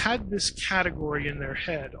 they had this category in their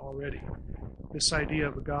head already, this idea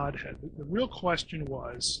of a Godhead. The real question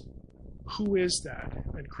was, who is that?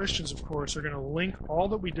 And Christians, of course, are going to link all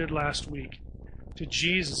that we did last week to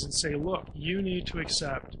Jesus and say, look, you need to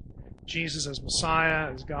accept Jesus as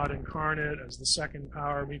Messiah, as God incarnate, as the second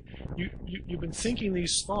power. I mean, you've been thinking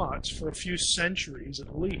these thoughts for a few centuries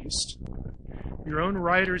at least. Your own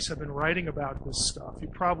writers have been writing about this stuff. You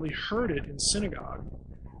probably heard it in synagogue.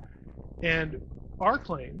 And our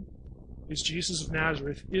claim is Jesus of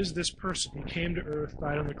Nazareth is this person. He came to earth,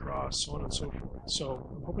 died on the cross, so on and so forth. So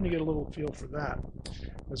I'm hoping to get a little feel for that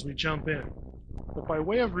as we jump in. But by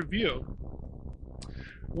way of review,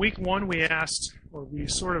 week one we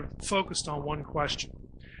sort of focused on one question.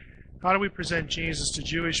 How do we present Jesus to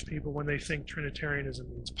Jewish people when they think Trinitarianism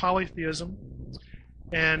means polytheism?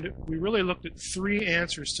 And we really looked at three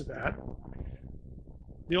answers to that.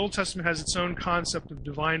 The Old Testament has its own concept of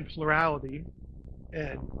divine plurality,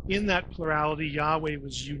 and in that plurality, Yahweh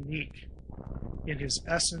was unique in his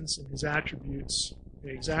essence and his attributes,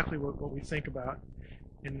 exactly what we think about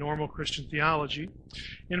in normal Christian theology.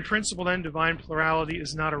 In principle, then, divine plurality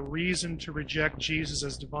is not a reason to reject Jesus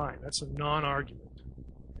as divine. That's a non-argument.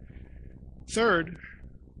 Third,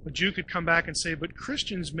 a Jew could come back and say, but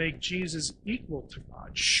Christians make Jesus equal to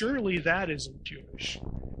God. Surely that isn't Jewish.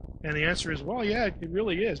 And the answer is, well, yeah, it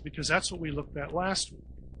really is, because that's what we looked at last week.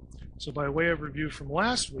 So by way of review from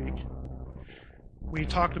last week, we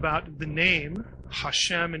talked about the name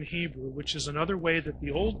Hashem in Hebrew, which is another way that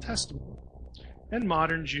the Old Testament and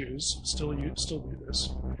modern Jews still do this.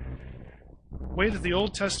 The way that the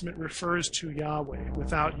Old Testament refers to Yahweh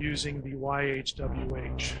without using the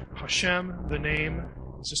YHWH. Hashem, the name,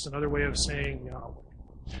 is just another way of saying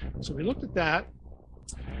Yahweh. So we looked at that.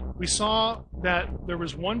 We saw that there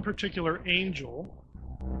was one particular angel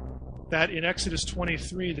that in Exodus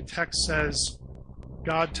 23, the text says,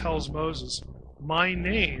 God tells Moses, my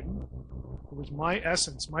name, it was my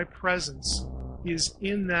essence, my presence, is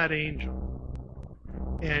in that angel.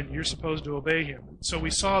 And you're supposed to obey him. So we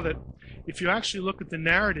saw that if you actually look at the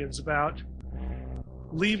narratives about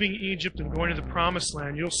leaving Egypt and going to the Promised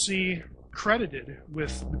Land, you'll see credited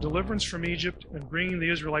with the deliverance from Egypt and bringing the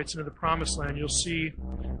Israelites into the Promised Land, you'll see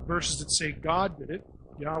verses that say God did it,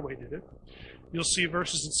 Yahweh did it. You'll see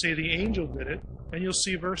verses that say the angel did it, and you'll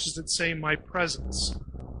see verses that say my presence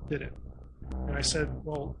did it. And I said,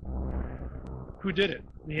 well, who did it?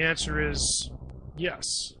 The answer is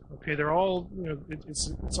yes. Okay, they're all,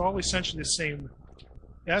 it's all essentially the same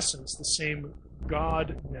essence, the same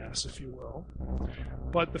godness, if you will.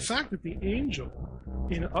 But the fact that the angel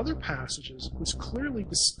in other passages is clearly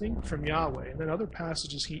distinct from Yahweh, and in other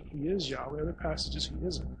passages he is Yahweh, other passages he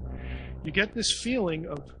isn't, you get this feeling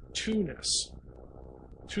of two-ness.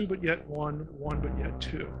 Two but yet one, one but yet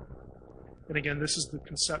two. And again, this is the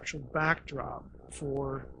conceptual backdrop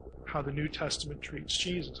for how the New Testament treats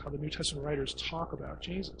Jesus, how the New Testament writers talk about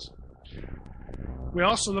Jesus. We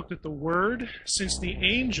also looked at the Word. Since the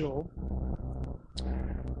angel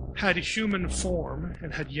had a human form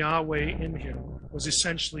and had Yahweh in him, was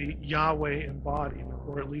essentially Yahweh embodied,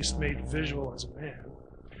 or at least made visual as a man,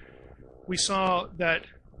 we saw that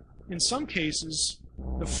in some cases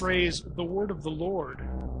the phrase, the word of the Lord,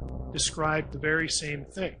 described the very same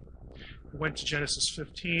thing. We went to Genesis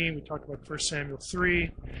 15, we talked about 1 Samuel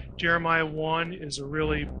 3. Jeremiah 1 is a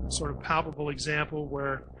really sort of palpable example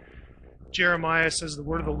where Jeremiah says the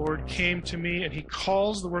word of the Lord came to me, and he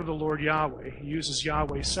calls the word of the Lord Yahweh. He uses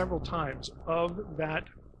Yahweh several times of that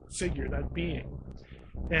figure, that being.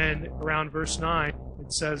 And around verse 9,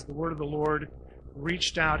 it says the word of the Lord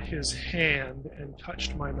reached out his hand and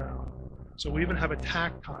touched my mouth. So we even have a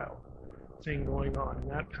tactile thing going on in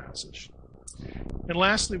that passage. And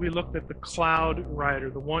lastly, we looked at the cloud rider,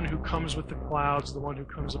 the one who comes with the clouds, the one who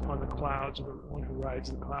comes upon the clouds, or the one who rides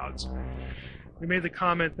the clouds. we made the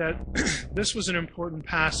comment that this was an important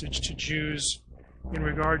passage to Jews in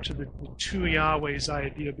regard to the two Yahwehs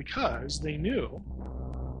idea, because they knew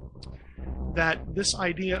that this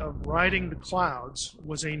idea of riding the clouds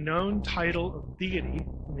was a known title of deity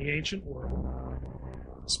in the ancient world.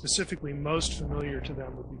 Specifically, most familiar to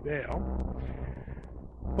them would be Baal.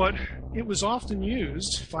 But it was often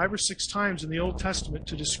used 5 or 6 times in the Old Testament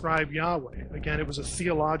to describe Yahweh. Again, it was a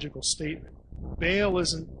theological statement. Baal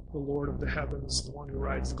isn't the Lord of the heavens, the one who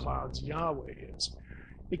rides the clouds. Yahweh is.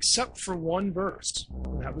 Except for one verse,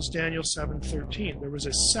 and that was Daniel 7:13. There was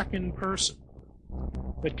a second person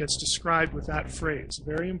that gets described with that phrase, a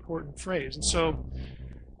very important phrase. And so,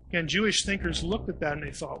 again, Jewish thinkers looked at that and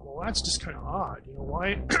they thought, well, that's just kind of odd.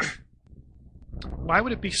 Why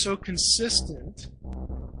would it be so consistent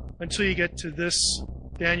until you get to this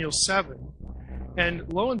Daniel 7?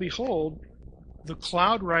 And lo and behold, the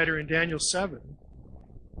cloud rider in Daniel 7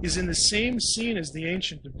 is in the same scene as the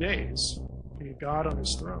Ancient of Days, God on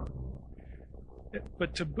his throne.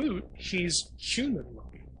 But to boot, he's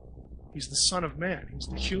human-looking. He's the Son of Man. He's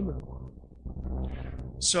the human one.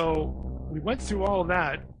 So we went through all of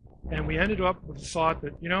that, and we ended up with the thought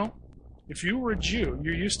that, if you were a Jew,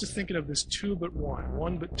 you're used to thinking of this 2 but 1,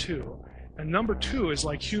 1 but 2. And number 2 is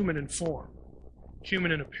like human in form,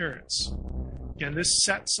 human in appearance. Again, this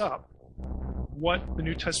sets up what the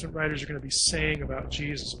New Testament writers are going to be saying about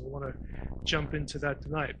Jesus. And we want to jump into that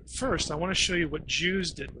tonight. But first, I want to show you what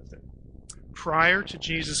Jews did with it. Prior to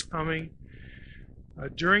Jesus coming,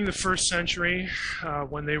 during the first century,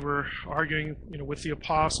 when they were arguing with the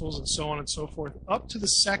apostles and so on and so forth, up to the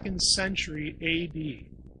 2nd century A.D.,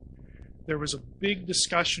 there was a big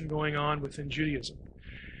discussion going on within Judaism.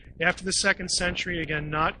 After the 2nd century, again,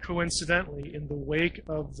 not coincidentally, in the wake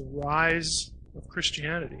of the rise of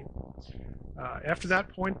Christianity, after that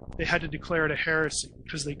point, they had to declare it a heresy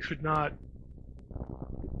because they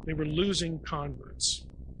were losing converts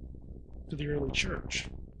to the early church.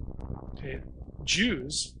 Okay.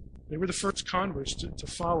 Jews, they were the first converts to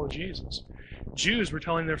follow Jesus. Jews were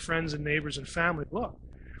telling their friends and neighbors and family, look,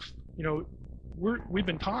 we've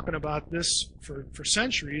been talking about this for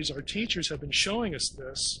centuries. Our teachers have been showing us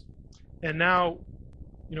this. And now,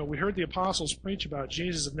 we heard the apostles preach about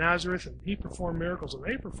Jesus of Nazareth, and he performed miracles, and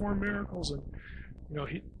they performed miracles, and,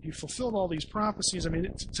 he fulfilled all these prophecies. I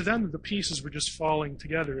mean, to them, the pieces were just falling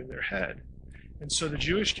together in their head. And so the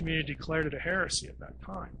Jewish community declared it a heresy at that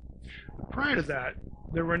time. Prior to that,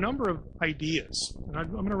 there were a number of ideas, and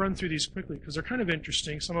I'm going to run through these quickly because they're kind of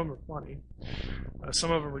interesting. Some of them are funny.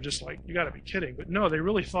 Some of them are just like, you got to be kidding. But no, they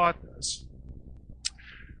really thought this.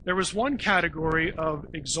 There was one category of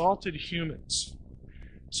exalted humans.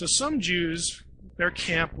 So some Jews, their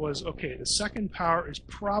camp was, okay, the second power is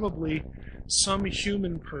probably some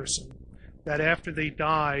human person that after they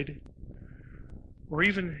died, or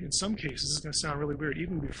even in some cases, this is going to sound really weird,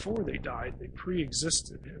 even before they died, they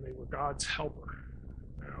pre-existed and they were God's helper.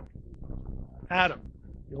 Now, Adam,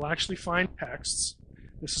 you'll actually find texts.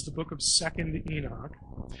 This is the book of 2nd Enoch,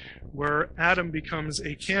 where Adam becomes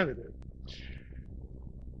a candidate.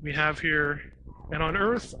 We have here, and on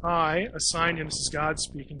earth I assigned him, this is God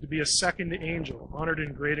speaking, to be a second angel, honored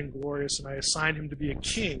and great and glorious, and I assigned him to be a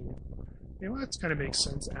king. That kind of makes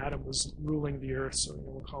sense. Adam was ruling the earth, so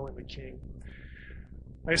we'll call him a king.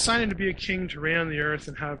 I assigned him to be a king to reign on the earth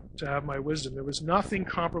and to have my wisdom. There was nothing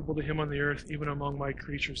comparable to him on the earth, even among my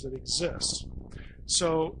creatures that exist.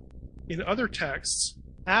 So, in other texts,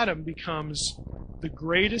 Adam becomes the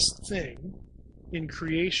greatest thing in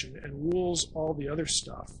creation and rules all the other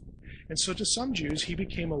stuff. And so to some Jews, he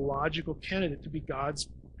became a logical candidate to be God's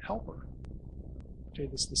helper. Okay,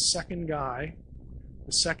 this is the second guy,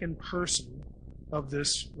 the second person of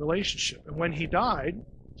this relationship. And when he died,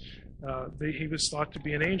 he was thought to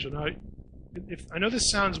be an angel. Now, I know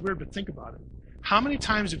this sounds weird, but think about it. How many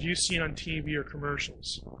times have you seen on TV or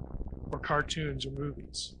commercials or cartoons or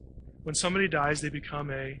movies, when somebody dies, they become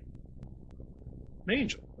an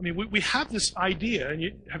angel? I mean, we have this idea,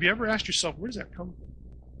 and have you ever asked yourself, where does that come from?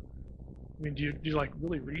 I mean, do you like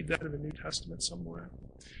really read that in the New Testament somewhere?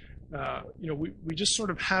 We just sort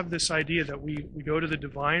of have this idea that we go to the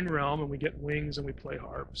divine realm and we get wings and we play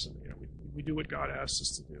harps and we do what God asks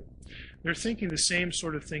us to do. They're thinking the same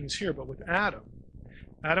sort of things here, but with Adam.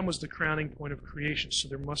 Adam was the crowning point of creation, so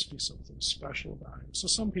there must be something special about him. So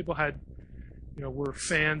some people were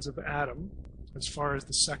fans of Adam as far as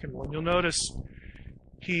the second one. You'll notice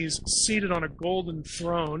he's seated on a golden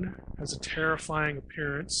throne, has a terrifying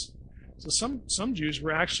appearance. So some Jews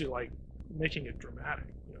were actually like making it dramatic.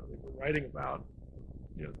 They were writing about,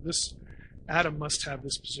 this Adam must have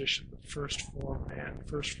this position, the first formed man,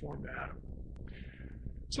 first formed Adam.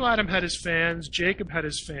 So Adam had his fans, Jacob had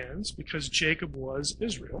his fans, because Jacob was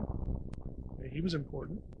Israel. He was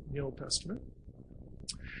important in the Old Testament.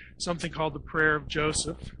 Something called the prayer of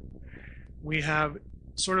Joseph. We have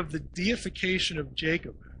sort of the deification of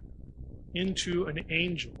Jacob into an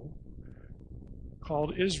angel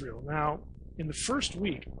called Israel. Now, in the first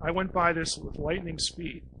week, I went by this with lightning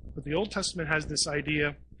speed, but the Old Testament has this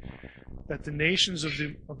idea that the nations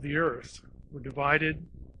of the earth were divided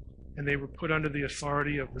and they were put under the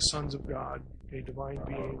authority of the sons of God, divine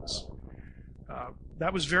beings.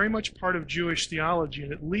 That was very much part of Jewish theology,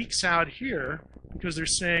 and it leaks out here because they're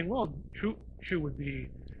saying, well, who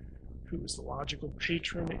is the logical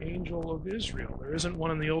patron angel of Israel? There isn't one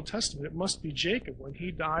in the Old Testament. It must be Jacob. When he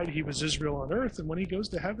died, he was Israel on earth, and when he goes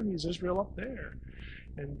to heaven, he's Israel up there.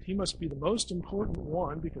 And he must be the most important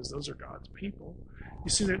one because those are God's people. You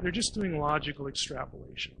see, they're just doing logical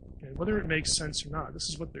extrapolation. And whether it makes sense or not, this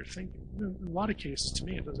is what they're thinking. In a lot of cases, to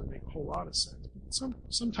me, it doesn't make a whole lot of sense. But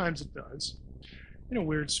sometimes it does, in a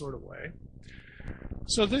weird sort of way.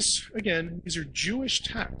 So this, again, these are Jewish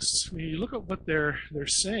texts. When you look at what they're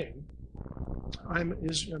saying, I'm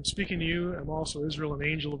speaking to you. I'm also Israel, an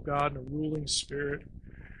angel of God and a ruling spirit.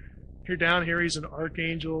 Down here, he's an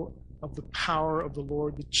archangel of the power of the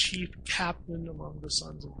Lord, the chief captain among the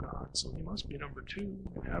sons of God. So he must be number 2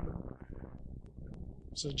 in heaven.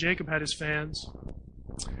 So Jacob had his fans.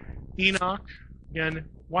 Enoch, again,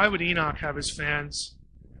 why would Enoch have his fans?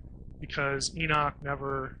 Because Enoch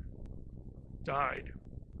never died.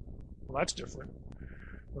 Well, that's different.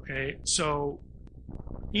 Okay, so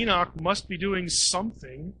Enoch must be doing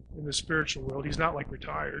something in the spiritual world. He's not like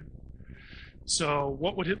retired. So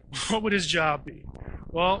what would his job be?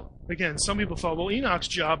 Well, again, some people thought, well, Enoch's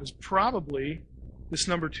job is probably this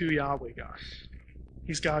number 2 Yahweh guy.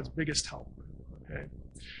 He's God's biggest helper. Okay,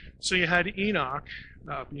 so you had Enoch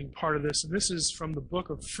being part of this, and this is from the book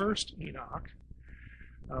of 1st Enoch,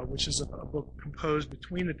 which is a book composed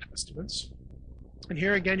between the Testaments. And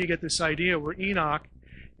here again, you get this idea where Enoch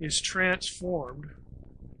is transformed.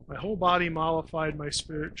 My whole body mollified, my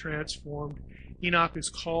spirit transformed. Enoch is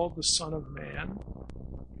called the Son of Man,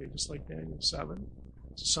 okay, just like Daniel 7.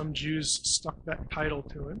 So some Jews stuck that title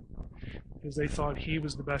to him because they thought he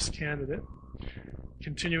was the best candidate.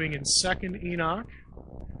 Continuing in 2nd Enoch,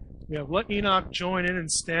 we have, let Enoch join in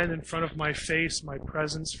and stand in front of my face, my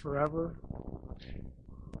presence forever.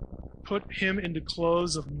 Put him into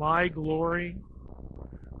clothes of my glory.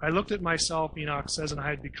 I looked at myself, Enoch says, and I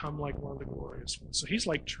had become like one of the glorious ones. So he's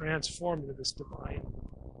like transformed into this divine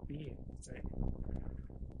being thing.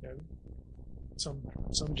 And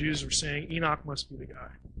some Jews are saying Enoch must be the guy.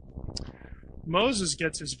 Moses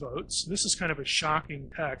gets his votes. This is kind of a shocking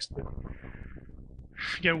text, but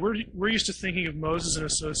again, we're used to thinking of Moses in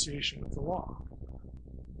association with the law.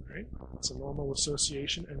 Right? It's a normal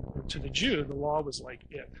association, and to the Jew, the law was like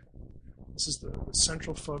it. This is the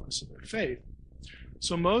central focus of their faith.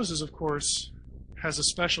 So Moses, of course, has a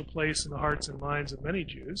special place in the hearts and minds of many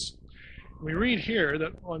Jews. We read here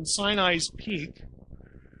that on Sinai's peak,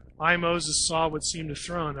 I, Moses, saw what seemed a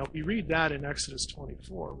throne. Now, we read that in Exodus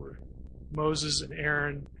 24, where Moses and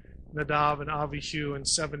Aaron, Nadav and Avihu, and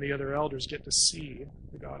 70 other elders get to see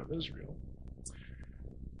the God of Israel.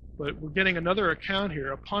 But we're getting another account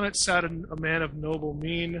here. Upon it sat a man of noble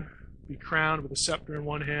mien, be crowned with a scepter in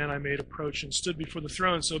one hand. I made approach and stood before the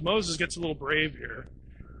throne. So Moses gets a little brave here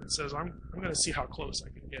and says, I'm going to see how close I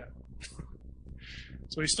can get.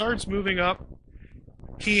 So he starts moving up.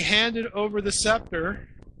 He handed over the scepter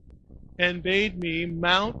and bade me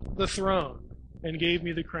mount the throne and gave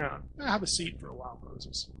me the crown. Have a seat for a while,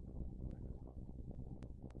 Moses.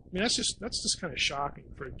 I mean, that's just kind of shocking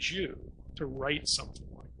for a Jew to write something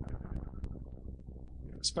like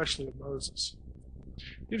that, especially with Moses.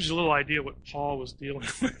 Gives you a little idea what Paul was dealing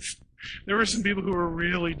with. There were some people who were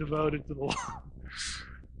really devoted to the law.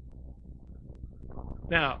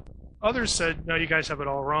 Now, others said, no, you guys have it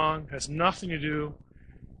all wrong. It has nothing to do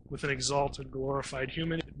with an exalted, glorified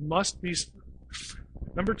human. It must be,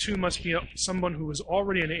 number 2 must be someone who was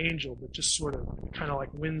already an angel, but just sort of kind of like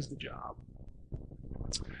wins the job.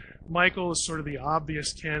 Michael is sort of the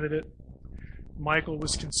obvious candidate. Michael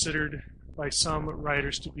was considered by some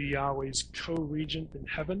writers to be Yahweh's co-regent in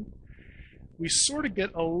heaven. We sort of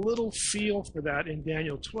get a little feel for that in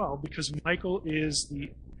Daniel 12 because Michael is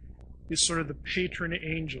sort of the patron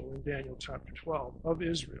angel in Daniel chapter 12 of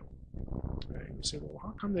Israel. Okay, you say, well,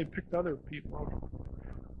 how come they picked other people?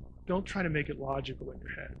 Don't try to make it logical in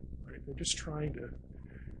your head. Right? They're just trying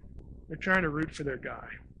to root for their guy.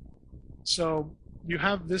 So you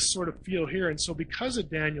have this sort of feel here, and so because of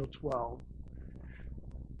Daniel 12,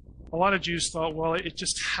 a lot of Jews thought, well, it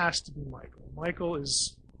just has to be Michael. Michael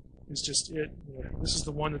is is just it. This is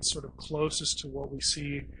the one that's sort of closest to what we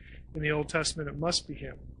see in the Old Testament. It must be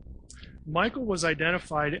him. Michael was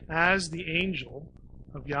identified as the angel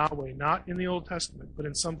of Yahweh, not in the Old Testament, but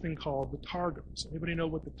in something called the Targums. Anybody know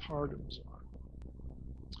what the Targums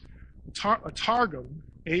are? A Targum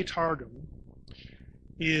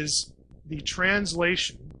is the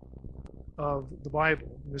translation of the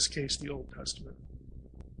Bible, in this case the Old Testament,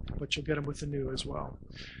 but you'll get them with the New as well.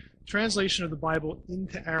 Translation of the Bible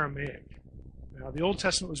into Aramaic. Now, the Old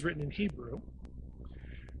Testament was written in Hebrew,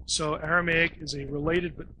 so Aramaic is a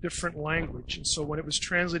related but different language, and so when it was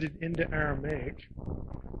translated into Aramaic,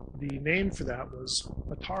 the name for that was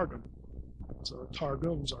a Targum. So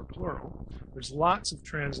Targums are plural. There's lots of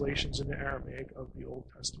translations into Aramaic of the Old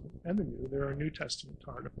Testament and the New. There are New Testament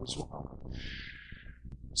Targums as well.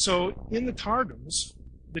 So in the Targums,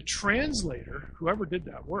 the translator, whoever did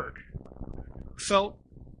that work, felt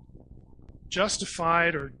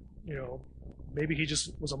justified, or maybe he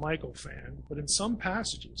just was a Michael fan, but in some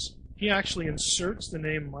passages he actually inserts the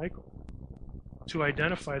name Michael to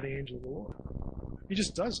identify the angel of the Lord. He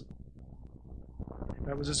just does it.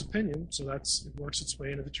 That was his opinion, so it works its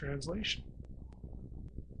way into the translation.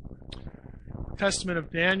 Testament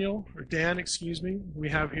of Daniel, or Dan, excuse me, we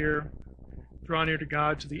have here, draw near to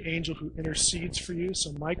God, to the angel who intercedes for you.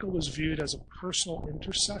 So Michael was viewed as a personal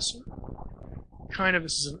intercessor.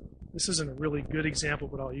 This isn't a really good example,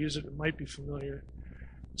 but I'll use it. It might be familiar.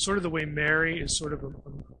 Sort of the way Mary is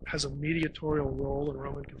has a mediatorial role in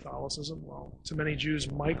Roman Catholicism. Well, to many Jews,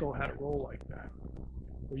 Michael had a role like that,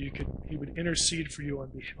 where he would intercede for you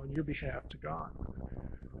on your behalf to God.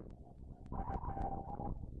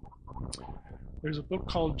 There's a book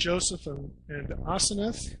called Joseph and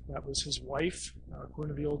Asenath. That was his wife,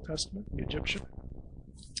 according to the Old Testament, the Egyptian,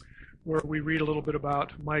 where we read a little bit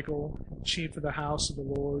about Michael, chief of the house of the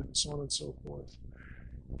Lord, and so on and so forth.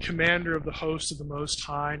 Commander of the host of the Most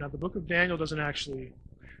High. Now, the book of Daniel doesn't actually...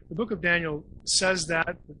 The book of Daniel says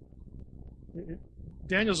that.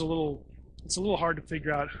 Daniel's it's a little hard to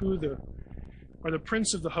figure out who are the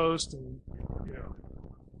prince of the host and,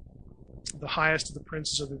 the highest of the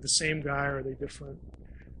princes. Are they the same guy, or are they different?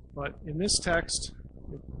 But in this text,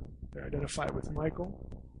 they're identified with Michael.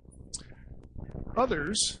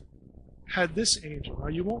 Others had this angel. Now,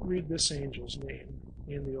 you won't read this angel's name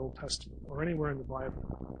in the Old Testament or anywhere in the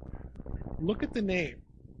Bible. Look at the name.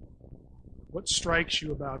 What strikes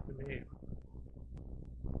you about the name?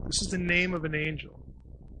 This is the name of an angel.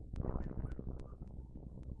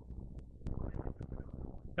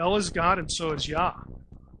 El is God, and so is Yah.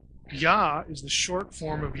 Yah is the short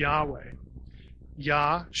form of Yahweh.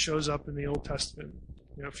 Yah shows up in the Old Testament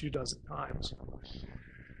a few dozen times.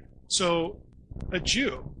 So a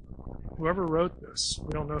Jew, whoever wrote this,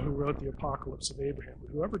 we don't know who wrote the Apocalypse of Abraham,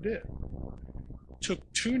 but whoever did, took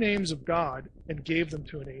two names of God and gave them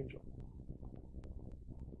to an angel,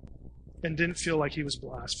 and didn't feel like he was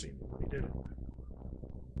blaspheming when he did it.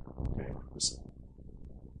 Okay, listen.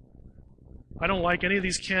 I don't like any of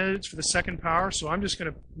these candidates for the second power, so I'm just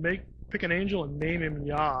going to pick an angel and name him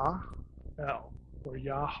Yah-El, or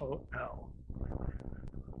Yahweh-El.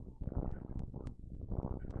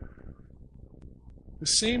 The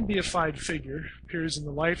same deified figure appears in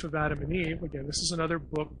the life of Adam and Eve. Again, this is another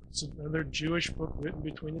book, it's another Jewish book written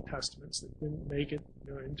between the Testaments that didn't make it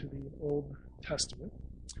into the Old Testament.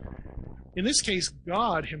 In this case,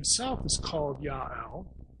 God himself is called Yah-El.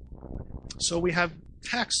 So we have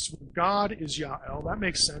texts where God is Yah-El. That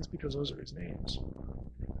makes sense because those are his names.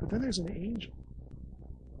 But then there's an angel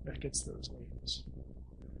that gets those names.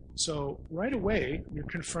 So right away, you're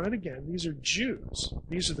confronted again. These are Jews.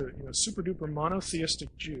 These are the super duper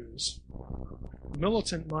monotheistic Jews,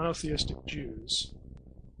 militant monotheistic Jews,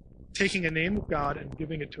 taking a name of God and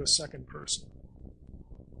giving it to a second person.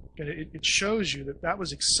 And it shows you that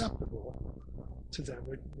was acceptable to them.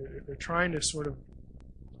 They're trying to sort of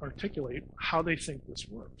articulate how they think this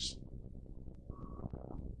works.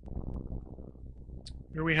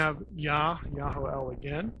 Here we have Yahweh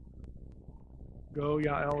again. Go,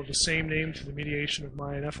 Yah-El, the same name to the mediation of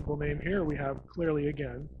my ineffable name. Here we have clearly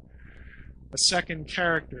again a second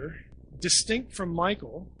character, distinct from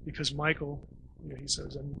Michael, because Michael, he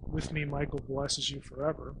says, and with me Michael blesses you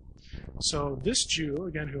forever. So this Jew,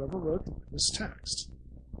 again, whoever wrote this text,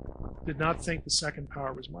 did not think the second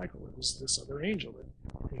power was Michael. It was this other angel that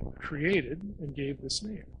he created and gave this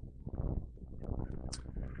name.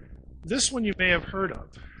 This one you may have heard of.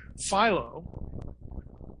 Philo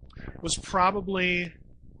was probably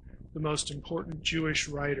the most important Jewish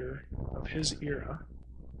writer of his era.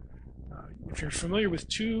 If you're familiar with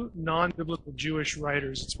two non-biblical Jewish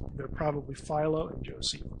writers, they're probably Philo and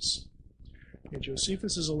Josephus. Okay,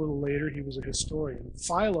 Josephus is a little later. He was a historian.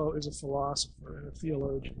 Philo is a philosopher and a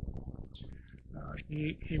theologian.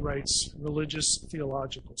 He writes religious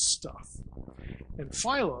theological stuff. And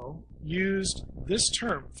Philo used this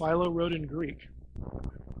term. Philo wrote in Greek.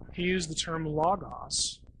 He used the term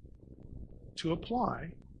logos to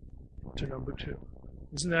apply to number 2.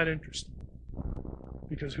 Isn't that interesting?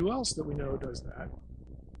 Because who else that we know does that?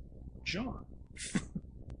 John.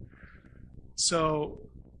 So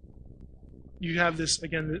you have this,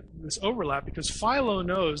 again, this overlap, because Philo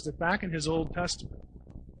knows that back in his Old Testament,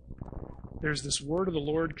 there's this word of the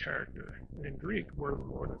Lord character. And in Greek, word of the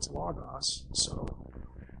Lord, that's logos. So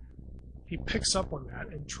he picks up on that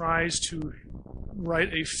and tries to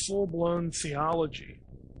write a full-blown theology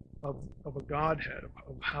of a Godhead,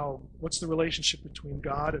 of how, what's the relationship between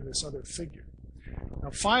God and this other figure. Now,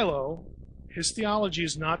 Philo, his theology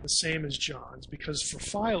is not the same as John's, because for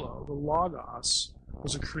Philo, the logos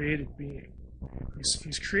was a created being.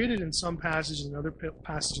 He's created in some passages, in other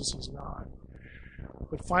passages he's not.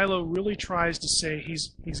 But Philo really tries to say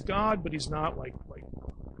he's God, but he's not like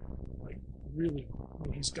really. I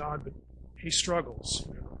mean, he's God, but he struggles.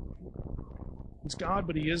 You know. He's God,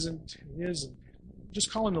 but he isn't. He isn't.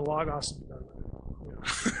 Just call him the Logos and be done with it.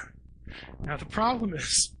 You know. Now the problem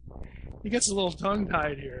is, he gets a little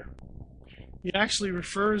tongue-tied here. He actually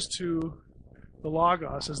refers to the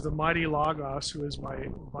Logos as the mighty Logos, who is my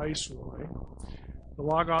viceroy. The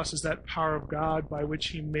Logos is that power of God by which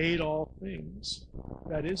he made all things.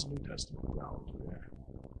 That is New Testament theology there.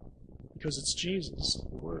 Because it's Jesus,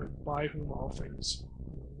 the Word, by whom all things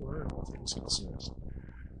were and all things consist.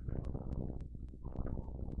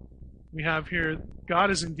 We have here, God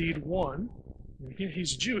is indeed one.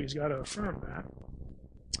 He's a Jew, he's got to affirm that.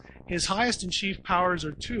 His highest and chief powers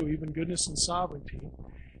are 2, even goodness and sovereignty.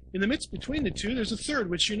 In the midst between the 2, there's a third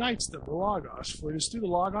which unites them, the Logos. For it is through the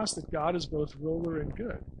Logos that God is both ruler and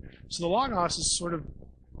good. So the Logos is sort of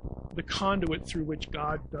the conduit through which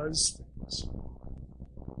God does things.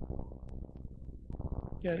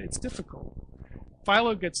 Yeah, it's difficult.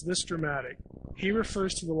 Philo gets this dramatic. He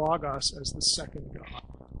refers to the Logos as the second God,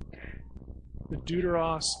 the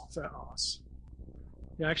deuteros theos.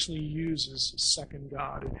 He actually uses second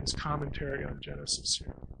God in his commentary on Genesis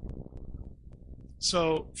here.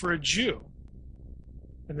 So for a Jew,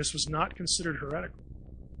 and this was not considered heretical,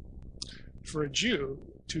 for a Jew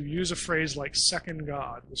to use a phrase like second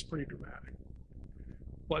God was pretty dramatic.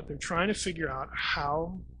 But they're trying to figure out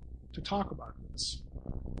how to talk about this.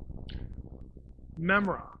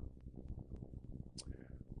 Memra.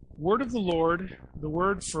 Word of the Lord, the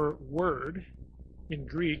word for word in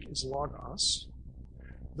Greek is logos.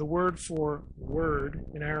 The word for word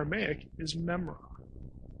in Aramaic is memra.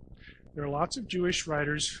 There are lots of Jewish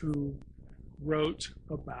writers who wrote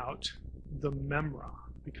about the memra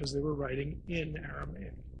because they were writing in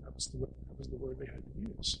Aramaic. That was the word they had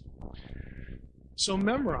to use. So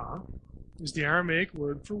memra is the Aramaic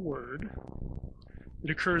word for word. It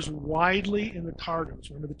occurs widely in the Targums.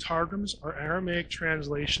 Remember, the Targums are Aramaic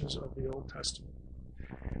translations of the Old Testament.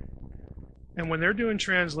 And when they're doing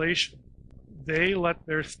translation, they let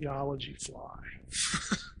their theology fly.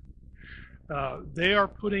 They are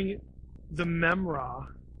putting the memra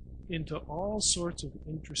into all sorts of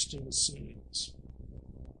interesting scenes.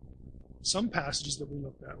 Some passages that we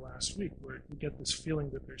looked at last week, where we get this feeling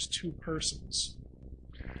that there's 2 persons.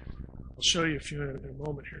 I'll show you a few in a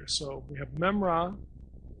moment here. So we have memra.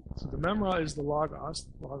 So the memra is the logos.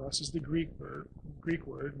 Logos is the Greek word.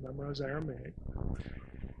 Memra is Aramaic.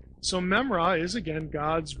 So memra is, again,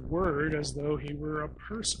 God's word as though he were a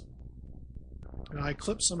person. And I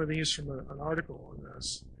clipped some of these from an article on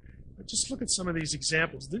this. But just look at some of these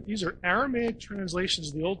examples. These are Aramaic translations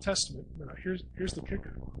of the Old Testament. Now, here's the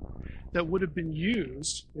kicker. That would have been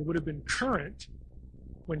used, it would have been current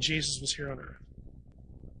when Jesus was here on earth.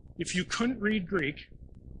 If you couldn't read Greek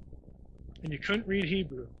and you couldn't read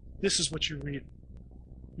Hebrew, this is what you're reading.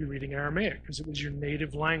 You're reading Aramaic because it was your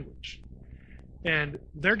native language. And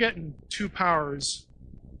they're getting 2 powers,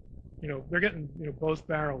 they're getting both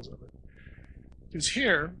barrels of it. Because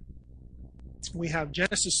here we have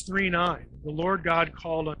Genesis 3:9. The Lord God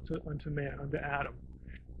called unto man, unto Adam.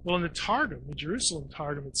 Well, in the Targum, the Jerusalem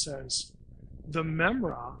Targum, it says, the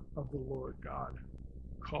memra of the Lord God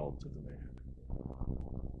called to the man.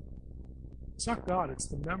 It's not God, it's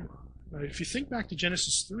the memra. Now, if you think back to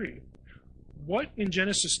Genesis 3, what in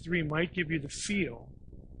Genesis 3 might give you the feel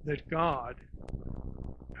that God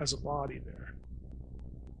has a body there?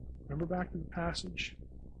 Remember back to the passage?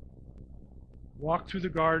 Walked through the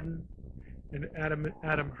garden, and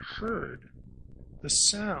Adam heard the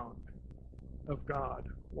sound of God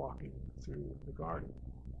walking through the garden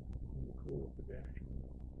in the cool of the day.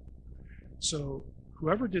 So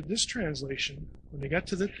whoever did this translation, when they got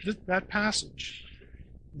to that passage,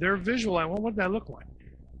 their visual, well, what did that look like?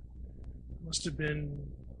 It must have been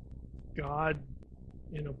God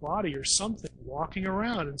in a body or something walking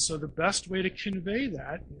around. And so the best way to convey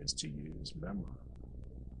that is to use memra,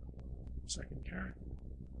 second character.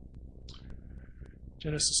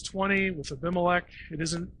 Genesis 20 with Abimelech. It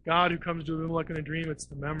isn't God who comes to Abimelech in a dream, it's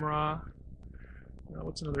the memra. Now,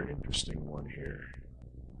 what's another interesting one here?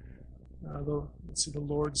 Let's see, the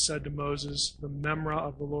Lord said to Moses, the memra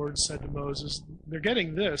of the Lord said to Moses. They're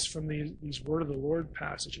getting this from these word of the Lord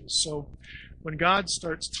passages. So when God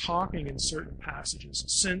starts talking in certain passages,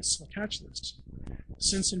 catch this,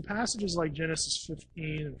 since in passages like Genesis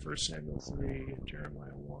 15 and 1 Samuel 3 and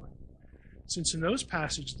Jeremiah 1, since in those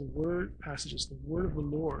passages the word of the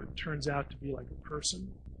Lord turns out to be like a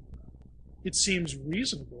person, it seems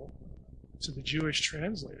reasonable to the Jewish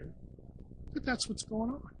translator that that's what's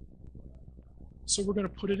going on. So we're going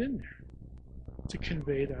to put it in there to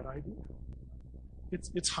convey that idea.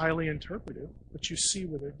 It's highly interpretive, but you see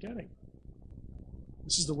where they're getting.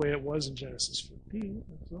 This is the way it was in Genesis 15.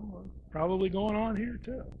 So probably going on here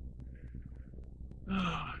too.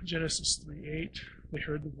 Genesis 3:8. They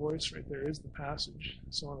heard the voice. Right there is the passage,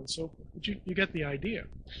 so on and so forth. But you get the idea.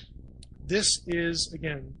 This is,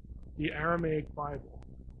 again, the Aramaic Bible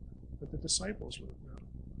that the disciples would have known.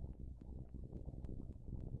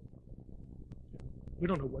 We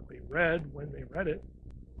don't know what they read, when they read it.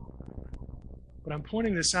 But I'm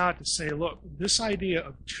pointing this out to say, look, this idea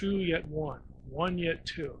of two yet one, one yet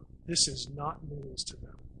two, this is not news to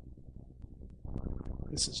them.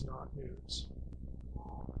 This is not news.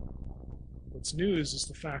 What's news is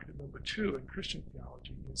the fact that number two in Christian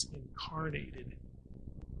theology is incarnated.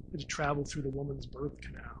 It traveled through the woman's birth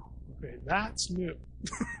canal. Okay, that's new.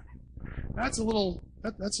 That's a little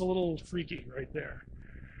freaky right there.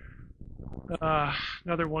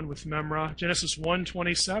 Another one with memra, Genesis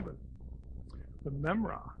 1:27. The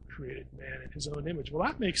memra created man in his own image. Well,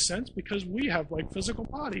 that makes sense because we have like physical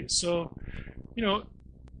bodies. So,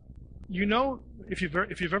 if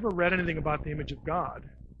you've ever read anything about the image of God,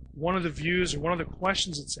 one of the views or one of the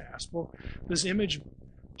questions that's asked, well, does image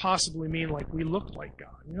possibly mean like we look like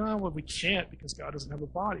God? Well, we can't because God doesn't have a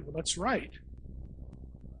body. Well, that's right.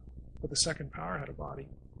 But the second power had a body.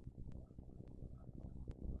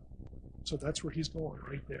 So that's where he's going,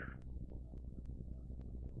 right there.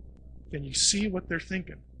 Can you see what they're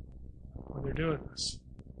thinking when they're doing this?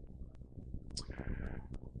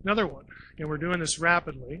 Another one. Again, we're doing this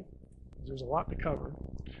rapidly. There's a lot to cover.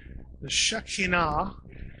 The Shekinah,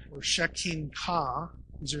 or Shekinah,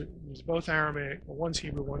 these are both Aramaic. Well, one's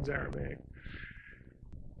Hebrew, one's Aramaic.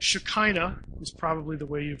 Shekinah is probably the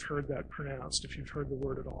way you've heard that pronounced, if you've heard the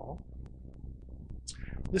word at all.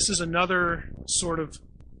 This is another sort of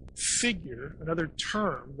figure, another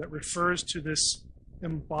term that refers to this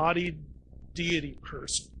embodied deity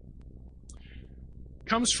person. It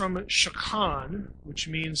comes from shakan, which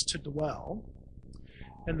means to dwell.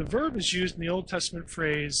 And the verb is used in the Old Testament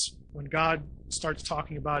phrase when God starts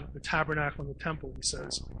talking about the tabernacle and the temple.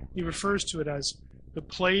 He refers to it as the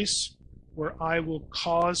place where I will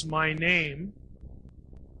cause my name,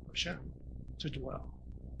 Hashem, to dwell.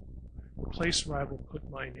 The place where I will put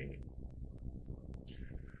my name.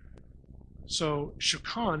 So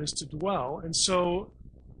shakan is to dwell, and so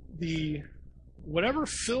whatever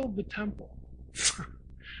filled the temple,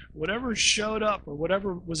 whatever showed up, or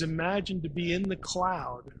whatever was imagined to be in the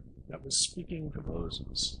cloud that was speaking to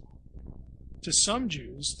Moses, to some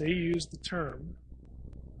Jews, they used the term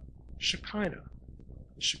Shekinah,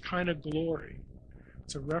 the Shekinah glory.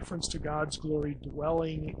 It's a reference to God's glory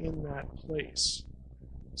dwelling in that place.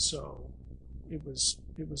 So it was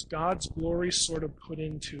God's glory sort of put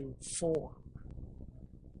into form.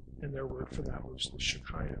 And their word for that was the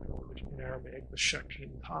Shekinah, or in Aramaic, the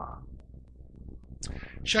Shekinah.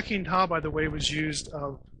 Shekinah, by the way, was used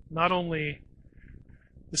of not only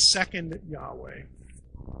the second Yahweh,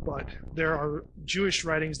 but there are Jewish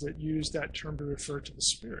writings that use that term to refer to the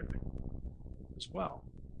Spirit as well.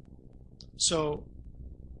 So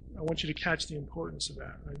I want you to catch the importance of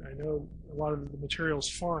that. I know a lot of the material is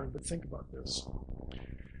foreign, but think about this.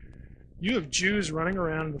 You have Jews running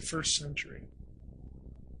around in the first century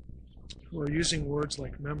who are using words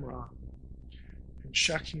like memra and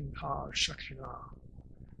Shekinah or Shekinah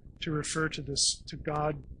to refer to this, to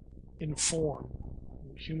God in form,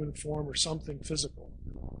 human form or something physical.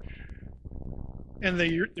 And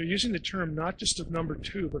they're using the term not just of number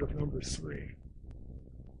two, but of number three.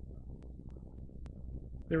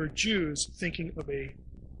 There were Jews thinking of a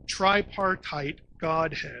tripartite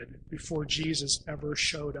Godhead before Jesus ever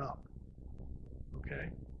showed up. Okay?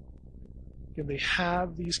 Again, they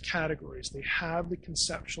have these categories. They have the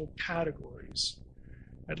conceptual categories.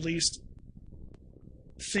 At least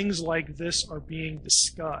things like this are being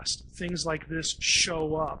discussed. Things like this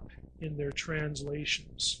show up in their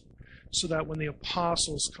translations. So that when the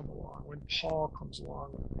apostles come along, when Paul comes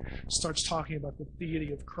along, starts talking about the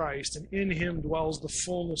deity of Christ, and in him dwells the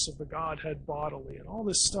fullness of the Godhead bodily, and all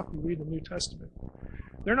this stuff we read in the New Testament,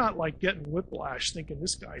 they're not like getting whiplash thinking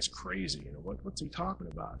this guy's crazy. What's he talking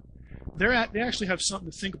about? They actually have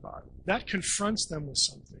something to think about. That confronts them with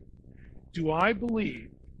something. Do I believe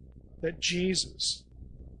that Jesus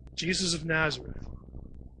of Nazareth,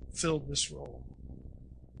 filled this role?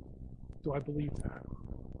 Do I believe that?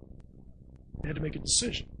 They had to make a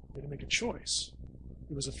decision. They had to make a choice.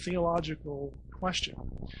 It was a theological question.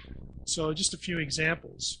 So just a few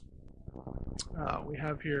examples. We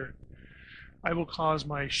have here, I will cause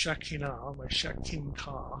my Shekinah, my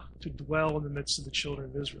Shekinah, to dwell in the midst of the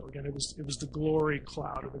children of Israel. Again, it was the glory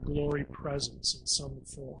cloud, or the glory presence in some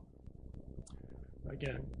form.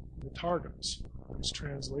 Again, the Targums, these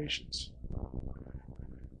translations.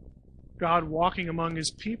 God walking among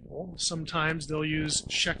his people, sometimes they'll use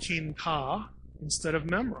Shekinah instead of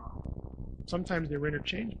Memra. Sometimes they're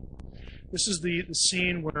interchangeable. This is the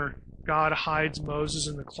scene where God hides Moses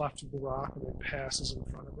in the cleft of the rock and then passes in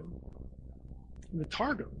front of him. In the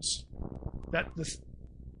Targums, that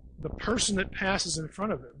the person that passes in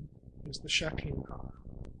front of him is the Shekinah.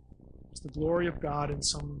 It's the glory of God in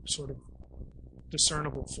some sort of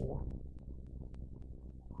discernible form.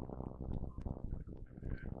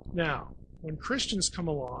 Now, when Christians come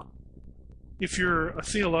along, if you're a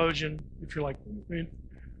theologian, if you're like,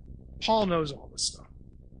 Paul knows all this stuff.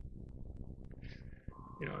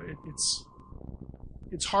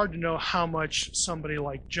 It's hard to know how much somebody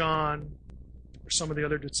like John or some of the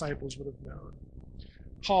other disciples would have known.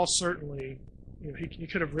 Paul certainly, he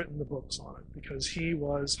could have written the books on it because he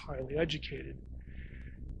was highly educated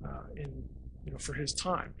for his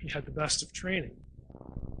time. He had the best of training.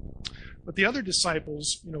 But the other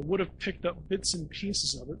disciples, would have picked up bits and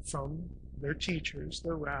pieces of it from their teachers,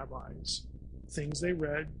 their rabbis, things they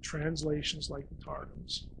read, translations like the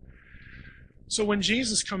Targums. So when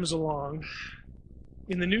Jesus comes along,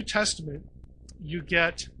 in the New Testament, you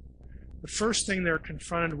get the first thing they're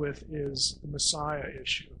confronted with is the Messiah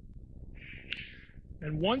issue.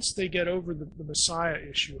 And once they get over the Messiah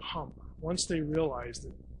issue hump, once they realize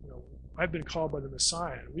that, I've been called by the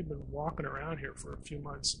Messiah, and we've been walking around here for a few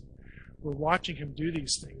months, we're watching him do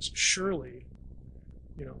these things. Surely,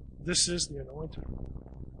 this is the anointed one.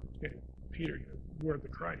 Okay, Peter, you are the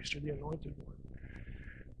Christ, you're the anointed one.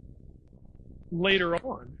 Later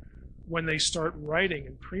on, when they start writing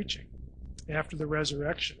and preaching after the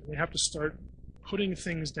resurrection, they have to start putting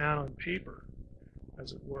things down on paper,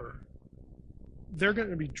 as it were. They're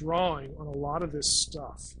going to be drawing on a lot of this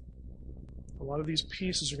stuff. A lot of these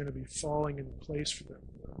pieces are going to be falling into place for them,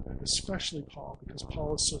 and especially Paul, because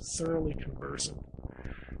Paul is so thoroughly conversant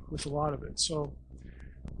with a lot of it. So,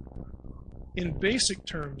 in basic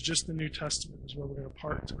terms, just the New Testament is where we're going to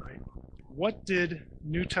part tonight. What did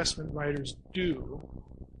New Testament writers do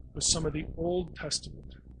with some of the Old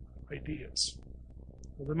Testament ideas?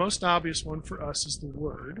 Well, the most obvious one for us is the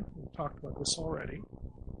Word. We've talked about this already.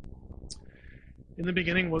 In the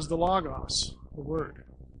beginning was the Logos, the Word.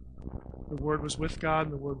 The Word was with God,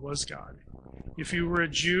 and the Word was God. If you were a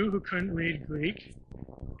Jew who couldn't read Greek,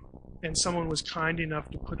 and someone was kind enough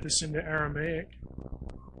to put this into Aramaic,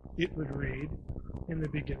 it would read, in the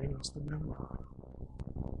beginning was the Memra.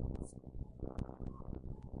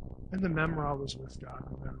 And the Memra was with God,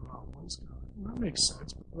 and the Memra was God. Well, that makes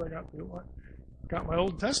sense, but I got my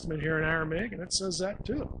Old Testament here in Aramaic, and it says that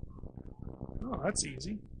too. Oh, that's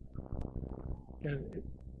easy. And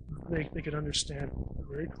they could understand it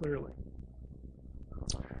very clearly.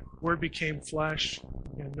 Word became flesh,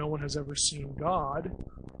 and no one has ever seen God,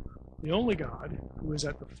 the only God, who is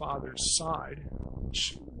at the Father's side.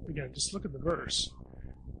 Which, again, just look at the verse.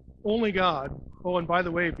 Only God. Oh, and by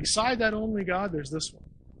the way, beside that only God, there's this one.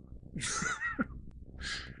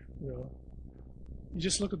 You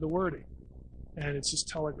just look at the wording, and it's just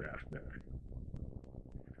telegraphed there.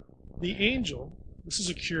 The angel, this is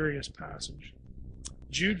a curious passage.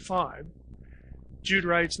 Jude 5, Jude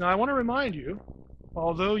writes, "Now I want to remind you,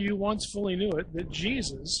 although you once fully knew it, that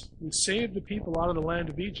Jesus, who saved the people out of the land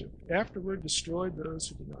of Egypt, afterward destroyed those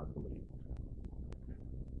who did not believe."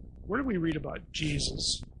 Where do we read about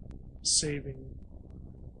Jesus saving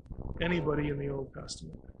anybody in the Old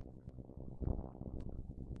Testament?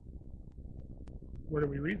 Where do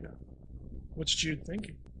we read that? What's Jude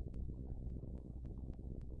thinking?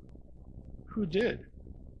 Who did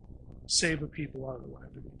save a people out of the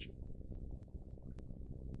land of Egypt?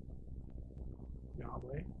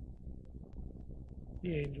 Yahweh,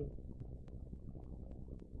 the angel,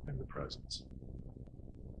 and the presence.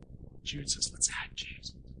 Jude says, let's add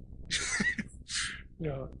Jesus.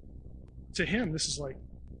 To him, this is like,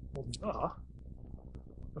 well, duh.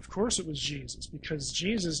 Of course it was Jesus, because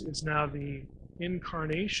Jesus is now the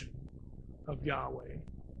incarnation of Yahweh.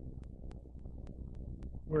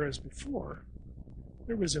 Whereas before,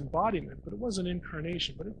 there was embodiment, but it wasn't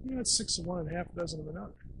incarnation. But it's 6 of one and half a dozen of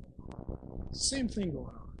another. Same thing going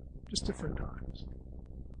on, just different times.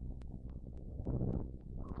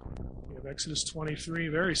 We have Exodus 23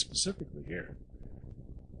 very specifically here.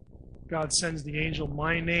 God sends the angel,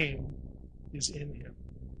 my name is in him.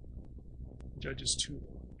 Judges 2.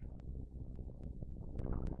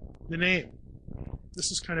 The name.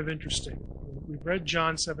 This is kind of interesting. We've read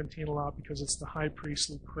John 17 a lot because it's the high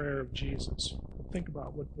priestly prayer of Jesus. Think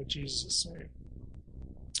about what Jesus is saying.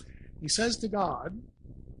 He says to God,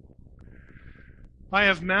 I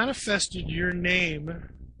have manifested your name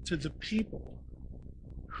to the people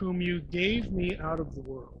whom you gave me out of the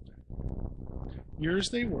world. Yours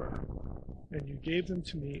they were, and you gave them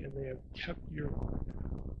to me, and they have kept your word.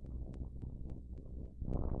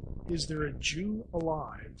 Is there a Jew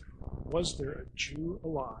alive? Was there a Jew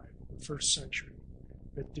alive in the first century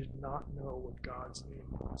that did not know what God's name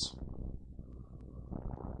was?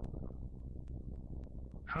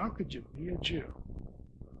 How could you be a Jew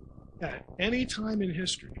at any time in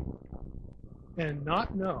history and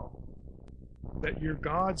not know that your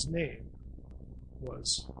God's name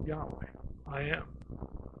was Yahweh? I am.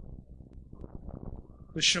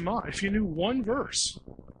 The Shema, if you knew one verse,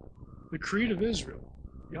 the Creed of Israel,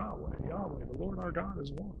 Yahweh, Yahweh, the Lord our God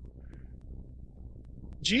is one.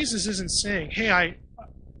 Jesus isn't saying, hey, I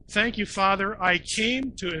thank you, Father, I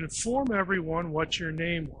came to inform everyone what your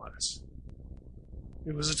name was.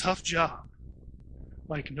 It was a tough job.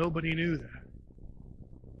 Like nobody knew that.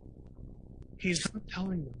 He's not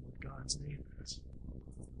telling them what God's name is.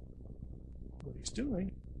 What he's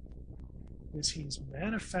doing is he's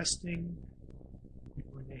manifesting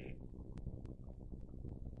your name.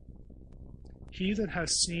 He that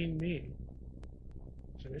has seen me,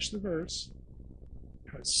 finish the verse,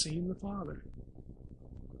 has seen the Father.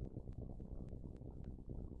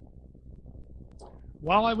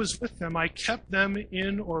 While I was with them, I kept them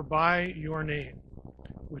in or by your name,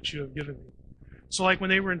 which you have given me. So like when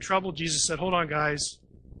they were in trouble, Jesus said, hold on, guys.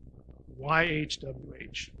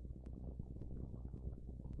 YHWH.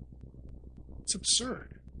 It's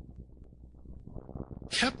absurd.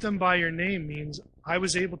 Kept them by your name means I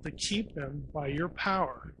was able to keep them by your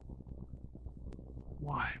power.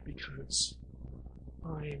 Why? Because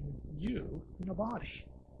I'm you in a body.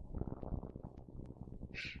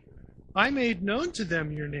 I made known to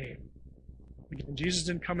them your name. Again, Jesus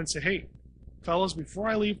didn't come and say, hey, fellows, before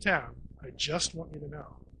I leave town, I just want you to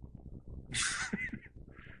know.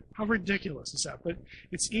 How ridiculous is that? But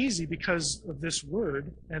it's easy because of this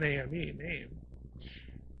word, N-A-M-E, name.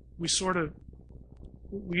 We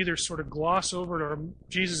either sort of gloss over it, or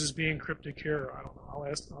Jesus is being cryptic here, or I don't know,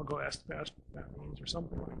 I'll go ask the pastor what that means, or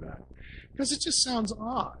something like that. Because it just sounds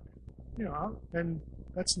odd, and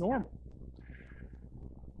that's normal.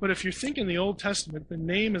 But if you think in the Old Testament, the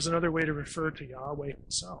name is another way to refer to Yahweh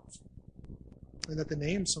himself. And that the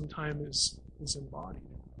name sometimes is embodied.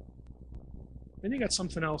 Then you got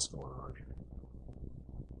something else going on here.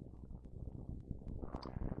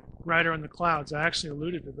 Rider on the clouds. I actually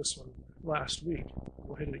alluded to this one last week.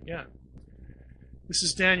 We'll hit it again. This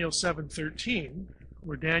is Daniel 7:13,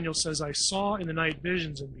 where Daniel says, I saw in the night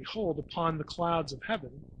visions, and behold, upon the clouds of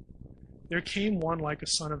heaven, there came one like a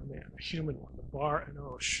son of man, a human one, the Bar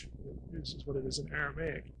Enosh, is what it is in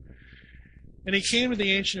Aramaic. And he came to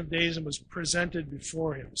the Ancient of Days and was presented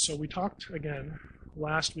before him. So we talked again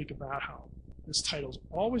last week about how this title is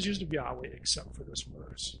always used of Yahweh except for this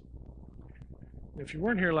verse. And if you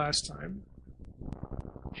weren't here last time,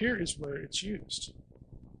 here is where it's used.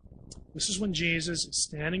 This is when Jesus is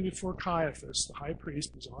standing before Caiaphas, the high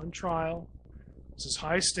priest, who's on trial. This is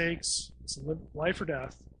high stakes. It's life or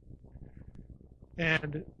death.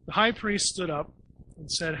 And the high priest stood up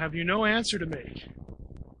and said, have you no answer to make?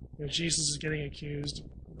 Jesus is getting accused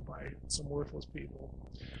by some worthless people.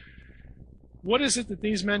 What is it that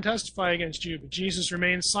these men testify against you? But Jesus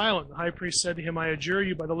remained silent. The high priest said to him, I adjure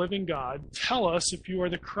you by the living God, tell us if you are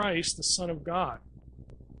the Christ, the Son of God.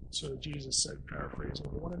 So Jesus said,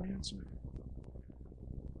 paraphrasing, you want an answer?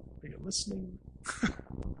 Are you listening?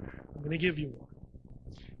 I'm going to give you one.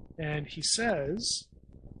 And he says,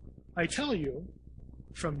 I tell you,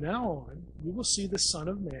 From now on, you will see the Son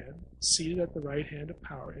of Man seated at the right hand of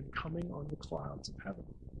power and coming on the clouds of heaven.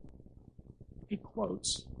 He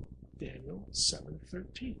quotes Daniel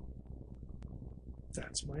 7:13.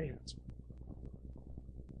 That's my answer.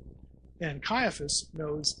 And Caiaphas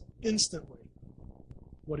knows instantly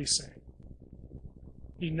what he's saying.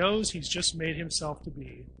 He knows he's just made himself to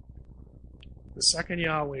be the second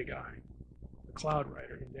Yahweh guy, the cloud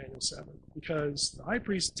rider in Daniel 7, because the high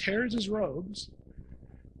priest tears his robes.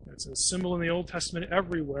 That's a symbol in the Old Testament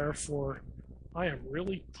everywhere for, I am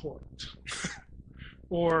really cooked.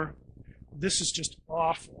 Or, this is just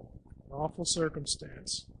awful, an awful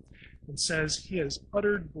circumstance. And says he has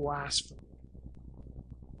uttered blasphemy.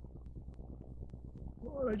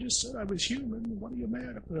 Lord, I just said I was human. What are you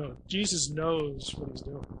mad at? No, Jesus knows what he's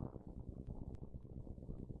doing.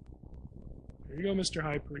 Here you go, Mr.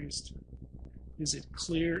 High Priest. Is it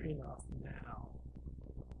clear enough now?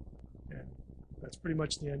 And that's pretty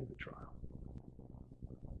much the end of the trial.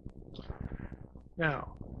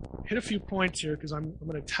 Now, hit a few points here because I'm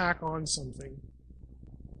going to tack on something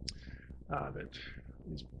that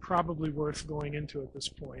is probably worth going into at this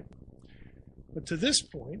point. But to this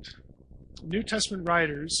point, New Testament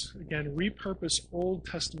writers, again, repurpose Old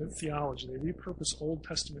Testament theology. They repurpose Old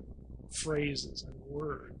Testament phrases and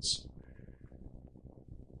words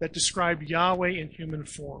that describe Yahweh in human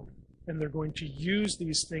form. And they're going to use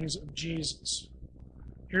these things of Jesus.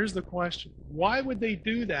 Here's the question. Why would they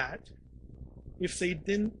do that if they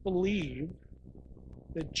didn't believe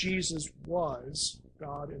that Jesus was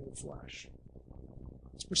God in the flesh?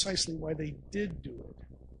 That's precisely why they did do it.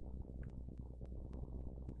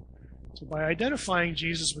 So by identifying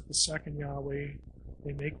Jesus with the second Yahweh,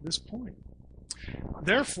 they make this point.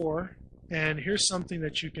 Therefore, and here's something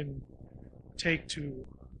that you can take to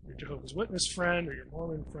your Jehovah's Witness friend or your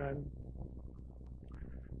Mormon friend.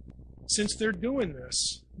 Since they're doing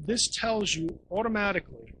this, this tells you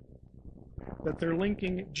automatically that they're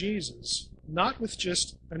linking Jesus not with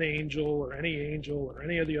just an angel or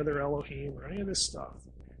any of the other Elohim or any of this stuff.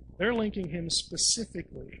 They're linking him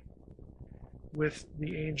specifically with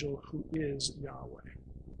the angel who is Yahweh.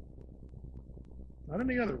 Not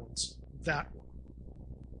any other ones, that one.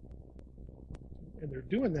 And they're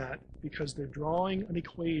doing that because they're drawing an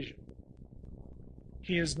equation.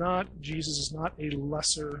 Jesus is not a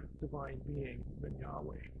lesser divine being than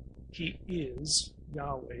Yahweh. He is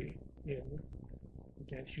Yahweh in,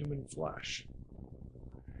 again, human flesh.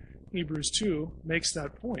 Hebrews 2 makes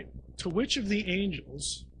that point. To which of the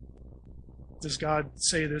angels does God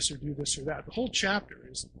say this or do this or that? The whole chapter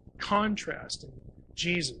is contrasting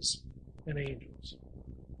Jesus and angels.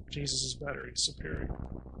 Jesus is better, he's superior.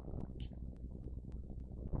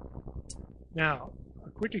 Now, a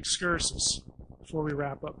quick excursus before we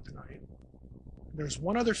wrap up tonight. There's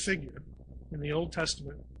one other figure in the Old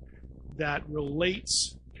Testament that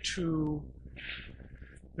relates to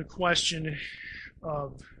the question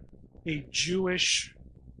of a Jewish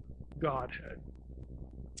Godhead,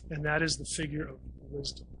 and that is the figure of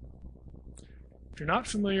wisdom. If you're not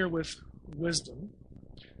familiar with wisdom,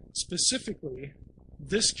 specifically,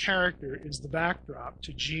 this character is the backdrop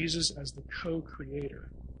to Jesus as the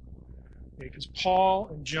co-creator. Because Paul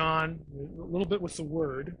and John, a little bit with the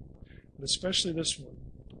Word, but especially this one,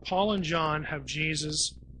 Paul and John have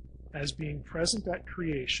Jesus as being present at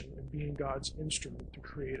creation and being God's instrument to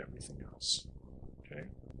create everything else. Okay?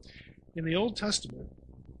 In the Old Testament,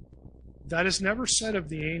 that is never said of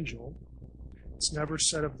the angel. It's never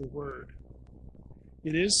said of the Word.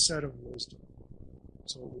 It is said of wisdom.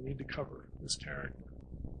 So we need to cover this character.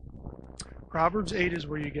 Proverbs 8 is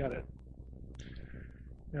where you get it.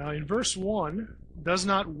 Now, in verse 1, does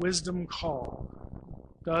not wisdom call?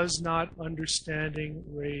 Does not understanding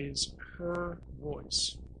raise her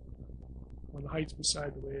voice? On the heights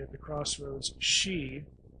beside the way at the crossroads, she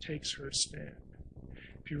takes her stand.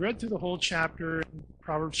 If you read through the whole chapter,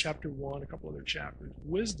 Proverbs chapter 1, a couple other chapters,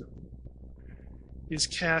 wisdom is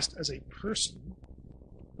cast as a person,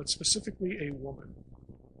 but specifically a woman.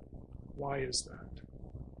 Why is that?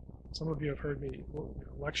 Some of you have heard me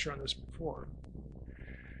lecture on this before.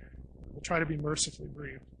 We'll try to be mercifully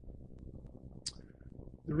brief.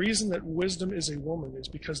 The reason that wisdom is a woman is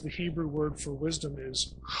because the Hebrew word for wisdom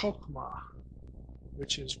is chokmah,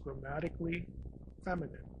 which is grammatically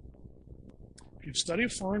feminine. If you've studied a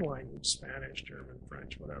foreign language, Spanish, German,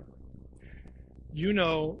 French, whatever, you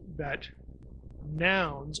know that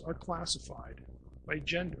nouns are classified by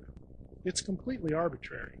gender. It's completely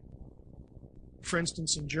arbitrary. For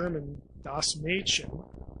instance, in German, das Mädchen,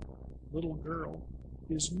 little girl,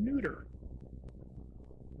 is neuter.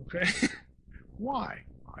 Okay? Why?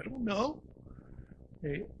 I don't know.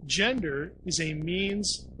 Okay? Gender is a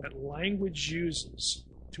means that language uses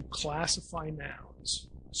to classify nouns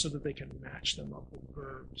so that they can match them up with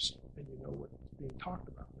verbs, and you know what's being talked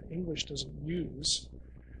about. English doesn't use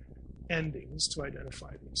endings to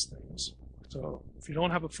identify these things. So if you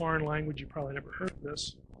don't have a foreign language, you probably never heard of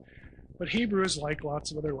this. But Hebrew is like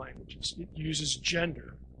lots of other languages. It uses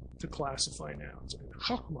gender to classify nouns. And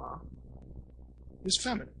chokmah is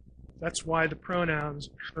feminine. That's why the pronouns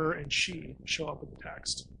her and she show up in the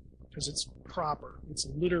text, because it's proper. It's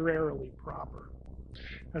literarily proper.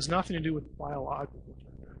 It has nothing to do with biological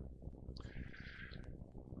gender.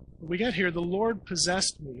 We get here, the Lord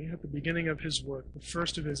possessed me at the beginning of his work, the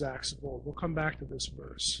first of his acts of old. We'll come back to this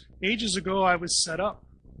verse. Ages ago I was set up.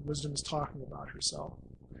 Wisdom is talking about herself.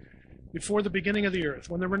 Before the beginning of the earth,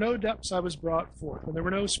 when there were no depths, I was brought forth. When there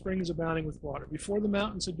were no springs abounding with water, before the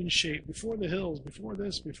mountains had been shaped, before the hills, before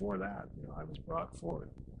this, before that, I was brought forth.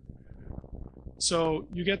 So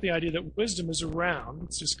you get the idea that wisdom is around.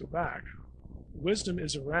 Let's just go back. Wisdom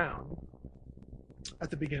is around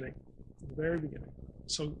at the beginning, at the very beginning.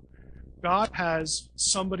 So God has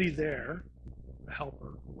somebody there, a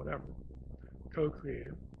helper, whatever,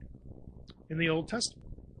 co-creator, in the Old Testament.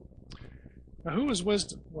 Now, who is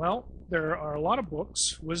wisdom? Well, there are a lot of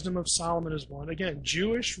books. Wisdom of Solomon is one. Again,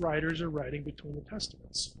 Jewish writers are writing between the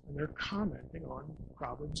Testaments, and they're commenting on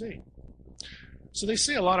Proverbs 8. So they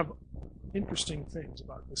say a lot of interesting things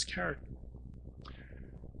about this character.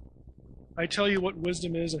 I tell you what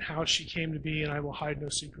wisdom is and how she came to be, and I will hide no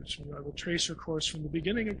secrets from you. I will trace her course from the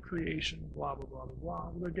beginning of creation, blah, blah, blah, blah, blah.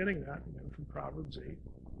 Well, they're getting that from Proverbs 8.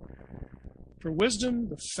 For wisdom,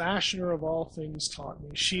 the fashioner of all things taught me.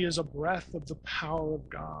 She is a breath of the power of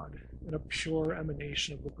God and a pure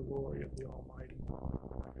emanation of the glory of the Almighty.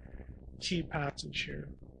 Key passage here.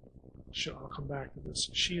 I'll come back to this.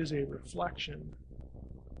 She is a reflection,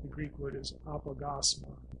 the Greek word is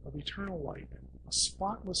apogasma, of eternal light, a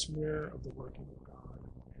spotless mirror of the working of God,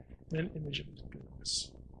 and an image of his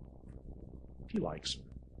goodness. He likes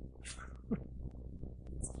her.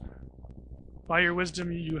 By your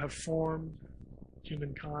wisdom you have formed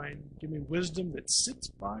humankind. Give me wisdom that sits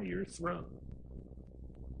by your throne.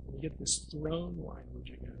 And you get this throne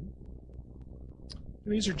language again.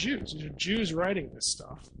 And these are Jews. These are Jews writing this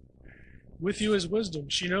stuff. With you is wisdom.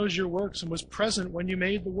 She knows your works and was present when you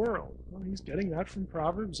made the world. Well, he's getting that from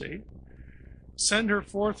Proverbs 8. Send her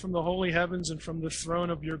forth from the holy heavens, and from the throne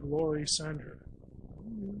of your glory send her.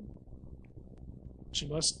 She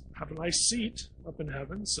must have a nice seat up in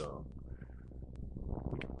heaven, so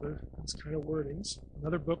that's kind of wordings.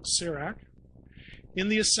 Another book, Sirach. In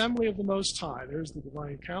the assembly of the Most High, there's the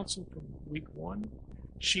divine counsel from week 1.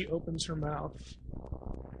 She opens her mouth.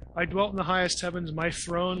 I dwelt in the highest heavens. My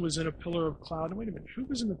throne was in a pillar of cloud. And wait a minute, who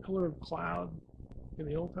was in the pillar of cloud in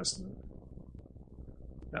the Old Testament?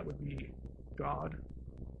 That would be God.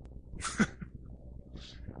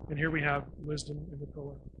 And here we have wisdom in the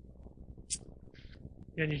pillar.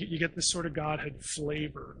 And you get this sort of Godhead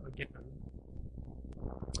flavor again.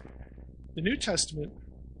 The New Testament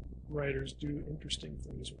writers do interesting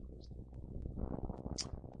things with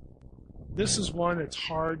wisdom. This is one that's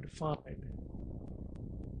hard to find,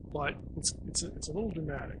 but it's a little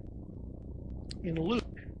dramatic. In Luke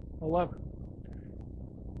 11,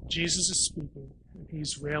 Jesus is speaking, and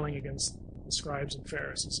he's railing against the scribes and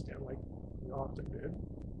Pharisees again, like we often did.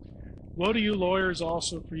 Woe to you, lawyers,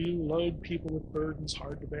 also, for you load people with burdens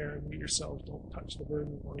hard to bear, and you yourselves don't touch the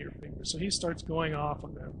burden with one of your fingers. So he starts going off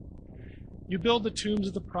on them. You build the tombs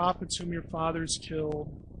of the prophets whom your fathers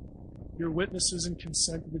killed. Your witnesses and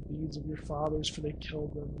consent to the deeds of your fathers, for they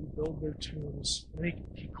killed them. You build their tombs. And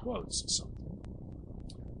he quotes something.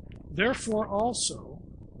 Therefore also,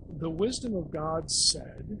 the wisdom of God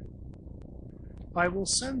said, I will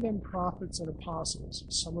send them prophets and apostles,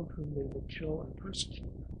 some of whom they will kill and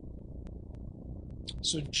persecute.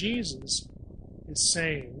 So Jesus is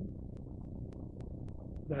saying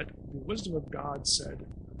that the wisdom of God said,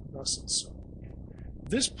 thus and so.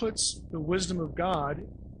 This puts the wisdom of God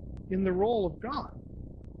in the role of God.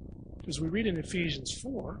 Because we read in Ephesians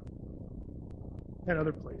 4 and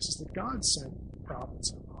other places that God sent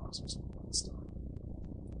prophets and apostles and all that stuff.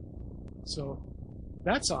 So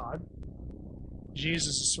that's odd.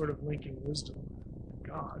 Jesus is sort of linking wisdom and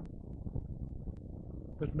God.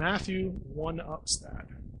 But Matthew one-ups that.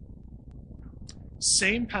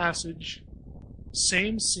 Same passage,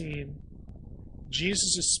 same scene.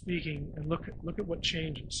 Jesus is speaking, and look at what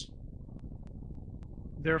changes.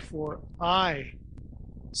 Therefore, I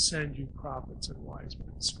send you prophets and wise men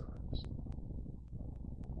and scribes.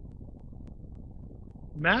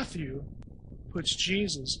 Matthew puts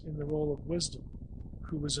Jesus in the role of wisdom,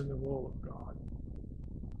 who was in the role of God.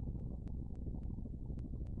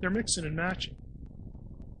 They're mixing and matching.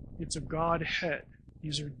 It's a Godhead.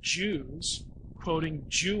 These are Jews quoting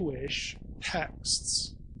Jewish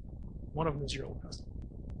texts. One of them is your Old Testament.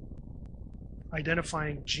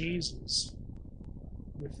 Identifying Jesus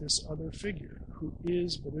with this other figure who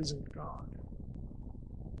is but isn't God.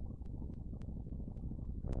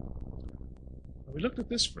 Now, we looked at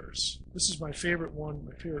this verse. This is my favorite one,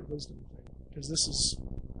 my favorite wisdom thing, because this is,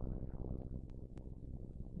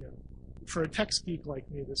 for a text geek like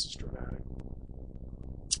me, this is dramatic.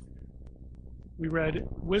 We read,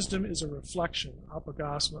 wisdom is a reflection,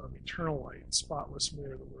 apogasma, of eternal light, spotless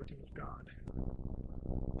mirror, the working of God.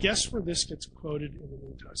 Guess where this gets quoted in the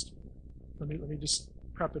New Testament? Let me just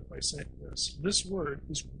prep it by saying this. This word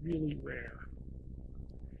is really rare.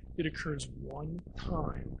 It occurs one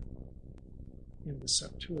time in the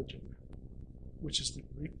Septuagint, which is the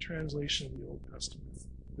Greek translation of the Old Testament.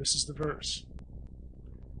 This is the verse.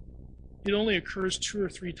 It only occurs 2 or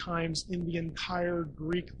 3 times in the entire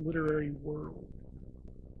Greek literary world.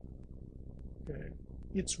 Okay?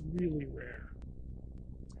 It's really rare.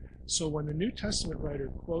 So when the New Testament writer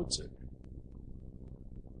quotes it,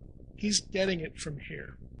 he's getting it from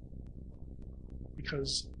here,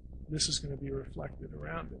 because this is going to be reflected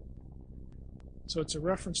around it. So it's a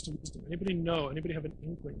reference to wisdom. Anybody have an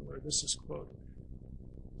inkling where this is quoted?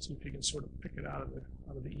 See if you can sort of pick it out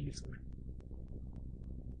of the ether.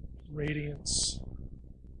 Radiance,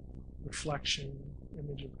 reflection,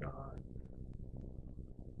 image of God.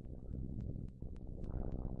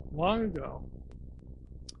 Long ago,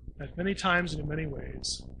 at many times and in many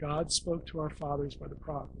ways, God spoke to our fathers by the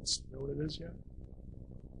prophets. You know what it is yet?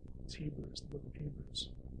 It's Hebrews, the book of Hebrews.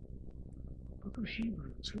 Book of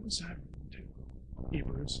Hebrews. Who was that written to?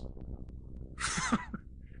 Hebrews.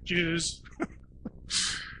 Jews.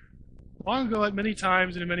 Long ago, at many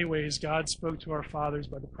times and in many ways, God spoke to our fathers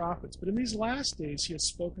by the prophets. But in these last days, he has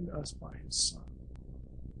spoken to us by his Son,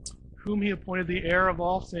 whom he appointed the heir of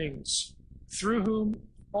all things, through whom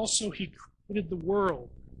also he created the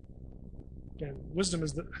world. Again, wisdom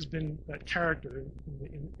has been that character in the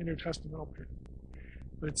intertestamental period.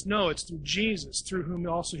 But it's through Jesus, through whom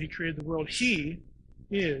also he created the world. He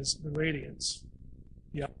is the radiance,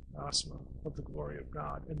 the apogasma of the glory of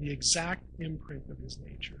God, and the exact imprint of his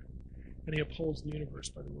nature. And he upholds the universe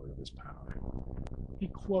by the word of his power. He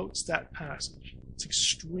quotes that passage. It's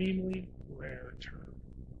extremely rare term.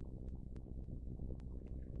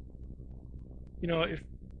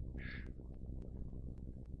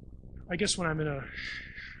 I guess when I'm in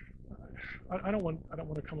I don't want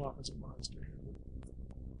to come off as a monster here.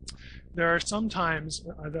 There are some times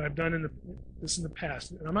that I've done this in the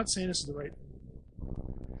past, and I'm not saying this is the right thing.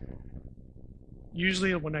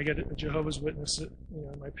 Usually when I get a Jehovah's Witness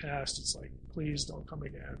in my past, it's like, please don't come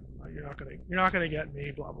again. You're not gonna get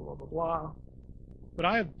me, blah, blah, blah, blah, blah. But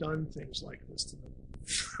I have done things like this to them.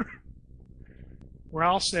 Where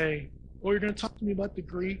I'll say, oh, you're going to talk to me about the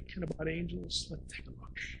Greek and about angels? Let's take a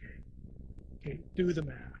look. Okay, do the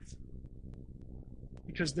math.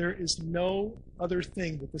 Because there is no other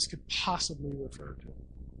thing that this could possibly refer to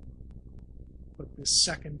but this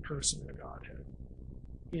second person in the Godhead.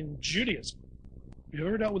 In Judaism, if you've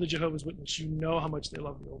ever dealt with a Jehovah's Witness, you know how much they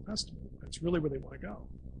love the Old Testament. That's really where they want to go.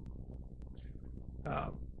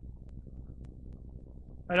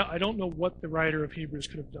 I don't know what the writer of Hebrews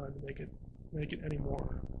could have done to make it any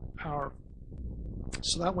more powerful.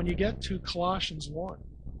 So that when you get to Colossians 1,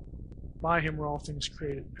 by him were all things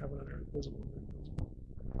created, heaven and earth, visible and invisible.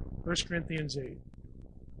 1 Corinthians 8.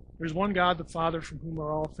 There's one God, the Father, from whom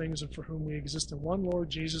are all things and for whom we exist, and one Lord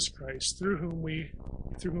Jesus Christ, through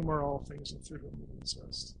whom are all things and through whom we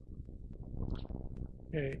exist.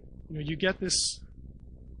 Okay, you get this.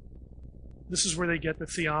 This is where they get the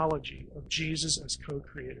theology of Jesus as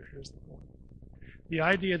co-creator. Here's the point. The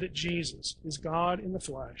idea that Jesus is God in the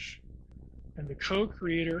flesh and the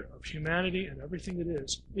co-creator of humanity and everything that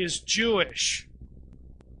is Jewish.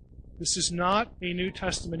 This is not a New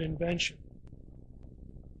Testament invention.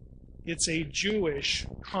 It's a Jewish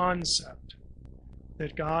concept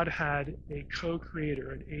that God had a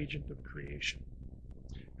co-creator, an agent of creation.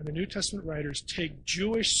 And the New Testament writers take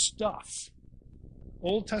Jewish stuff,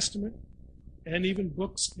 Old Testament, and even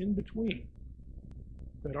books in between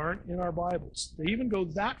that aren't in our Bibles. They even go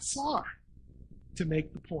that far to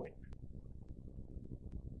make the point.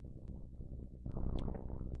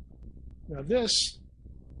 Now this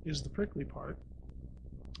is the prickly part.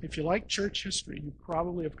 If you like church history, you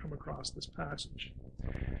probably have come across this passage.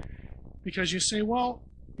 Because you say, well,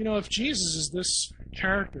 if Jesus is this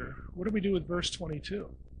character, what do we do with verse 22?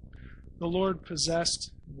 The Lord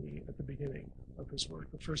possessed me at the beginning of his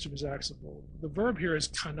work, the first of his acts of old. The verb here is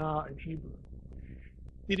kana in Hebrew.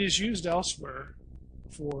 It is used elsewhere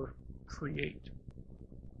for create.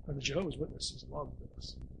 And the Jehovah's Witnesses love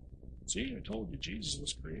this. See, I told you Jesus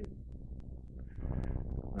was created.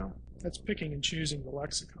 Well, that's picking and choosing the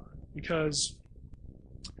lexicon, because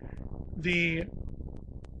the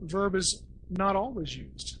verb is not always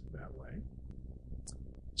used that way.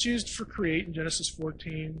 It's used for create in Genesis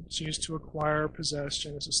 14. It's used to acquire, possess,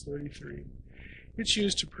 Genesis 33. It's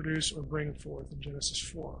used to produce or bring forth in Genesis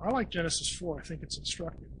 4. I like Genesis 4. I think it's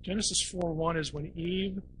instructive. Genesis 4:1 is when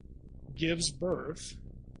Eve gives birth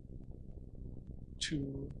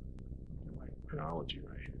to, my chronology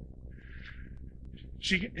right here.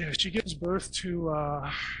 She gives birth to,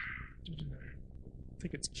 I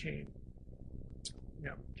think it's Cain.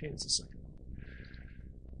 Yeah, Cain's the second one.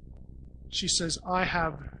 She says, I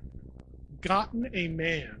have gotten a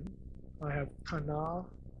man, I have kana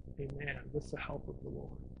a man with the help of the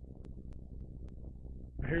Lord.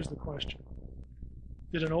 Now here's the question.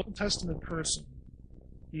 Did an Old Testament person,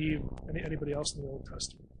 Eve, anybody else in the Old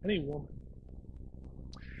Testament, any woman,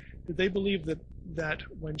 did they believe that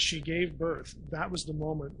when she gave birth, that was the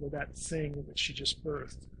moment where that thing that she just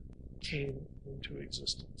birthed came into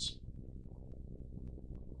existence?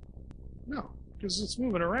 No, because it's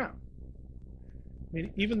moving around. I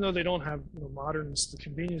mean, even though they don't have the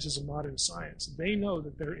conveniences of modern science, they know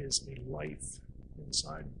that there is a life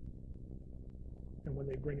inside. And when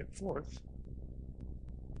they bring it forth,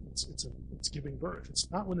 it's giving birth. It's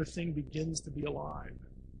not when the thing begins to be alive.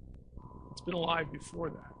 It's been alive before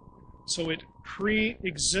that. So it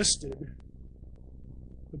pre-existed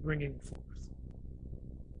the bringing forth.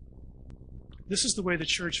 This is the way the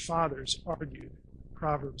church fathers argued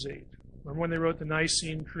Proverbs 8. Remember when they wrote the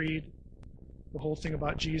Nicene Creed? The whole thing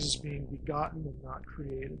about Jesus being begotten and not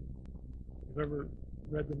created. If you've ever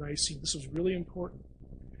read the Nicene, this was really important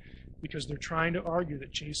because they're trying to argue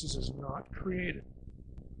that Jesus is not created.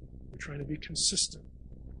 They're trying to be consistent.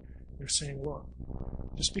 They're saying, look,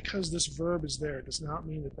 just because this verb is there does not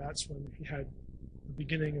mean that that's when he had the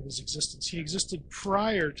beginning of his existence. He existed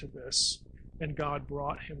prior to this, and God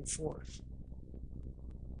brought him forth.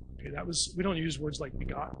 Okay, we don't use words like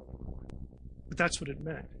begotten, but that's what it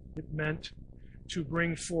meant. It meant to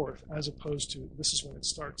bring forth, as opposed to this is when it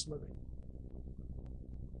starts living.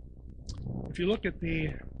 If you look at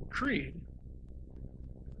the Creed,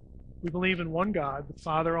 we believe in one God, the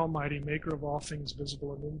Father Almighty, maker of all things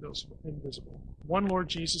visible and invisible. One Lord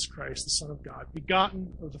Jesus Christ, the Son of God,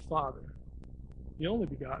 begotten of the Father, the only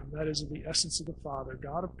begotten, that is, of the essence of the Father,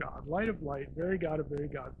 God of God, light of light, very God of very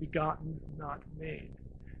God, begotten, not made.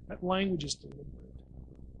 That language is deliberate.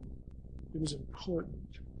 It was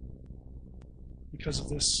important because of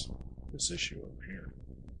this issue up here.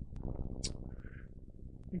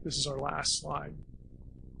 I think this is our last slide.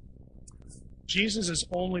 Jesus is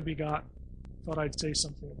only begotten. Thought I'd say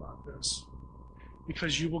something about this.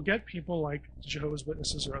 Because you will get people like Jehovah's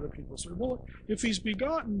Witnesses or other people say, well, if he's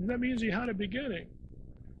begotten, that means he had a beginning.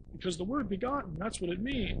 Because the word begotten, that's what it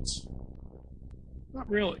means. Not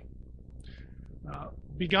really.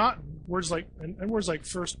 Begotten, words like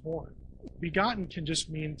firstborn. Begotten can just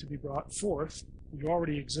mean to be brought forth. You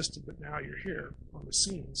already existed, but now you're here on the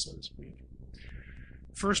scene, so to speak.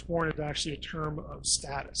 Firstborn is actually a term of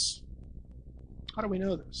status. How do we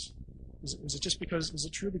know this? Is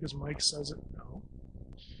it true because Mike says it? No.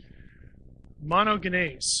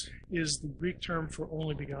 Monogenes is the Greek term for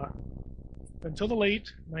only begotten. Until the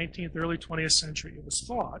late 19th, early 20th century, it was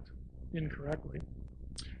thought, incorrectly,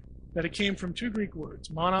 that it came from two Greek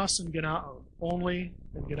words, monos and genao, only,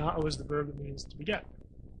 and genao is the verb that means to beget.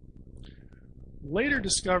 Later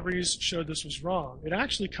discoveries showed this was wrong. It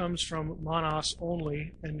actually comes from monos,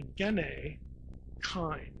 only, and gene,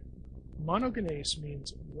 kind. Monogenes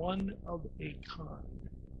means one of a kind,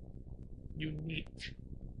 unique.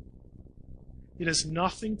 It has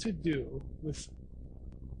nothing to do with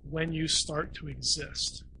when you start to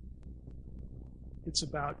exist. It's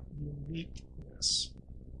about uniqueness.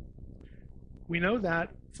 We know that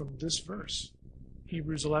from this verse,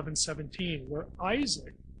 Hebrews 11:17, where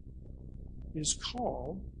Isaac is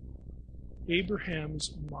called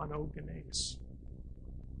Abraham's monogenes.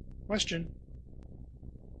 Question: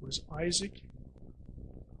 was Isaac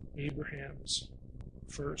Abraham's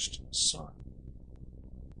first son?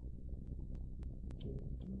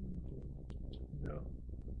 No.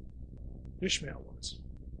 Ishmael was.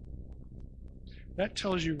 That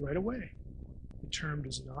tells you right away the term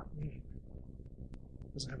does not mean.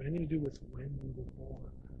 It doesn't have anything to do with when you were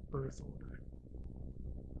born, birth order.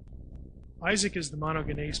 Isaac is the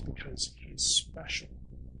monogenes because he's special.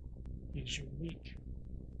 He's unique.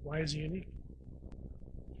 Why is he unique?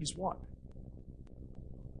 He's what?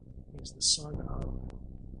 He's the son of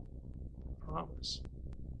promise.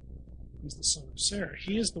 He's the son of Sarah.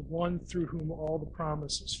 He is the one through whom all the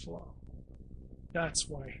promises flow. That's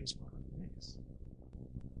why he's monotheist.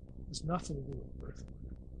 It has nothing to do with birthright.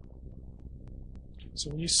 So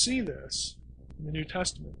when you see this in the New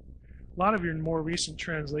Testament, a lot of your more recent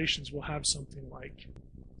translations will have something like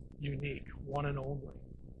unique, one and only,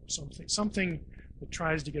 something that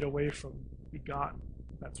tries to get away from begotten.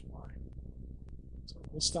 That's why. So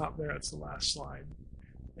we'll stop there. That's the last slide.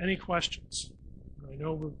 Any questions? I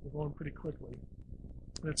know we're going pretty quickly.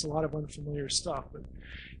 And it's a lot of unfamiliar stuff, but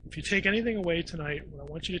if you take anything away tonight, what I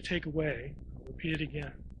want you to take away, I'll repeat it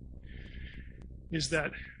again, is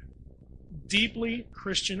that deeply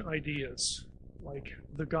Christian ideas like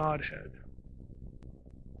the Godhead,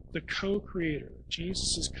 the co-creator,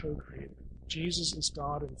 Jesus is co-creator, Jesus is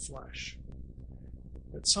God in flesh,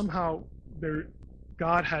 that somehow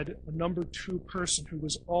God had a number two person who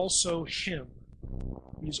was also him.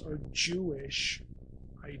 These are Jewish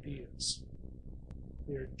ideas.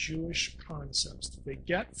 They are Jewish concepts that they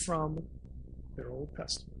get from their Old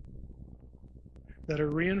Testament that are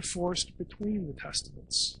reinforced between the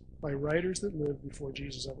Testaments by writers that lived before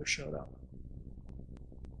Jesus ever showed up.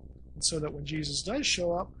 And so that when Jesus does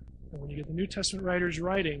show up, and when you get the New Testament writers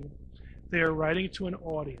writing, they are writing to an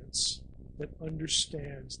audience that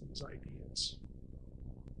understands these ideas.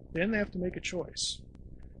 Then they have to make a choice.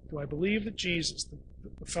 Do I believe that Jesus,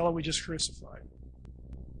 the fellow we just crucified,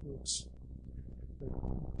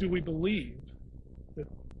 do we believe that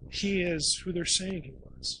he is who they're saying he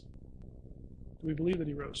was? Do we believe that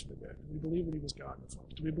he rose from the dead? Do we believe that he was God in the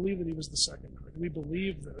flesh? Do we believe that he was the second coming? Do we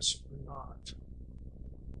believe this or not?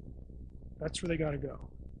 That's where they got to go.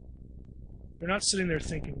 They're not sitting there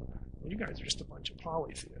thinking, well, you guys are just a bunch of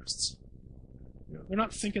polytheists. They're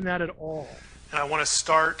not thinking that at all. And I want to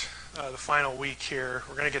start the final week here.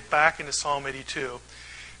 We're going to get back into Psalm 82.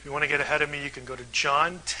 If you want to get ahead of me, you can go to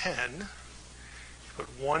John 10. Put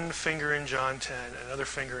one finger in John 10, another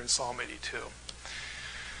finger in Psalm 82.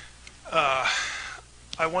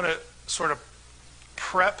 I want to sort of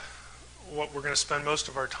prep what we're going to spend most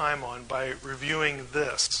of our time on by reviewing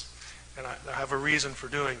this. And I have a reason for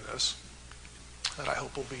doing this that I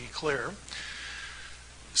hope will be clear.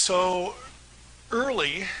 So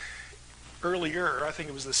earlier, I think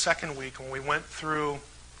it was the second week when we went through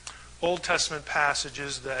Old Testament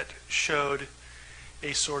passages that showed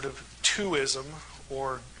a sort of twoism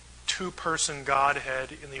or two-person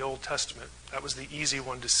Godhead in the Old Testament. That was the easy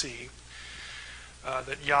one to see.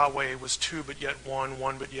 That Yahweh was two but yet one,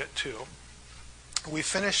 one but yet two. We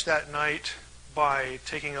finished that night by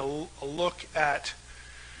taking a look at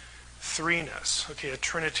threeness, a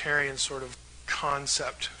Trinitarian sort of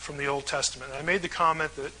concept from the Old Testament. And I made the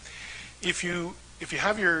comment that if you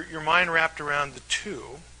have your mind wrapped around the two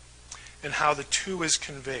and how the two is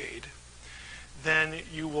conveyed, then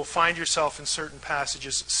you will find yourself in certain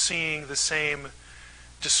passages seeing the same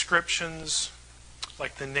descriptions,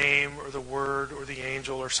 like the name or the word or the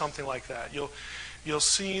angel or something like that. You'll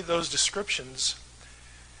see those descriptions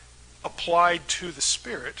applied to the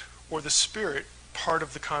Spirit, or the Spirit part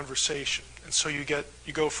of the conversation. And so you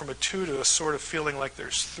go from a two to a sort of feeling like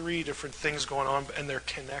there's three different things going on, and they're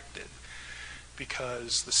connected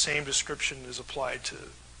because the same description is applied to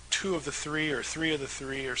two of the three or three of the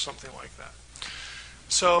three or something like that.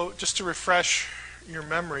 So just to refresh your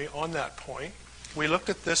memory on that point, we looked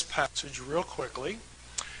at this passage real quickly.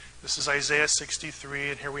 This is Isaiah 63,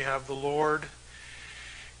 and here we have the Lord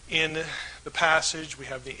in the passage. We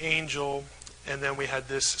have the angel, and then we had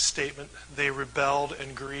this statement, they rebelled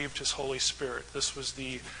and grieved his Holy Spirit. This was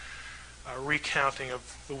the recounting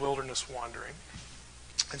of the wilderness wandering.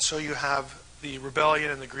 And so you have the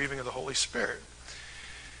rebellion and the grieving of the Holy Spirit.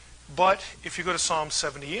 But if you go to Psalm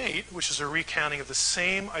 78, which is a recounting of the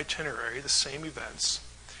same itinerary, the same events,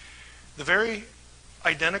 the very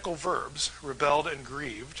identical verbs, rebelled and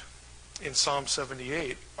grieved, in Psalm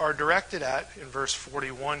 78, are directed at, in verse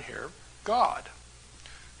 41 here, God,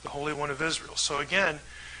 the Holy One of Israel. So again,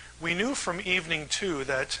 we knew from evening 2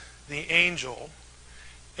 that the angel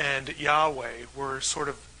and Yahweh were sort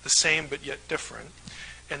of the same but yet different.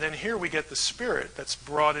 And then here we get the Spirit that's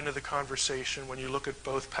brought into the conversation when you look at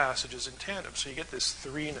both passages in tandem. So you get this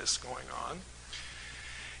threeness going on.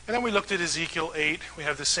 And then we looked at Ezekiel 8. We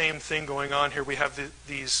have the same thing going on here. We have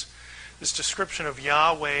this description of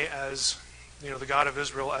Yahweh as, the God of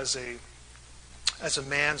Israel as a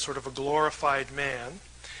man, sort of a glorified man.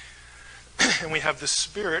 And we have the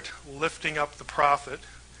Spirit lifting up the prophet.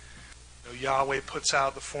 Yahweh puts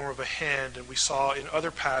out the form of a hand, and we saw in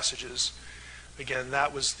other passages again,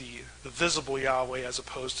 that was the visible Yahweh as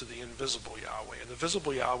opposed to the invisible Yahweh. And the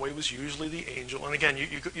visible Yahweh was usually the angel. And again,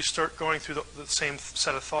 you start going through the same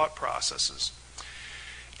set of thought processes.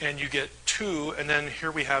 And you get two, and then here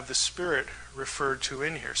we have the Spirit referred to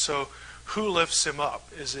in here. So who lifts him up?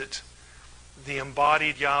 Is it the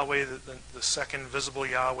embodied Yahweh, the second visible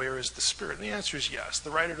Yahweh, or is the Spirit? And the answer is yes. The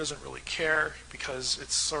writer doesn't really care because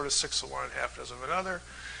it's sort of 6 of one, half dozen of another.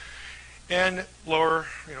 And lower,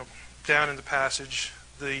 down in the passage,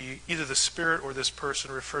 either the Spirit or this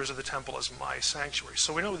person refers to the temple as my sanctuary.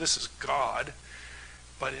 So we know this is God,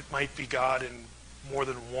 but it might be God in more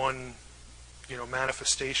than one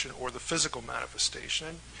manifestation or the physical manifestation.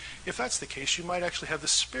 And if that's the case, you might actually have the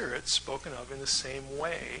Spirit spoken of in the same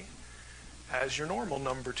way as your normal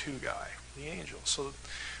number 2 guy, the angel. So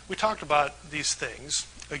we talked about these things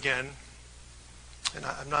again, and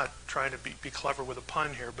I'm not trying to be clever with a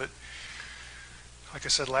pun here, but like I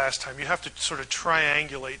said last time, you have to sort of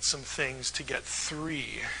triangulate some things to get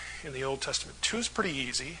 3 in the Old Testament. 2 is pretty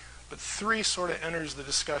easy, but 3 sort of enters the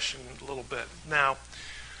discussion a little bit. Now,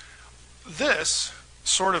 this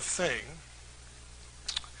sort of thing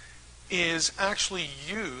is actually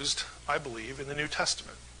used, I believe, in the New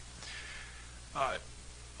Testament.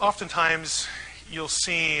 Oftentimes, you'll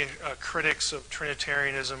see critics of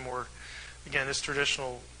Trinitarianism or, again, this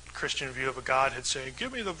traditional Christian view of a Godhead saying,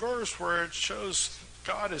 give me the verse where it shows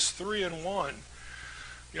God is 3 in 1.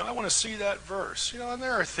 I want to see that verse. And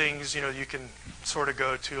there are things, you can sort of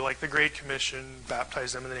go to, like the Great Commission,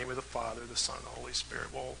 baptize them in the name of the Father, the Son, the Holy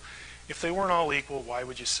Spirit. Well, if they weren't all equal, why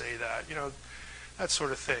would you say that? That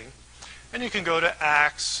sort of thing. And you can go to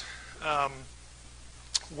Acts,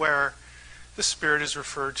 where the Spirit is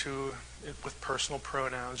referred to with personal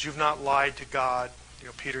pronouns. You've not lied to God.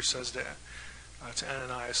 Peter says to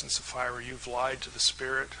Ananias and Sapphira, you've lied to the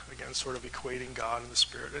Spirit. Again, sort of equating God and the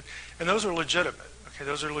Spirit. And those are legitimate. Okay,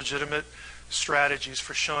 those are legitimate strategies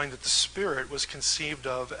for showing that the Spirit was conceived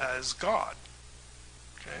of as God.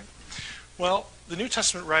 Okay. Well, the New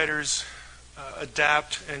Testament writers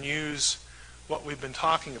adapt and use what we've been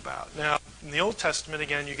talking about. Now, in the Old Testament,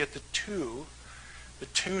 again, you get the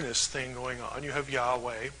two-ness thing going on. You have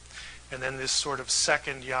Yahweh, and then this sort of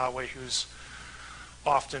second Yahweh who's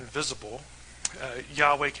often visible.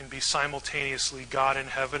 Yahweh can be simultaneously God in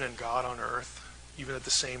heaven and God on earth, even at the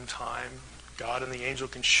same time. God and the angel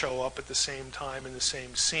can show up at the same time in the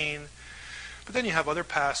same scene. But then you have other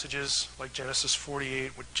passages like Genesis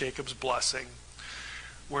 48 with Jacob's blessing,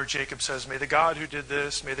 where Jacob says, may the God who did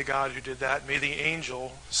this, may the God who did that, may the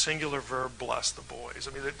angel, singular verb, bless the boys.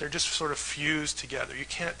 I mean, they're just sort of fused together. You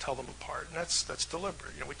can't tell them apart, and that's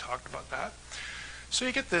deliberate. We talked about that. So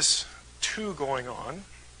you get this 2 going on,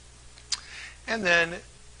 and then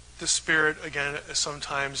the Spirit, again,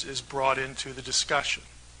 sometimes is brought into the discussion.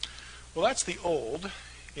 Well, that's the Old,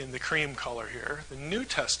 in the cream color here. The New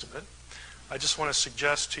Testament, I just want to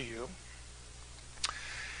suggest to you,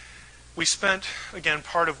 we spent, again,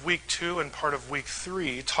 part of week 2 and part of week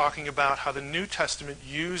 3 talking about how the New Testament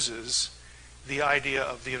uses the idea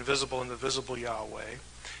of the invisible and the visible Yahweh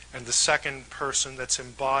and the second person that's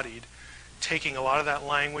embodied, taking a lot of that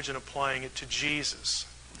language and applying it to Jesus.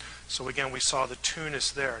 So again, we saw the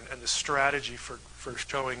two-ness there and the strategy for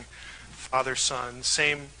showing Father, Son,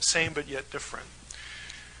 same but yet different.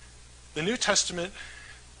 The New Testament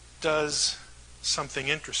does something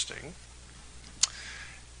interesting.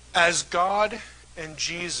 As God and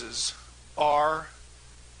Jesus are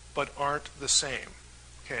but aren't the same.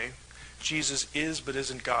 Okay? Jesus is but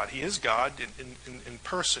isn't God. He is God in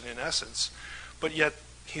person, in essence, but yet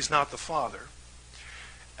he's not the Father.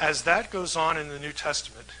 As that goes on in the New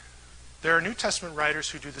Testament, there are New Testament writers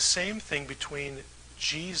who do the same thing between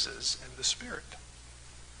Jesus and the Spirit.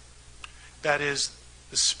 That is,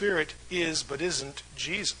 the Spirit is but isn't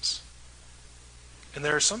Jesus. And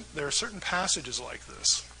there are certain passages like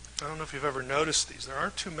this. I don't know if you've ever noticed these. There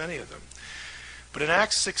aren't too many of them. But in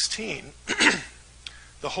Acts 16,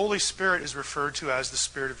 the Holy Spirit is referred to as the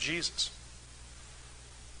Spirit of Jesus.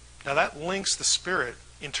 Now that links the Spirit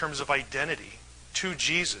in terms of identity to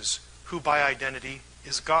Jesus, who by identity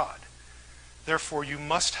is God. Therefore, you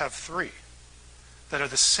must have 3 that are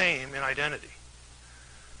the same in identity.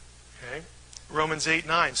 Okay? Romans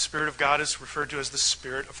 8:9, Spirit of God is referred to as the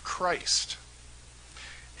Spirit of Christ.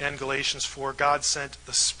 And Galatians 4, God sent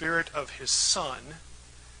the Spirit of His Son,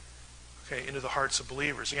 into the hearts of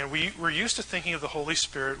believers. Again, we're used to thinking of the Holy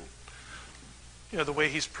Spirit, the way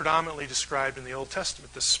He's predominantly described in the Old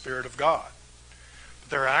Testament, the Spirit of God. But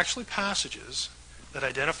there are actually passages that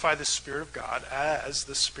identify the Spirit of God as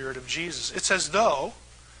the Spirit of Jesus. It's as though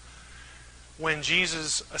when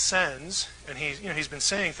Jesus ascends, and he's been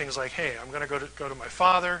saying things like, hey, I'm going to go to my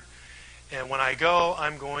Father, and when I go,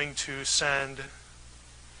 I'm going to send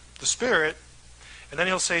the Spirit. And then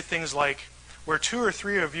he'll say things like, where 2 or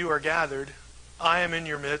 3 of you are gathered, I am in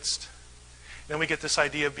your midst. Then we get this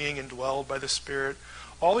idea of being indwelled by the Spirit.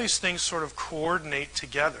 All these things sort of coordinate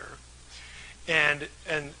together. And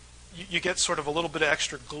you get sort of a little bit of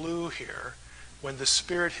extra glue here when the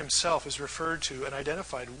Spirit himself is referred to and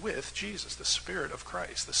identified with Jesus, the Spirit of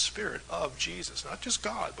Christ, the Spirit of Jesus. Not just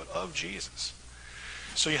God, but of Jesus.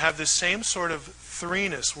 So you have this same sort of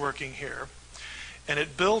threeness working here. And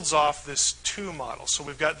it builds off this 2 model. So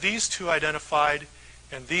we've got these 2 identified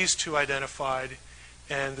and these 2 identified.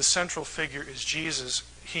 And the central figure is Jesus.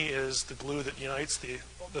 He is the glue that unites the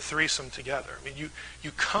threesome together. I mean,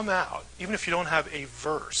 you come out, even if you don't have a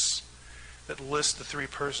verse that lists the 3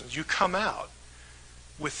 persons, you come out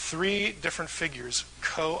with 3 different figures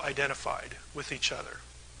co-identified with each other.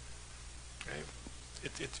 Okay?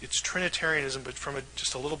 It's Trinitarianism, but from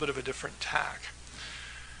just a little bit of a different tack.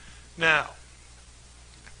 Now,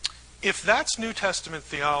 if that's New Testament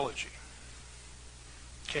theology,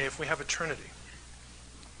 okay, if we have a Trinity,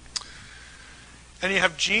 and you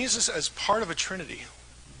have Jesus as part of a Trinity,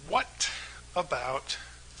 what about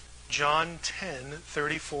John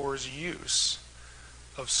 10:34's use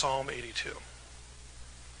of Psalm 82?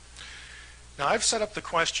 Now, I've set up the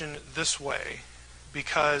question this way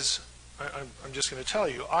because I'm just going to tell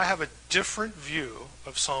you, I have a different view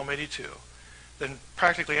of Psalm 82 than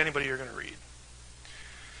practically anybody you're going to read.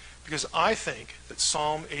 Because I think that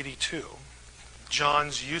Psalm 82,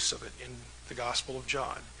 John's use of it in the Gospel of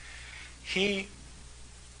John, he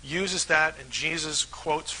uses that and Jesus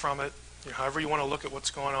quotes from it, however you want to look at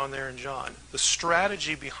what's going on there in John. The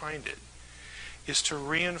strategy behind it is to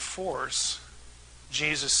reinforce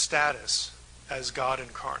Jesus' status as God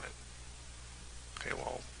incarnate. Okay,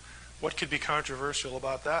 well, what could be controversial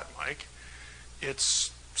about that, Mike? It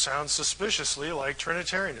sounds suspiciously like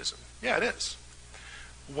Trinitarianism. Yeah, it is.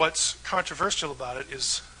 What's controversial about it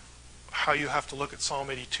is how you have to look at Psalm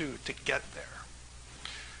 82 to get there.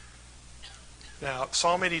 Now,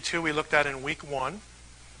 Psalm 82 we looked at in week 1.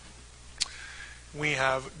 We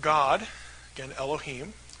have God, again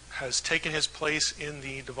Elohim, has taken his place in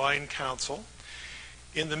the divine council.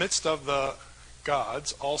 In the midst of the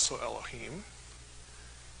gods, also Elohim,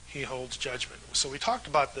 he holds judgment. So we talked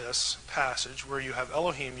about this passage where you have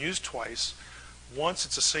Elohim used twice. Once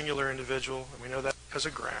it's a singular individual, and we know that because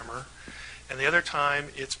of grammar. And the other time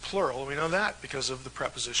it's plural, and we know that because of the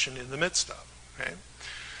preposition in the midst of. Okay?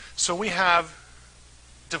 So we have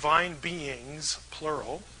divine beings,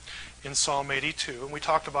 plural, in Psalm 82. And we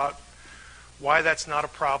talked about why that's not a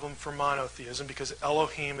problem for monotheism, because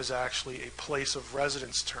Elohim is actually a place of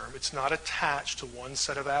residence term. It's not attached to one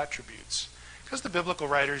set of attributes. Because the biblical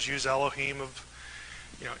writers use Elohim of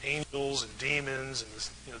angels and demons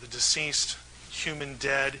and the deceased human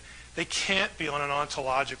dead. They can't be on an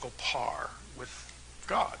ontological par with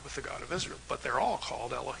God, with the God of Israel. But they're all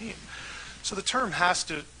called Elohim. So the term has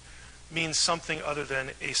to mean something other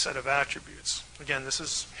than a set of attributes. Again, this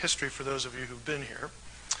is history for those of you who've been here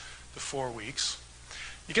the 4 weeks.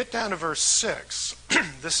 You get down to verse 6.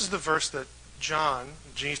 This is the verse that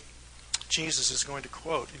Jesus is going to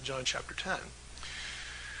quote in John chapter 10.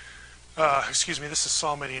 This is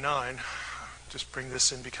Psalm 89. Just bring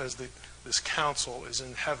this in because this council is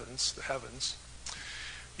in the heavens.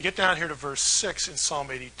 You get down here to verse 6 in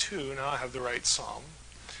Psalm 82. Now I have the right psalm.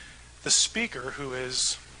 The speaker, who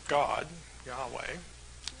is God, Yahweh,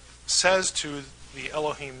 says to the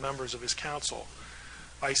Elohim members of his council,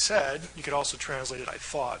 I said, you could also translate it, I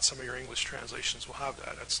thought. Some of your English translations will have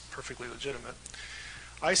that. That's perfectly legitimate.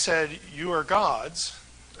 I said, you are gods,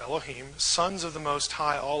 Elohim, sons of the Most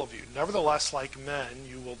High, all of you. Nevertheless, like men,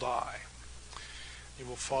 you will die. You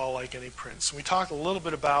will fall like any prince. And we talked a little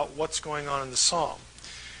bit about what's going on in the psalm.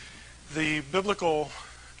 The biblical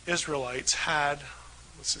Israelites had,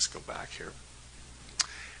 let's just go back here,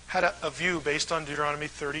 had a view based on Deuteronomy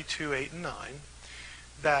 32, 8, and 9,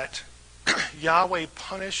 that Yahweh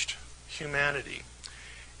punished humanity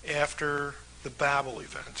after the Babel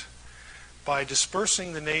event by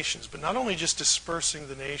dispersing the nations, but not only just dispersing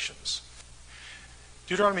the nations.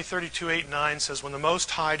 Deuteronomy 32, 8, and 9 says, when the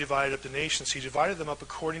Most High divided up the nations, he divided them up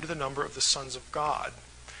according to the number of the sons of God.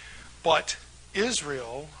 But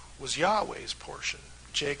Israel was Yahweh's portion.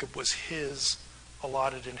 Jacob was his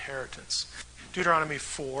allotted inheritance. Deuteronomy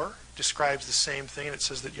 4 describes the same thing, and it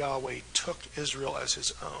says that Yahweh took Israel as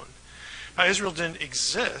his own. Now, Israel didn't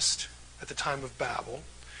exist at the time of Babel,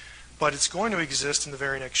 but it's going to exist in the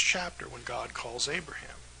very next chapter when God calls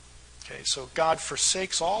Abraham. Okay, so God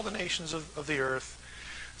forsakes all the nations of the earth,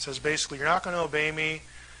 says basically, you're not going to obey me,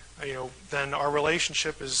 then our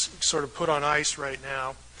relationship is sort of put on ice right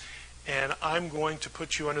now, and I'm going to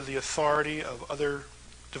put you under the authority of other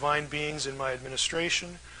divine beings in my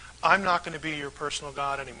administration. I'm not going to be your personal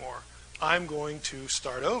God anymore. I'm going to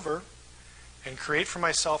start over and create for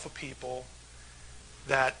myself a people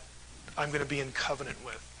that I'm going to be in covenant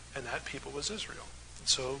with. And that people was Israel. And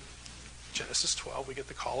so, Genesis 12, we get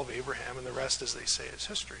the call of Abraham, and the rest, as they say, is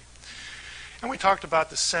history. And we talked about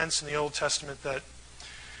the sense in the Old Testament that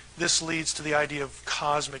this leads to the idea of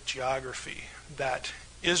cosmic geography, that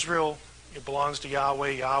Israel, it belongs to Yahweh.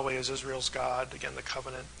 Yahweh is Israel's God, again, the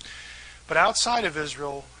covenant. But outside of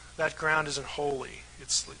Israel, that ground isn't holy.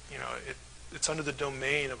 It's under the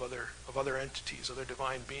domain of other entities, other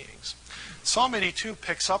divine beings. Psalm 82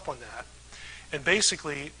 picks up on that, and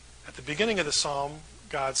basically, at the beginning of the psalm,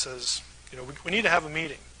 God says, we need to have a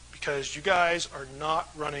meeting because you guys are not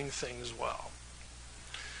running things well.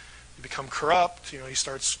 You become corrupt. He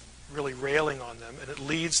starts really railing on them, and it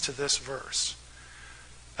leads to this verse.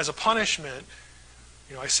 As a punishment,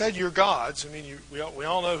 I said you're gods. We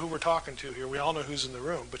all know who we're talking to here. We all know who's in the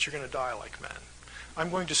room, but you're going to die like men.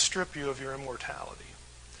 I'm going to strip you of your immortality.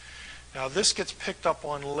 Now, this gets picked up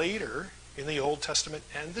on later in the Old Testament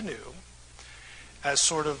and the New as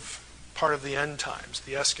sort of part of the end times,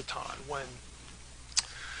 the eschaton, when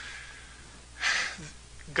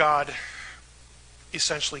God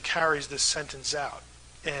essentially carries this sentence out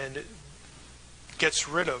and gets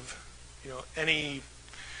rid of, any,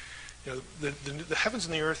 the heavens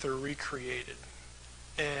and the earth are recreated.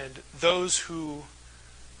 And those who,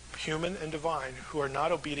 human and divine, who are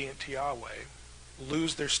not obedient to Yahweh,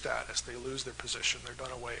 lose their status, they lose their position, they're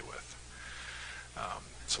done away with.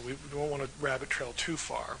 So we don't want to rabbit trail too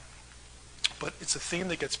far. But it's a theme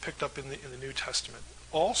that gets picked up in the New Testament.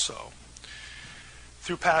 Also,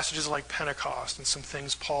 through passages like Pentecost and some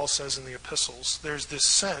things Paul says in the epistles, there's this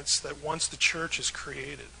sense that once the church is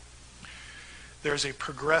created, there's a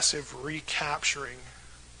progressive recapturing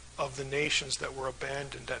of the nations that were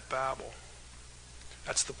abandoned at Babel.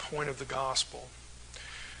 That's the point of the gospel.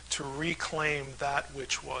 To reclaim that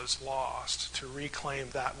which was lost, to reclaim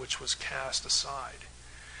that which was cast aside.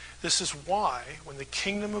 This is why, when the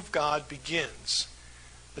kingdom of God begins,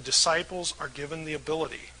 the disciples are given the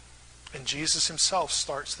ability, and Jesus himself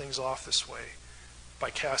starts things off this way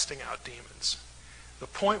by casting out demons. The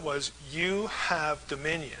point was, you have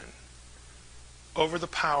dominion over the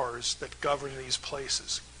powers that govern these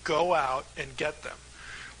places. Go out and get them.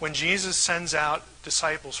 When Jesus sends out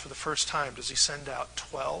disciples for the first time, does he send out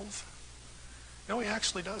 12? No, he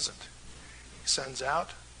actually doesn't. He sends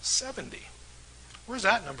out 70. Where does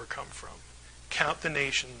that number come from? Count the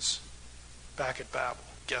nations back at Babel.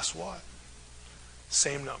 Guess what?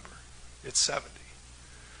 Same number. It's 70.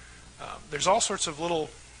 There's all sorts of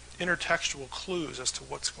little intertextual clues as to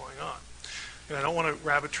what's going on. And I don't want to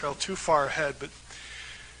rabbit trail too far ahead, but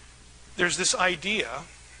there's this idea,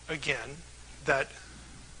 again, that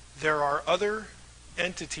there are other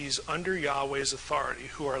entities under Yahweh's authority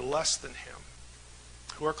who are less than him,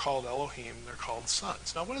 who are called Elohim, they're called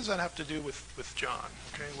sons. Now, what does that have to do with John?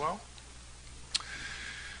 Okay, well,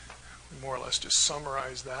 we more or less just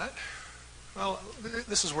summarize that. Well,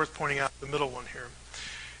 this is worth pointing out, the middle one here.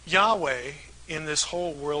 Yahweh, in this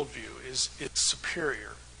whole worldview, it's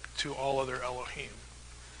superior to all other Elohim.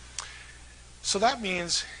 So that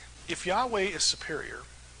means if Yahweh is superior,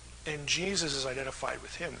 and Jesus is identified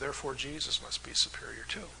with him, therefore Jesus must be superior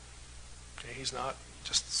too. Okay? He's not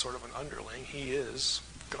just sort of an underling, he is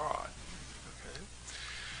God. Okay?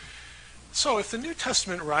 So if the New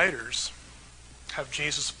Testament writers have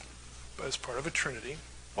Jesus as part of a Trinity,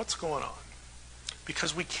 what's going on?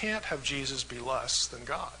 Because we can't have Jesus be less than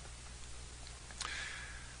God.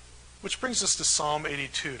 Which brings us to Psalm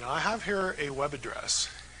 82. Now I have here a web address.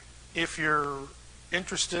 If you're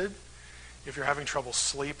interested, if you're having trouble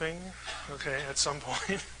sleeping, okay, at some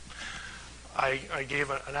point, I gave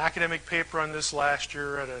an academic paper on this last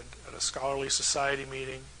year at a scholarly society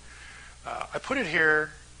meeting. I put it here.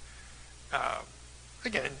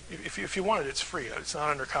 Again, if you want it, it's free. It's not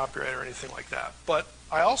under copyright or anything like that. But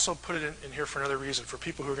I also put it in here for another reason, for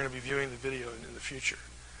people who are going to be viewing the video in the future.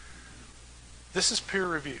 This is peer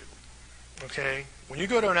reviewed. Okay? When you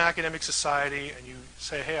go to an academic society and you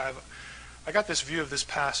say, hey, I got this view of this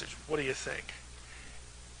passage, what do you think?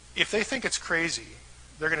 If they think it's crazy,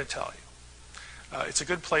 they're going to tell you. It's a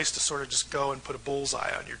good place to sort of just go and put a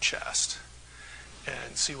bullseye on your chest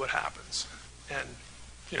and see what happens. And,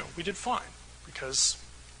 we did fine because,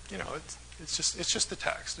 it's just the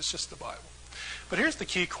text. It's just the Bible. But here's the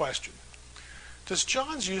key question. Does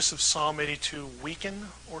John's use of Psalm 82 weaken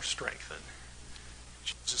or strengthen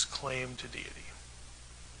Jesus' claim to deity?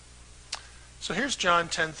 So here's John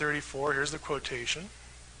 10:34. Here's the quotation.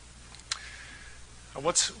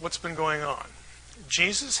 What's been going on?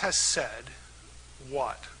 Jesus has said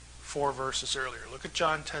what 4 verses earlier? Look at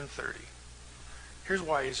John 10:30. Here's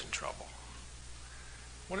why he's in trouble.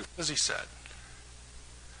 What has he said?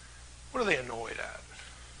 What are they annoyed at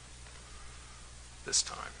this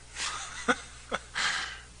time?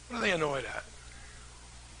 What are they annoyed at?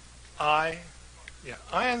 I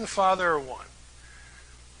and the Father are one.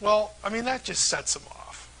 Well, I mean, that just sets him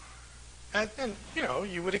off. And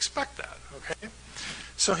you would expect that, okay?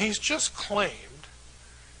 So he's just claimed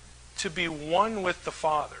to be one with the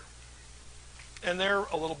Father. And they're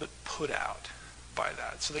a little bit put out by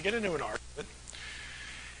that. So they get into an argument.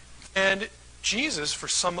 And Jesus, for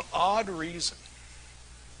some odd reason,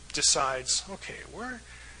 decides, okay,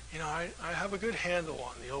 I have a good handle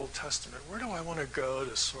on the Old Testament. Where do I want to go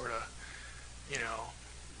to sort of,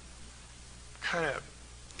 kind of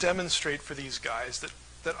demonstrate for these guys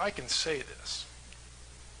that I can say this?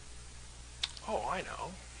 Oh, I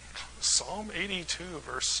know. Psalm 82,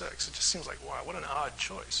 verse 6. It just seems like, wow, what an odd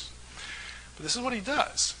choice. But this is what he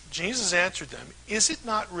does. Jesus answered them, "Is it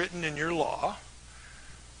not written in your law,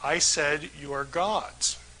 I said you are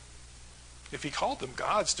gods?" If he called them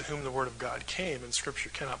gods to whom the word of God came, and Scripture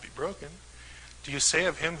cannot be broken, do you say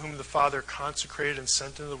of him whom the Father consecrated and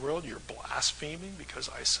sent into the world, you're blaspheming because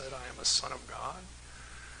I said I am a son of God?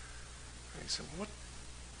 And he said,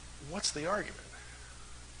 what's the argument?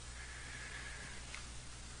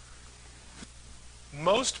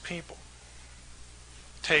 Most people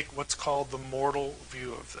take what's called the mortal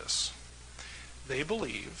view of this. They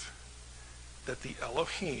believe that the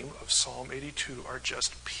Elohim of Psalm 82 are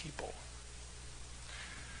just people.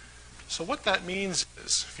 So what that means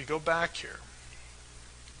is, if you go back here,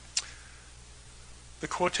 the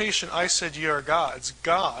quotation, "I said ye are gods,"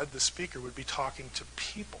 God, the speaker, would be talking to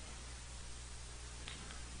people.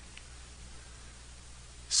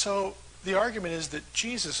 So the argument is that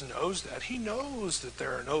Jesus knows that. He knows that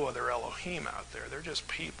there are no other Elohim out there. They're just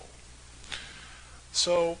people.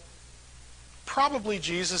 So probably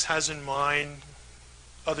Jesus has in mind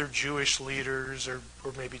other Jewish leaders or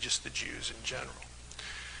maybe just the Jews in general.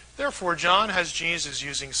 Therefore, John has Jesus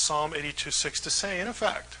using Psalm 82:6 to say, in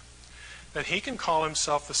effect, that he can call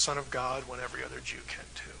himself the Son of God when every other Jew can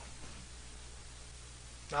too.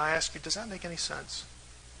 Now I ask you, does that make any sense?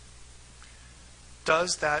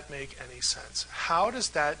 Does that make any sense? How does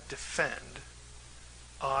that defend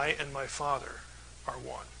I and my Father are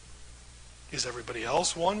one? Is everybody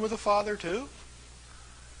else one with the Father too?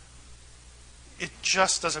 It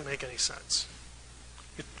just doesn't make any sense.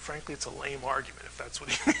 Frankly, it's a lame argument if that's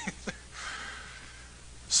what he means.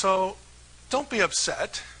 So don't be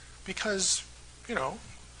upset because,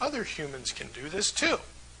 other humans can do this too.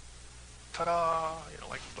 Ta-da!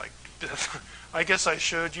 Like I guess I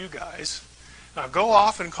showed you guys. Now go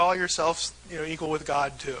off and call yourselves, equal with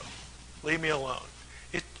God too. Leave me alone.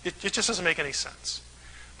 It just doesn't make any sense.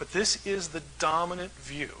 But this is the dominant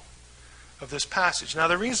view of this passage. Now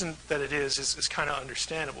the reason that it is kind of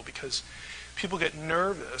understandable because people get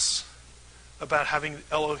nervous about having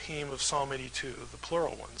Elohim of Psalm 82, the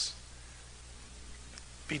plural ones,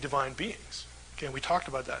 be divine beings. Again, we talked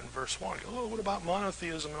about that in verse 1. Oh, what about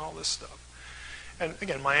monotheism and all this stuff? And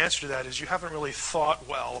again, my answer to that is you haven't really thought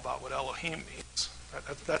well about what Elohim means.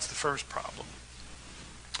 That's the first problem.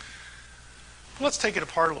 Let's take it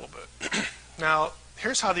apart a little bit. Now,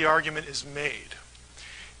 here's how the argument is made.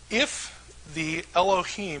 If the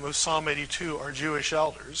Elohim of Psalm 82 are Jewish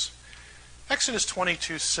elders, Exodus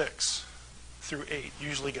 22:6 through 8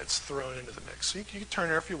 usually gets thrown into the mix. So you can turn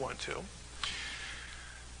there if you want to.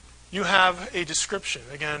 You have a description.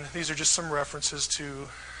 Again, these are just some references to,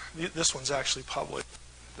 this one's actually published.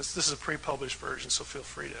 This is a pre-published version, so feel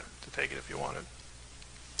free to take it if you want it.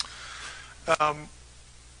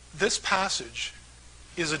 This passage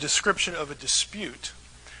is a description of a dispute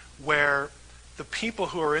where the people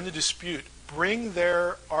who are in the dispute bring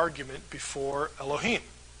their argument before Elohim.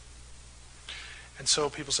 And so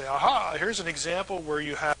people say, aha, here's an example where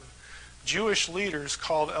you have Jewish leaders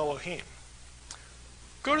called Elohim.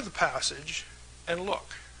 Go to the passage and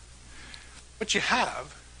look. What you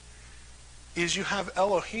have is you have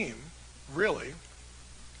Elohim really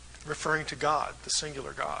referring to God, the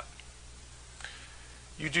singular God.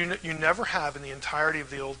 You never have in the entirety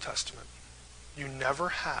of the Old Testament, you never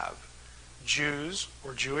have Jews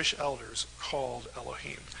or Jewish elders called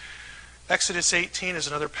Elohim. Exodus 18 is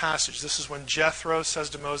another passage. This is when Jethro says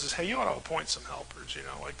to Moses, hey, you ought to appoint some helpers.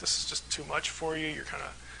 This is just too much for you. You're kind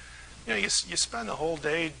of you spend the whole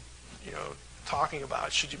day, talking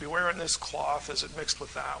about, should you be wearing this cloth? Is it mixed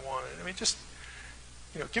with that one? And I mean, just,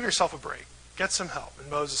 give yourself a break. Get some help. And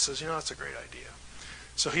Moses says, that's a great idea.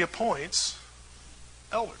 So he appoints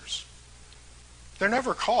elders. They're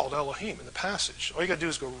never called Elohim in the passage. All you got to do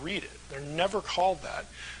is go read it. They're never called that.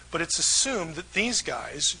 But it's assumed that these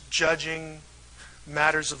guys, judging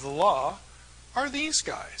matters of the law, are these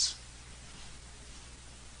guys.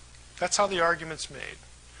 That's how the argument's made.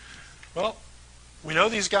 Well, we know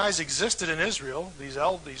these guys existed in Israel,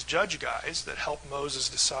 these judge guys that helped Moses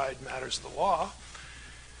decide matters of the law.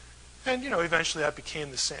 And, eventually that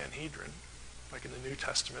became the Sanhedrin, like in the New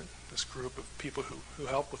Testament, this group of people who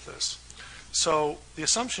help with this. So the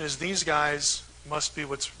assumption is these guys must be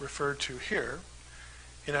what's referred to here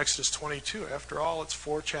in Exodus 22. After all, it's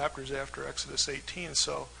 4 chapters after Exodus 18.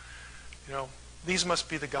 So, these must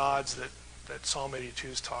be the gods that Psalm 82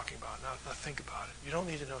 is talking about. Now think about it. You don't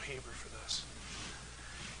need to know Hebrew for this.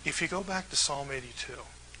 If you go back to Psalm 82,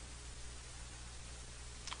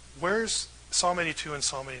 where's Psalm 82 and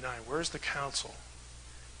Psalm 89? Where's the council?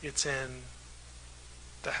 It's in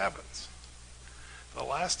the heavens. The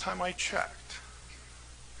last time I checked,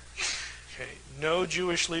 no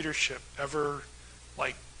Jewish leadership ever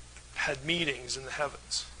had meetings in the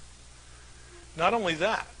heavens. Not only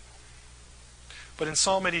that, but in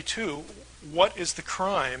Psalm 82, what is the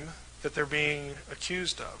crime that they're being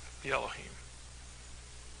accused of, the Elohim?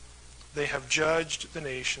 They have judged the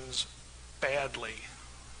nations badly.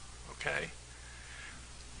 Okay?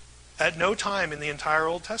 At no time in the entire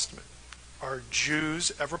Old Testament are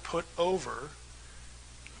Jews ever put over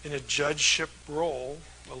in a judgeship role,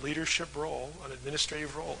 a leadership role, an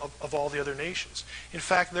administrative role of all the other nations. In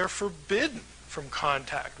fact, they're forbidden from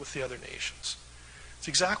contact with the other nations. It's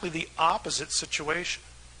exactly the opposite situation.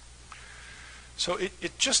 So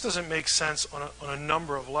it just doesn't make sense on a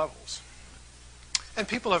number of levels. And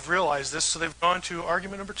people have realized this, so they've gone to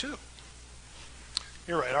argument number 2.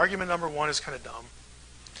 You're right, argument number 1 is kind of dumb.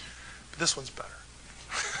 But this one's better.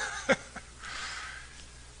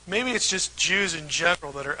 Maybe it's just Jews in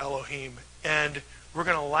general that are Elohim, and we're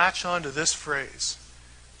going to latch on to this phrase,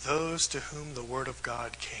 those to whom the word of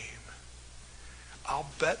God came. I'll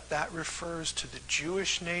bet that refers to the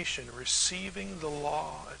Jewish nation receiving the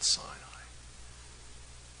law at Sinai.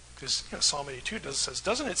 Because Psalm 82 says,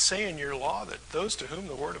 doesn't it say in your law that those to whom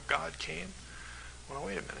the word of God came? Well,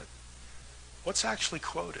 wait a minute. What's actually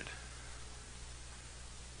quoted?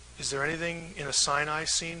 Is there anything in a Sinai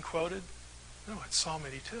scene quoted? No, it's Psalm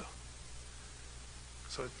 82.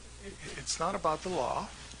 So it's not about the law.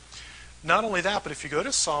 Not only that, but if you go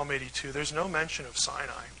to Psalm 82, there's no mention of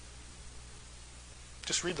Sinai.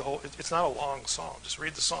 Just read the whole, it's not a long psalm, just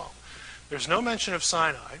read the psalm. There's no mention of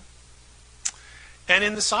Sinai. And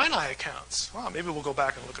in the Sinai accounts, well, maybe we'll go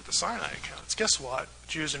back and look at the Sinai accounts. Guess what?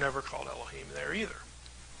 Jews are never called Elohim there either.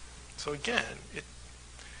 So again,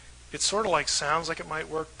 it sort of sounds like it might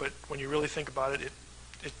work, but when you really think about it,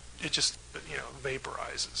 it just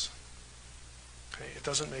vaporizes. Okay, it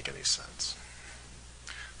doesn't make any sense.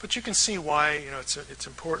 But you can see why it's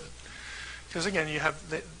important, because again you have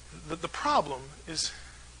the problem is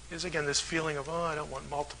again this feeling of I don't want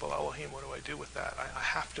multiple Elohim. What do I do with that? I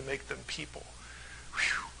have to make them people.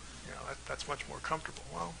 Whew, that's much more comfortable.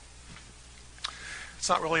 Well, it's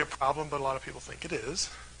not really a problem, but a lot of people think it is.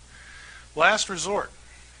 Last resort.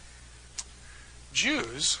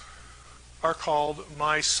 Jews are called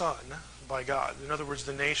my son by God. In other words,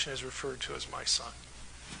 the nation is referred to as my son.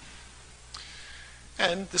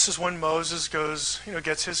 And this is when Moses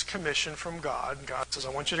gets his commission from God. And God says, I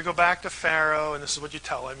want you to go back to Pharaoh, and this is what you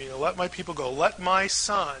tell him. Let my people go. Let my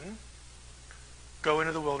son go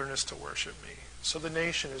into the wilderness to worship me. So the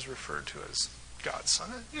nation is referred to as God's son.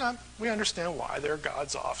 We understand why. They're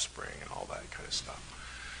God's offspring and all that kind of stuff.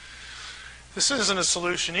 This isn't a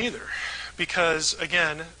solution either, because,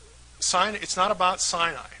 again, it's not about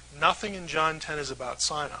Sinai. Nothing in John 10 is about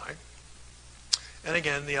Sinai. And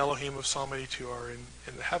again, the Elohim of Psalm 82 are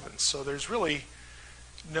in the heavens. So there's really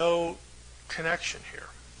no connection here.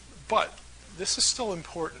 But this is still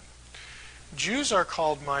important. Jews are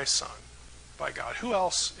called my son by God. Who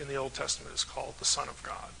else in the Old Testament is called the Son of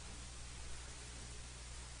God?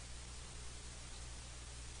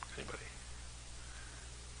 Anybody?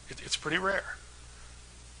 It's pretty rare.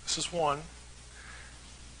 This is one.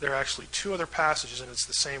 There are actually 2 other passages, and it's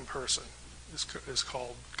the same person. Is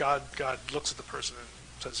called God looks at the person and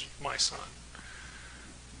says, my son.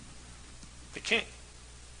 The king.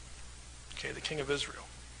 Okay, the king of Israel.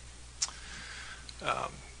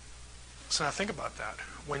 So now think about that.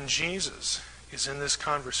 When Jesus is in this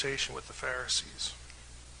conversation with the Pharisees,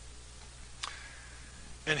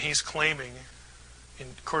 And he's claiming,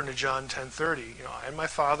 according to John 10:30, I and my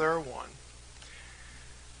Father are one.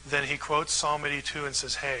 Then he quotes Psalm 82 and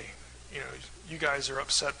says, hey, you guys are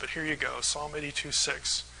upset, but here you go, Psalm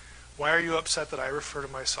 82:6. Why are you upset that I refer to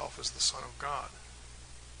myself as the Son of God?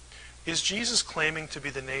 Is Jesus claiming to be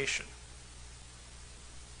the nation?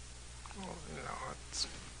 Well, it'd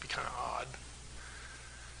be kind of odd.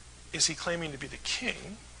 Is he claiming to be the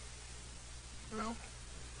king? Well,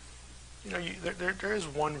 there is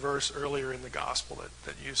one verse earlier in the gospel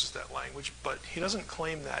that uses that language, but he doesn't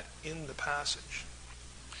claim that in the passage.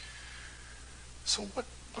 So what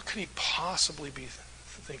could he possibly be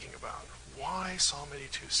thinking about? Why Psalm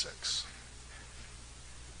 82:6?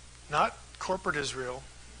 Not corporate Israel,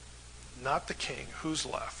 not the king. Who's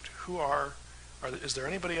left? Is there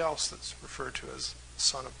anybody else that's referred to as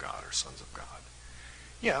Son of God or sons of God?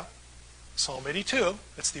 Yeah, Psalm 82.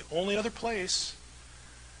 It's the only other place.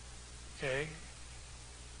 Okay,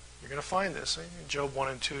 you're going to find this. In Job 1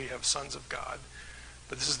 and 2, you have sons of God.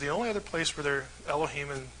 But this is the only other place where they're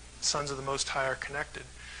Elohim and sons of the Most High are connected.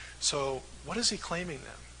 So what is he claiming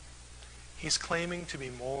then? He's claiming to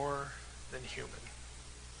be more than human.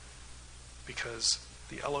 Because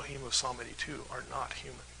the Elohim of Psalm 82 are not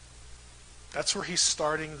human. That's where he's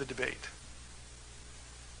starting the debate.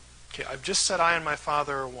 Okay, I've just said I and my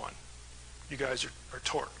Father are one. You guys are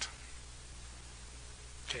torqued.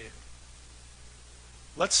 Okay.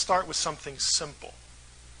 Let's start with something simple.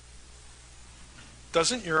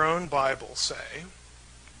 Doesn't your own Bible say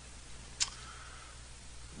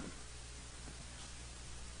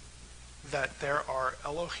that there are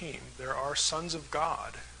Elohim, there are sons of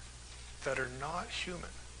God that are not human?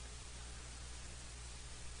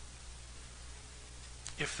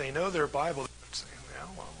 If they know their Bible, they'd say,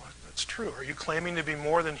 well, that's true. Are you claiming to be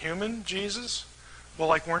more than human, Jesus? Well,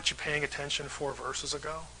 weren't you paying attention 4 verses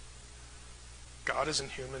ago? God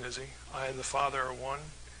isn't human, is he? I and the Father are one.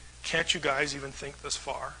 Can't you guys even think this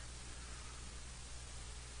far?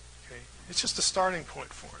 Okay, it's just a starting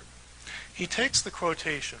point for him. He takes the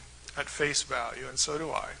quotation at face value, and so do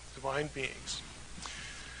I, divine beings.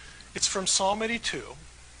 It's from Psalm 82,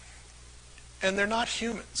 and they're not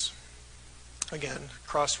humans. Again,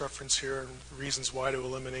 cross-reference here and reasons why to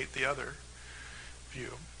eliminate the other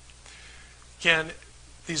view. Again,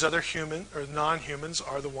 these other human or non-humans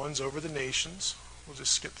are the ones over the nations. We'll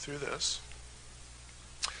just skip through this.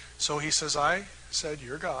 So he says, I said,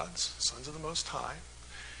 you're gods, sons of the Most High.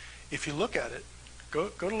 If you look at it, go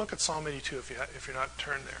to look at Psalm 82 if you're not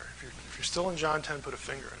turned there. If you're still in John 10, put a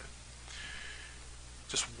finger in it.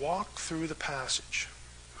 Just walk through the passage.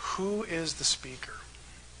 Who is the speaker?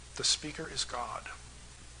 The speaker is God.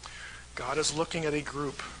 God is looking at a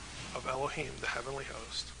group of Elohim, the heavenly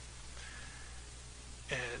host,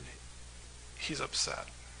 and he's upset.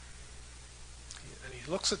 And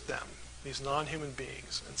he looks at them, these non-human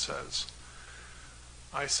beings, and says,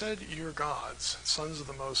 I said you're gods, sons of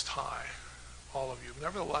the Most High, all of you.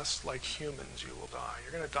 Nevertheless, like humans, you will die.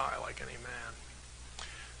 You're going to die like any man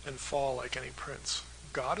and fall like any prince.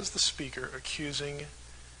 God is the speaker accusing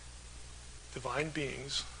divine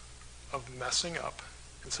beings of messing up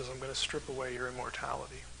and says, I'm going to strip away your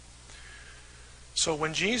immortality. So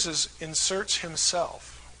when Jesus inserts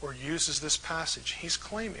himself or uses this passage, he's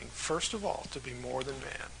claiming, first of all, to be more than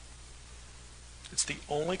man. It's the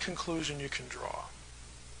only conclusion you can draw.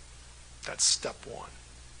 That's step 1.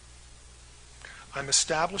 I'm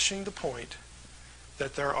establishing the point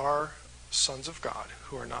that there are sons of God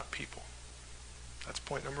who are not people. That's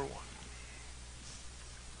point number 1.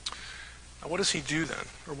 Now what does he do then?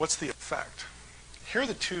 Or what's the effect? Here are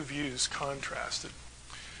the two views contrasted.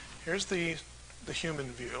 Here's the human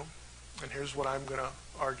view, and here's what I'm going to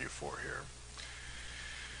argue for here.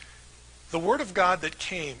 The Word of God that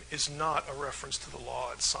came is not a reference to the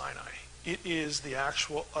law at Sinai. It is the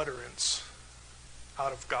actual utterance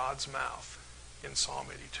out of God's mouth in Psalm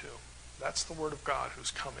 82. That's the Word of God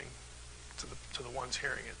who's coming to the ones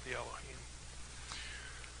hearing it, the Elohim.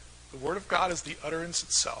 The Word of God is the utterance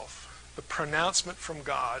itself, the pronouncement from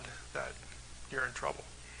God that you're in trouble.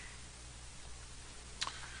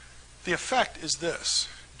 The effect is this.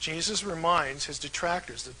 Jesus reminds his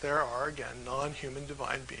detractors that there are, again, non-human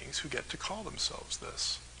divine beings who get to call themselves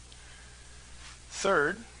this.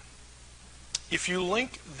 Third, if you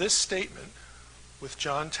link this statement with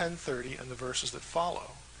John 10:30 and the verses that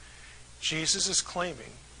follow, Jesus is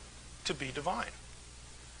claiming to be divine.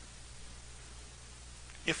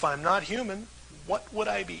 If I'm not human, what would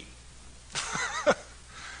I be?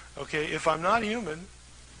 Okay, if I'm not human,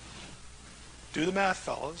 do the math,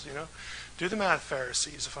 fellas, do the math,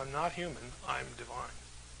 Pharisees. If I'm not human, I'm divine.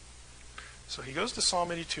 So he goes to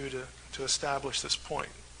Psalm 82 to establish this point.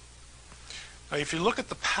 Now, if you look at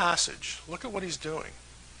the passage, look at what he's doing.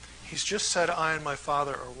 He's just said, I and my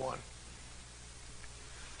Father are one.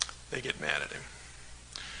 They get mad at him.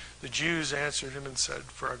 The Jews answered him and said,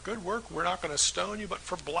 for a good work, we're not going to stone you, but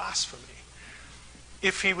for blasphemy.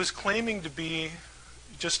 If he was claiming to be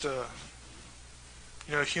just a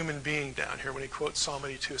human being down here, when he quotes Psalm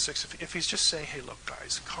 82:6, if he's just saying, hey, look,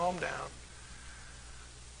 guys, calm down.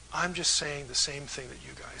 I'm just saying the same thing that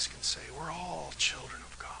you guys can say. We're all children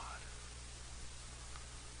of God.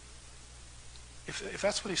 If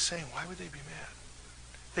that's what he's saying, why would they be mad?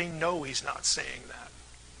 They know he's not saying that.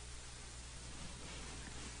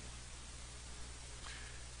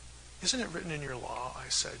 Isn't it written in your law, I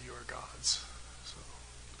said you are gods? So,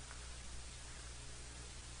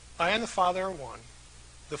 I and the Father are one.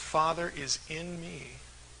 The Father is in me,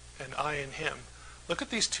 and I in him. Look at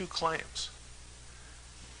these two claims.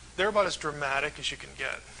 They're about as dramatic as you can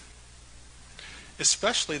get.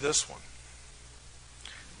 Especially this one.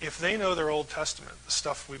 If they know their Old Testament, the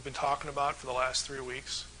stuff we've been talking about for the last 3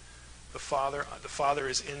 weeks, the Father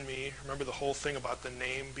is in me. Remember the whole thing about the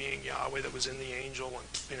name being Yahweh that was in the angel,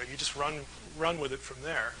 and you just run with it from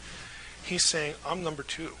there. He's saying, I'm number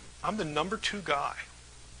two. I'm the number two guy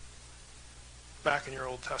back in your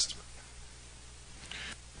Old Testament.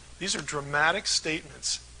 These are dramatic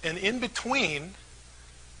statements, and in between,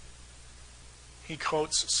 he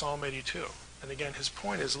quotes Psalm 82. And again, his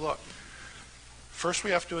point is, look, first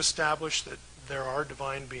we have to establish that there are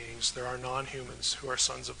divine beings, there are non-humans who are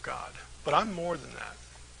sons of God. But I'm more than that.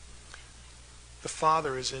 The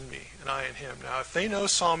Father is in me, and I in him. Now, if they know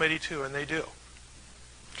Psalm 82, and they do,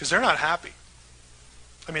 because they're not happy.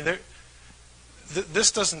 I mean,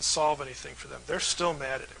 this doesn't solve anything for them. They're still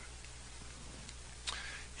mad at him.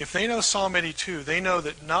 If they know Psalm 82, they know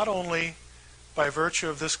that not only by virtue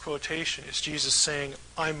of this quotation is Jesus saying,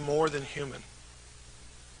 I'm more than human.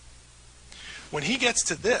 When he gets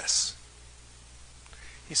to this,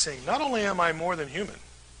 he's saying, not only am I more than human,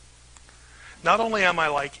 not only am I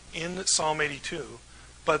like in Psalm 82,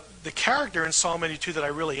 but the character in Psalm 82 that I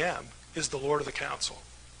really am is the Lord of the council.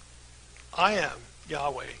 I am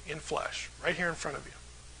Yahweh in flesh, right here in front of you.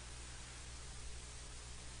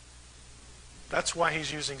 That's why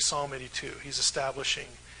he's using Psalm 82. He's establishing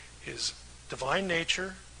his divine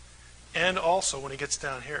nature and also, when he gets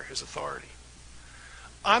down here, his authority.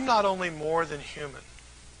 I'm not only more than human.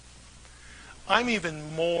 I'm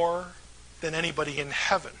even more than anybody in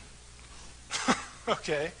heaven.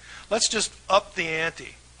 Okay? Let's just up the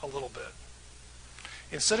ante a little bit.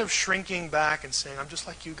 Instead of shrinking back and saying, I'm just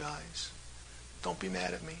like you guys. Don't be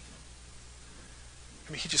mad at me.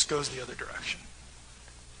 I mean, he just goes the other direction.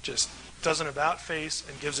 Just does an about face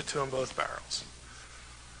and gives it to them both barrels.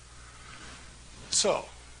 So,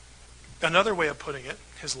 another way of putting it,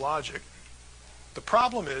 his logic, the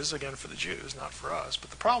problem is, again for the Jews, not for us, but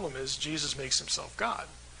the problem is Jesus makes himself God.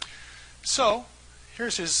 So,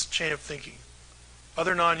 here's his chain of thinking.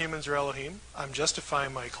 Other non-humans are Elohim. I'm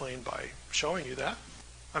justifying my claim by showing you that.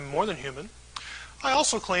 I'm more than human. I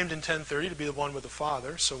also claimed in 1030 to be the one with the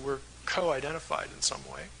Father, so we're co-identified in some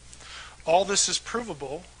way. All this is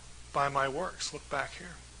provable by my works. Look back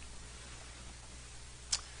here.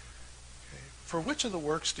 Okay. For which of the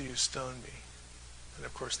works do you stone me? And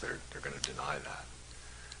of course they're going to deny that.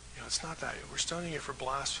 It's not that. We're stoning you for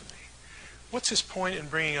blasphemy. What's his point in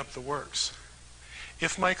bringing up the works?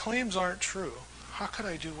 If my claims aren't true, how could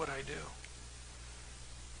I do what I do?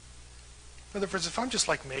 In other words, if I'm just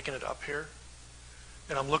like making it up here,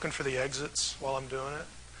 and I'm looking for the exits while I'm doing it,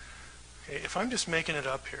 okay, if I'm just making it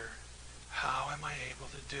up here, how am I able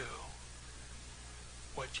to do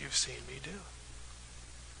what you've seen me do?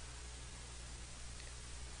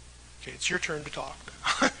 Okay, it's your turn to talk.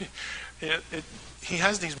 He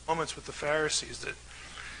has these moments with the Pharisees that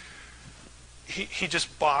he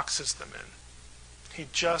just boxes them in. He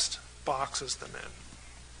just boxes them in.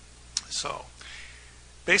 So,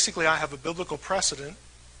 basically I have a biblical precedent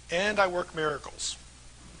and I work miracles.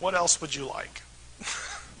 What else would you like?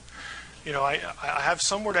 I have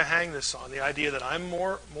somewhere to hang this on, the idea that I'm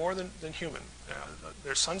more than human.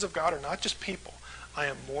 Their sons of God are not just people. I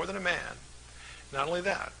am more than a man. Not only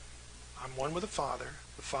that, I'm one with the Father.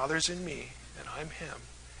 The Father's in me, and I'm him.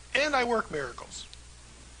 And I work miracles.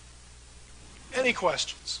 Any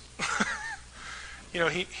questions?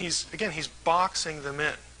 He's boxing them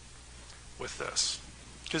in with this.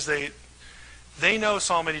 Because they know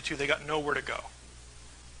Psalm 82, they got nowhere to go.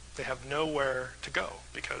 They have nowhere to go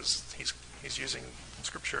because he's using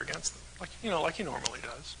Scripture against them, like he normally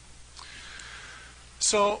does.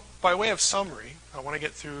 So, by way of summary, I want to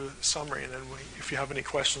get through the summary, and then if you have any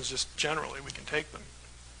questions just generally, we can take them.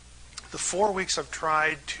 The 4 weeks I've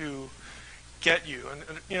tried to get you,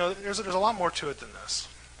 and there's a lot more to it than this,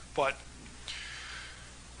 but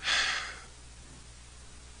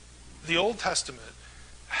the Old Testament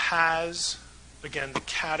has, again, the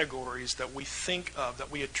categories that we think of,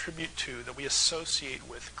 that we attribute to, that we associate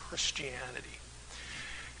with Christianity.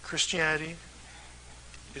 Christianity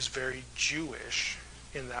is very Jewish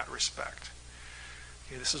in that respect.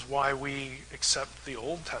 Okay, this is why we accept the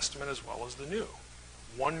Old Testament as well as the New.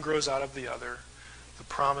 One grows out of the other. The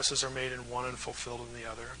promises are made in one and fulfilled in the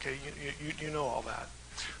other. Okay, you know all that.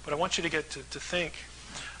 But I want you to get to think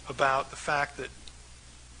about the fact that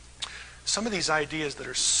some of these ideas that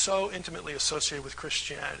are so intimately associated with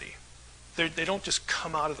Christianity, they don't just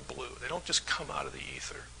come out of the blue. They don't just come out of the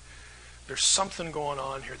ether. There's something going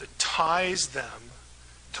on here that ties them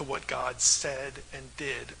to what God said and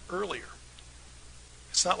did earlier.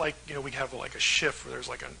 It's not like we have like a shift where there's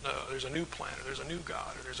like there's a new planet, there's a new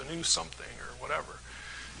God, or there's a new something, or whatever.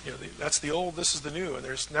 That's the old, this is the new, and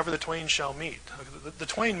there's never the twain shall meet. The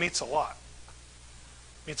twain meets a lot.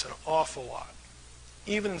 Meets an awful lot.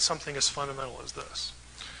 Even in something as fundamental as this.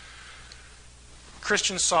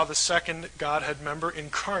 Christians saw the second Godhead member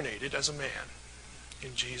incarnated as a man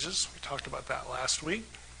in Jesus. We talked about that last week.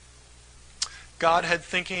 Godhead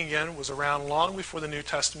thinking, again, was around long before the New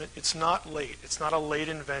Testament. It's not late. It's not a late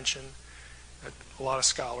invention, that a lot of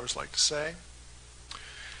scholars like to say.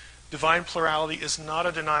 Divine plurality is not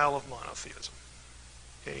a denial of monotheism.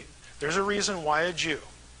 Okay? There's a reason why a Jew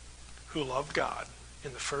who loved God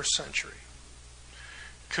in the first century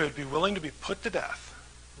could be willing to be put to death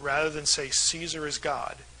rather than say Caesar is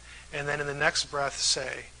God, and then in the next breath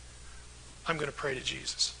say, I'm going to pray to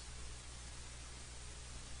Jesus,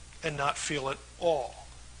 and not feel at all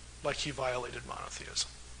like he violated monotheism.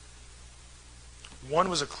 One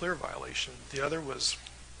was a clear violation. The other was,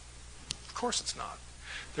 of course it's not.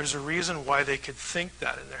 There's a reason why they could think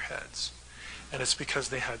that in their heads, and it's because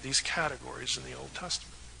they had these categories in the Old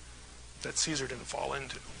Testament that Caesar didn't fall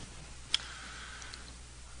into.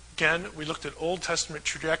 Again, we looked at Old Testament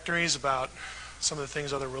trajectories about some of the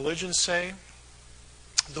things other religions say.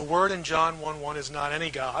 The Word in John 1:1 is not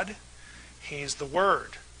any God. He's the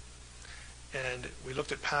Word. And we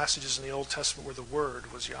looked at passages in the Old Testament where the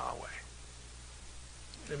Word was Yahweh.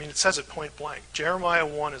 I mean, it says it point blank. Jeremiah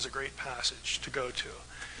 1 is a great passage to go to.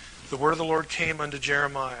 The word of the Lord came unto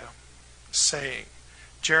Jeremiah, saying,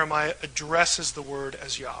 Jeremiah addresses the Word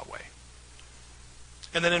as Yahweh.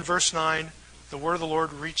 And then in verse 9, the word of the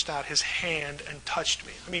Lord reached out his hand and touched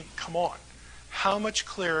me. I mean, come on. How much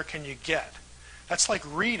clearer can you get? That's like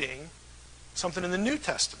reading something in the New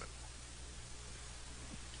Testament.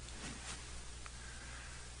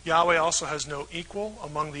 Yahweh also has no equal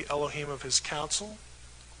among the Elohim of his counsel.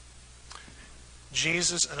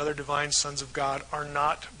 Jesus and other divine sons of God are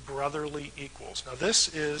not brotherly equals. Now this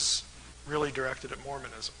is really directed at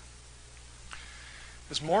Mormonism.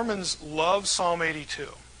 Because Mormons love Psalm 82.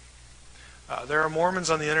 There are Mormons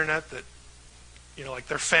on the internet that, like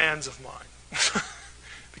they're fans of mine.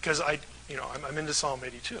 Because I'm into Psalm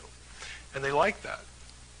 82. And they like that.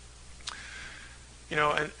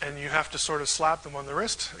 And you have to sort of slap them on the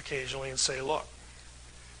wrist occasionally and say, look,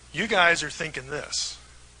 you guys are thinking this.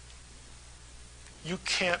 You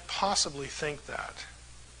can't possibly think that,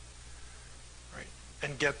 right?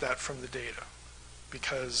 And get that from the data.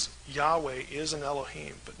 Because Yahweh is an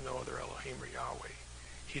Elohim, but no other Elohim or Yahweh.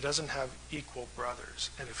 He doesn't have equal brothers.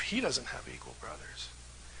 And if he doesn't have equal brothers,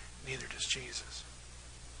 neither does Jesus.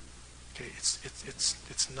 Okay,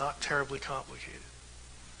 it's not terribly complicated.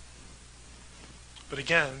 But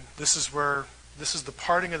again, this is the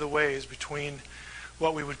parting of the ways between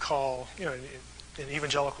what we would call, in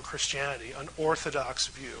evangelical Christianity, an orthodox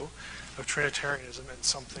view of Trinitarianism and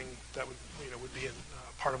something that would be in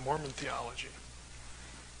part of Mormon theology.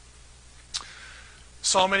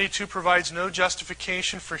 Psalm 82 provides no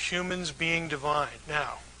justification for humans being divine.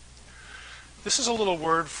 Now, this is a little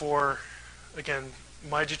word for, again,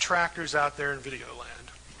 my detractors out there in video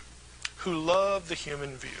land who love the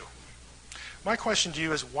human view. My question to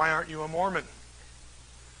you is, why aren't you a Mormon?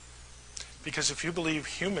 Because if you believe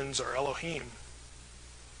humans are Elohim,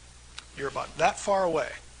 you're about that far away.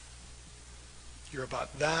 You're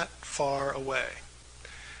about that far away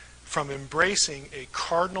from embracing a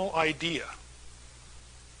cardinal idea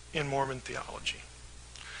in Mormon theology.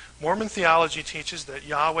 Mormon theology teaches that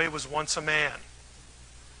Yahweh was once a man.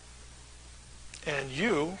 And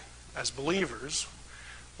you, as believers,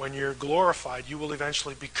 when you're glorified, you will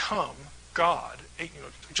eventually become God,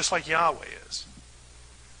 just like Yahweh is.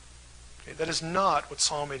 Okay, that is not what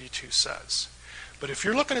Psalm 82 says. But if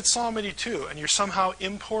you're looking at Psalm 82 and you're somehow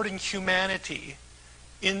importing humanity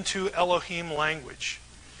into Elohim language,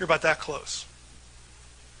 you're about that close.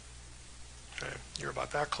 Okay, you're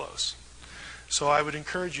about that close. So I would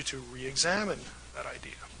encourage you to re-examine that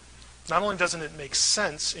idea. Not only doesn't it make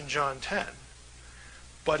sense in John 10,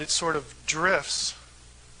 but it sort of drifts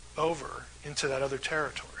over into that other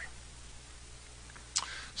territory.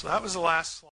 So that was the last slide.